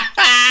school, we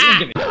don't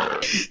give a-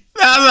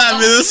 That's not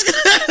middle school.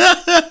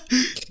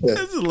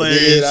 That's Dude,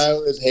 hilarious. I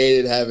always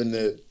hated having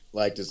to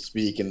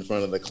speak in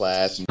front of the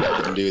class and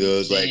do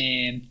those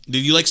Damn.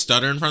 Did you like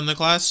stutter in front of the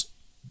class?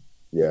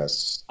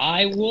 yes.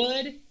 I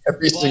would.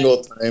 Every But-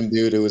 single time,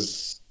 dude. It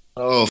was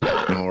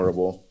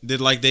horrible. Did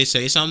like they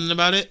say something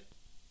about it?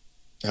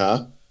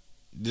 Huh?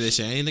 Did they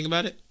say anything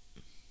about it?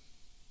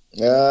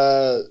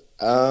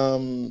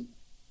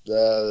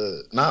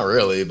 Not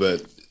really,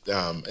 but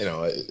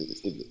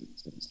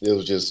it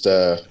was just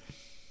God.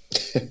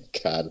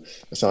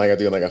 It sounded like I'm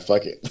doing like a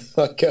fucking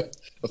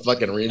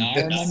remix.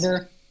 I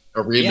remember.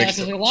 A remix. Yeah,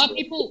 because a lot of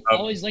people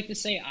always like to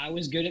say I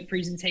was good at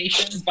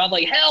presentations, but I'm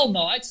like, hell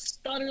no, I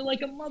stutter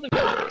like a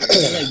motherfucker.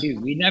 They're like,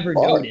 dude, we never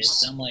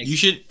noticed. I'm like, You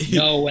should.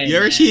 no way. You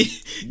ever man. see?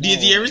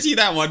 Did you No ever way. see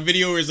that one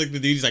video where it's like the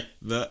dude's like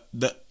the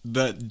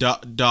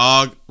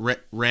dog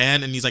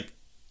ran and he's like,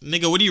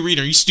 nigga, what are you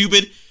reading? Are you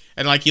stupid?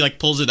 And like he like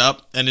pulls it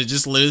up and it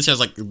just literally says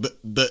like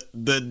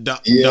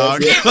dog. Yeah.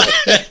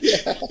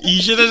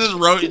 You should have just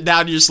wrote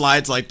down your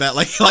slides like that,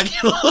 like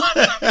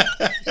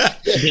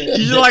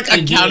you should like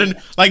accounted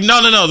like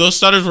no those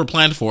stutters were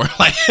planned for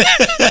like.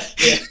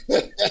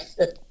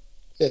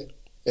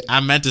 I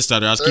meant to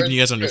stutter. I was keeping you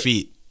guys on your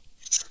feet.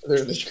 They're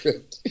in the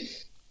script.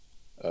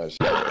 Shit.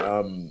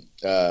 I'm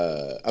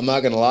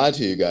not gonna lie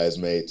to you guys,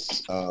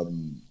 mates.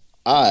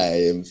 I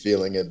am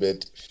feeling a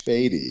bit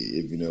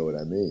fadey, if you know what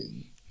I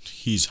mean.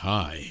 He's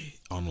high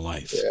on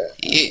life.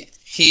 Yeah.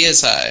 He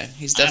is high.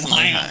 He's I'm definitely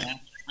high on high. that.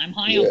 I'm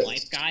high Yes. on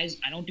life, guys.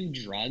 I don't do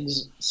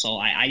drugs, so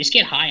I just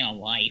get high on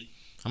life.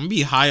 I'm gonna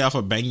be high off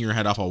of banging your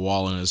head off a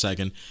wall in a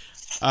second.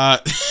 No,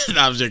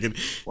 I'm joking.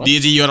 What?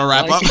 DZ, you wanna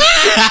wrap up?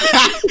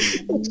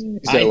 You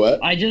say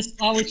what? I just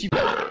saw what you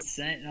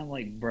sent, and I'm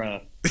like,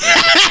 bruh. What the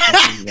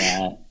fuck is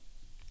that?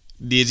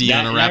 DZ, you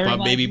That- wanna that wrap up,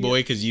 reminds baby me boy?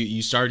 Because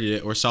you started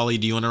it. Or Sully,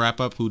 do you wanna wrap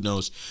up? Who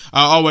knows?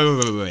 Oh,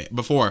 wait.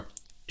 Before,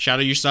 shout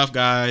out your stuff,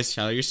 guys.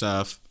 Shout out your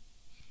stuff.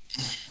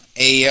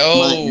 Hey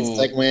It's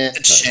like, yo, man,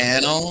 the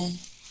channel.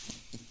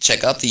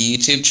 Check out the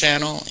YouTube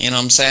channel. You know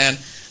what I'm saying?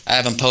 I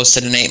haven't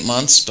posted in 8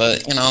 months,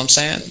 but you know what I'm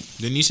saying?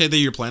 Didn't you say that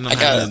you're planning on I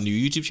got having it. a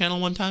new YouTube channel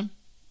one time?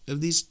 Of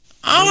these?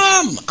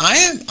 I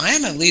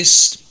am at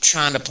least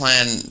trying to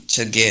plan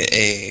to get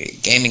a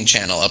gaming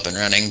channel up and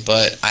running,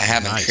 but I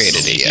haven't Nice. created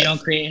it If you yet. don't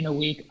create in a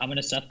week, I'm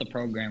gonna set the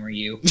programmer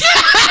you.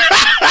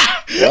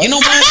 You know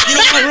what? You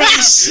know what,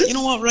 Rice? You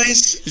know what,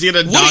 Rice? He's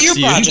gonna What are dox your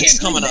you. projects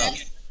coming up?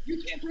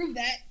 You can't prove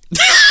that.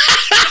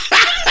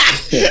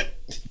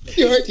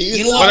 you heard he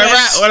You know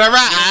was-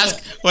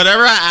 what?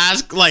 Whenever I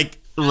ask like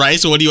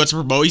Rice, what do you want to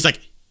promote? He's like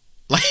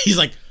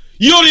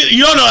you don't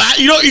know that.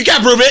 You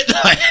can't prove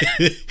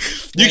it.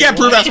 You can't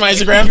prove that's my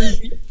Instagram.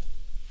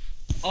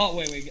 Oh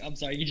wait, I'm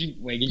sorry. Could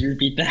you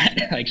repeat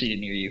that? I actually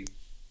didn't hear you.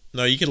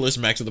 No, you can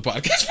listen back to the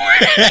podcast for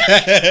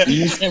it.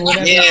 You said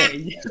whatever.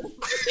 Yeah.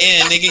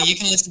 Yeah, nigga, you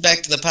can listen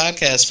back to the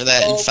podcast for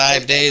that in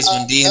 5 days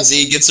when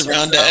D&Z gets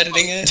around to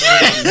editing it.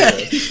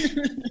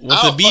 Well,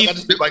 I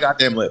just bit my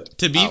goddamn lip.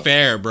 To be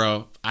fair,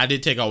 bro, I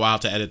did take a while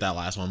to edit that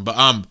last one, but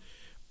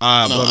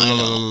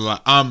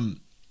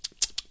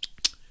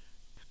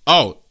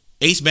oh,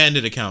 Ace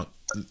Bandit account.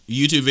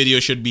 YouTube video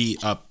should be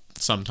up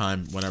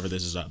sometime whenever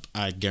this is up.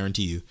 I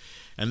guarantee you.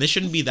 And this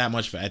shouldn't be that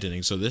much for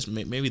editing, so this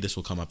maybe this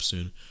will come up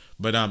soon.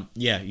 But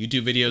yeah,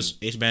 YouTube videos,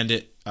 Ace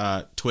Bandit,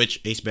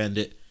 Twitch, Ace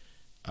Bandit,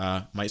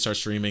 might start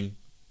streaming.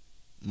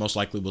 Most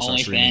likely we'll start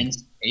streaming.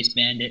 OnlyFans, Ace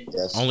Bandit.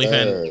 Yes,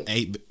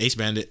 OnlyFans, Ace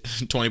Bandit,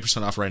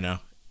 20% off right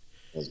now.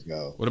 Let's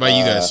go. What about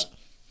you guys?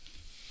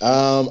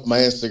 My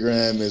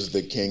Instagram is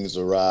the King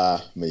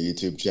Zara. My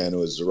YouTube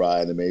channel is Zara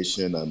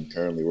Animation. I'm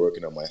currently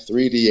working on my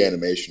 3D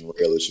animation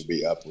reel. It should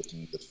be up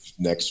within the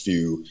next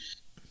few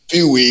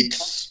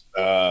weeks.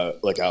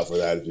 Look out for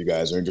that if you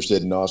guys are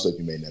interested. And also, if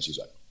you made Nessie,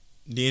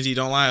 DNZ,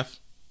 don't laugh.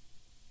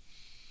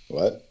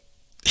 What?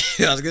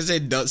 I was gonna say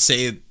don't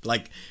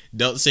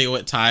say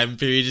what time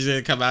period is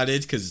gonna come out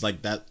in, because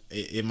like that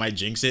it might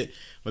jinx it.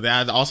 But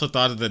then I also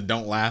thought of the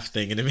don't laugh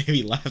thing, and it made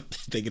me laugh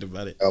thinking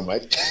about it. Oh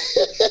my!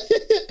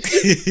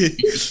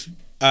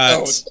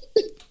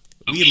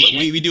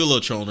 We do a little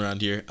trolling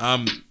around here.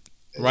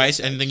 Rice,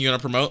 anything you want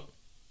to promote?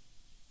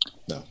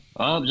 No.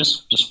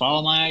 Just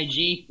follow my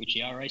IG, which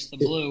Rice the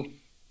Blue.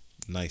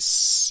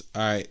 Nice.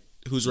 All right,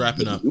 who's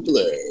wrapping up?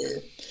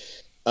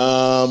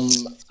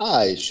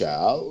 I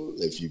shall,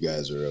 if you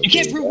guys are okay. You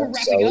can't prove we're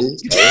wrapping up.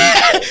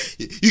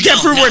 You can't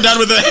prove we're done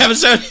with the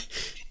episode.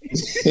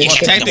 Well,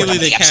 technically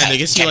they can. They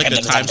can see like the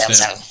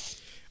timestamp.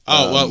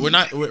 Oh well, we're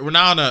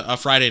not on a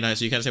Friday night,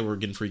 so you can't say we're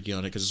getting freaky on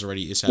it because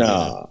it's Saturday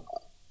night.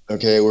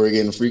 Okay, we're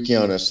getting freaky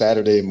on a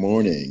Saturday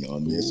morning,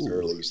 on this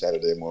early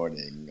Saturday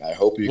morning. I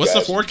hope you. What's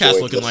guys the forecast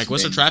looking listening. like?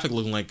 What's the traffic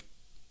looking like?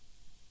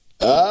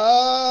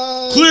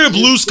 Clear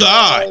blue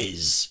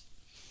skies.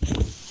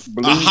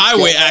 A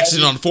highway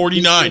accident on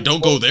 49.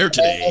 Don't go there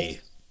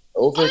today.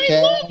 Overcast.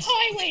 I love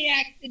highway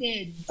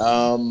accidents.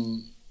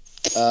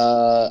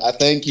 I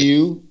thank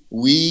you.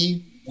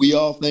 We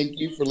all thank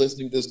you for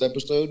listening to this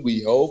episode.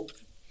 We hope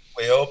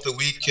that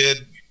we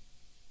could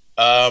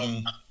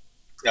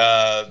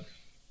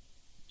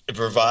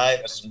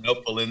provide some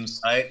helpful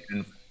insight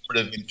and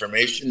informative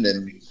information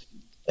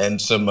and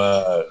some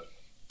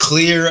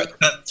clear,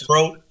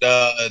 cutthroat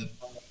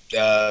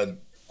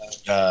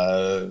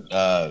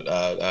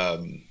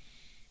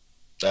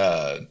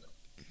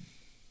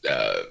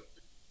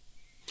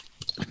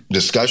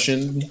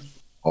discussion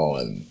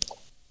on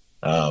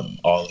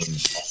all of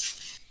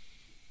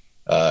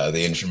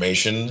the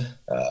information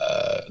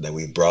that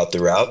we brought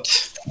throughout.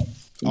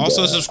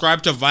 Also,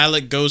 subscribe to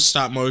Violet Ghost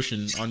Stop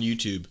Motion on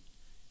YouTube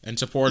and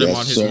support him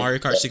on his Mario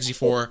Kart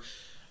 64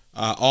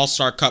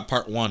 All-Star Cup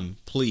Part 1,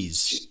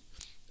 please.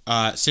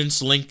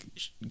 Since Link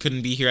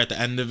couldn't be here at the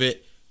end of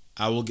it,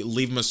 I will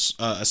leave him a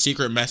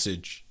secret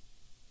message.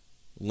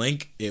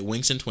 Link, it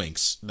winks and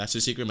twinks. That's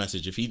his secret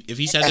message. If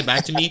he says it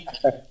back to me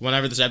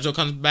whenever this episode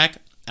comes back,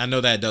 I know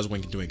that it does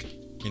wink and twink.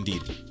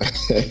 Indeed.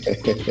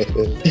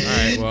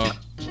 Alright, well.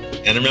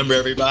 And remember,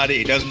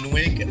 everybody, it doesn't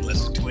wink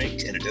unless it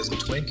twinks, and it doesn't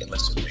twink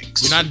unless it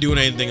winks. We're not doing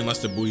anything unless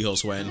the booty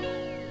hole's sweating.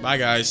 Bye,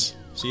 guys.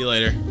 See you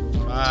later.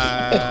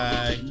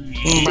 Bye.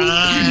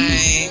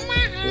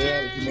 Bye.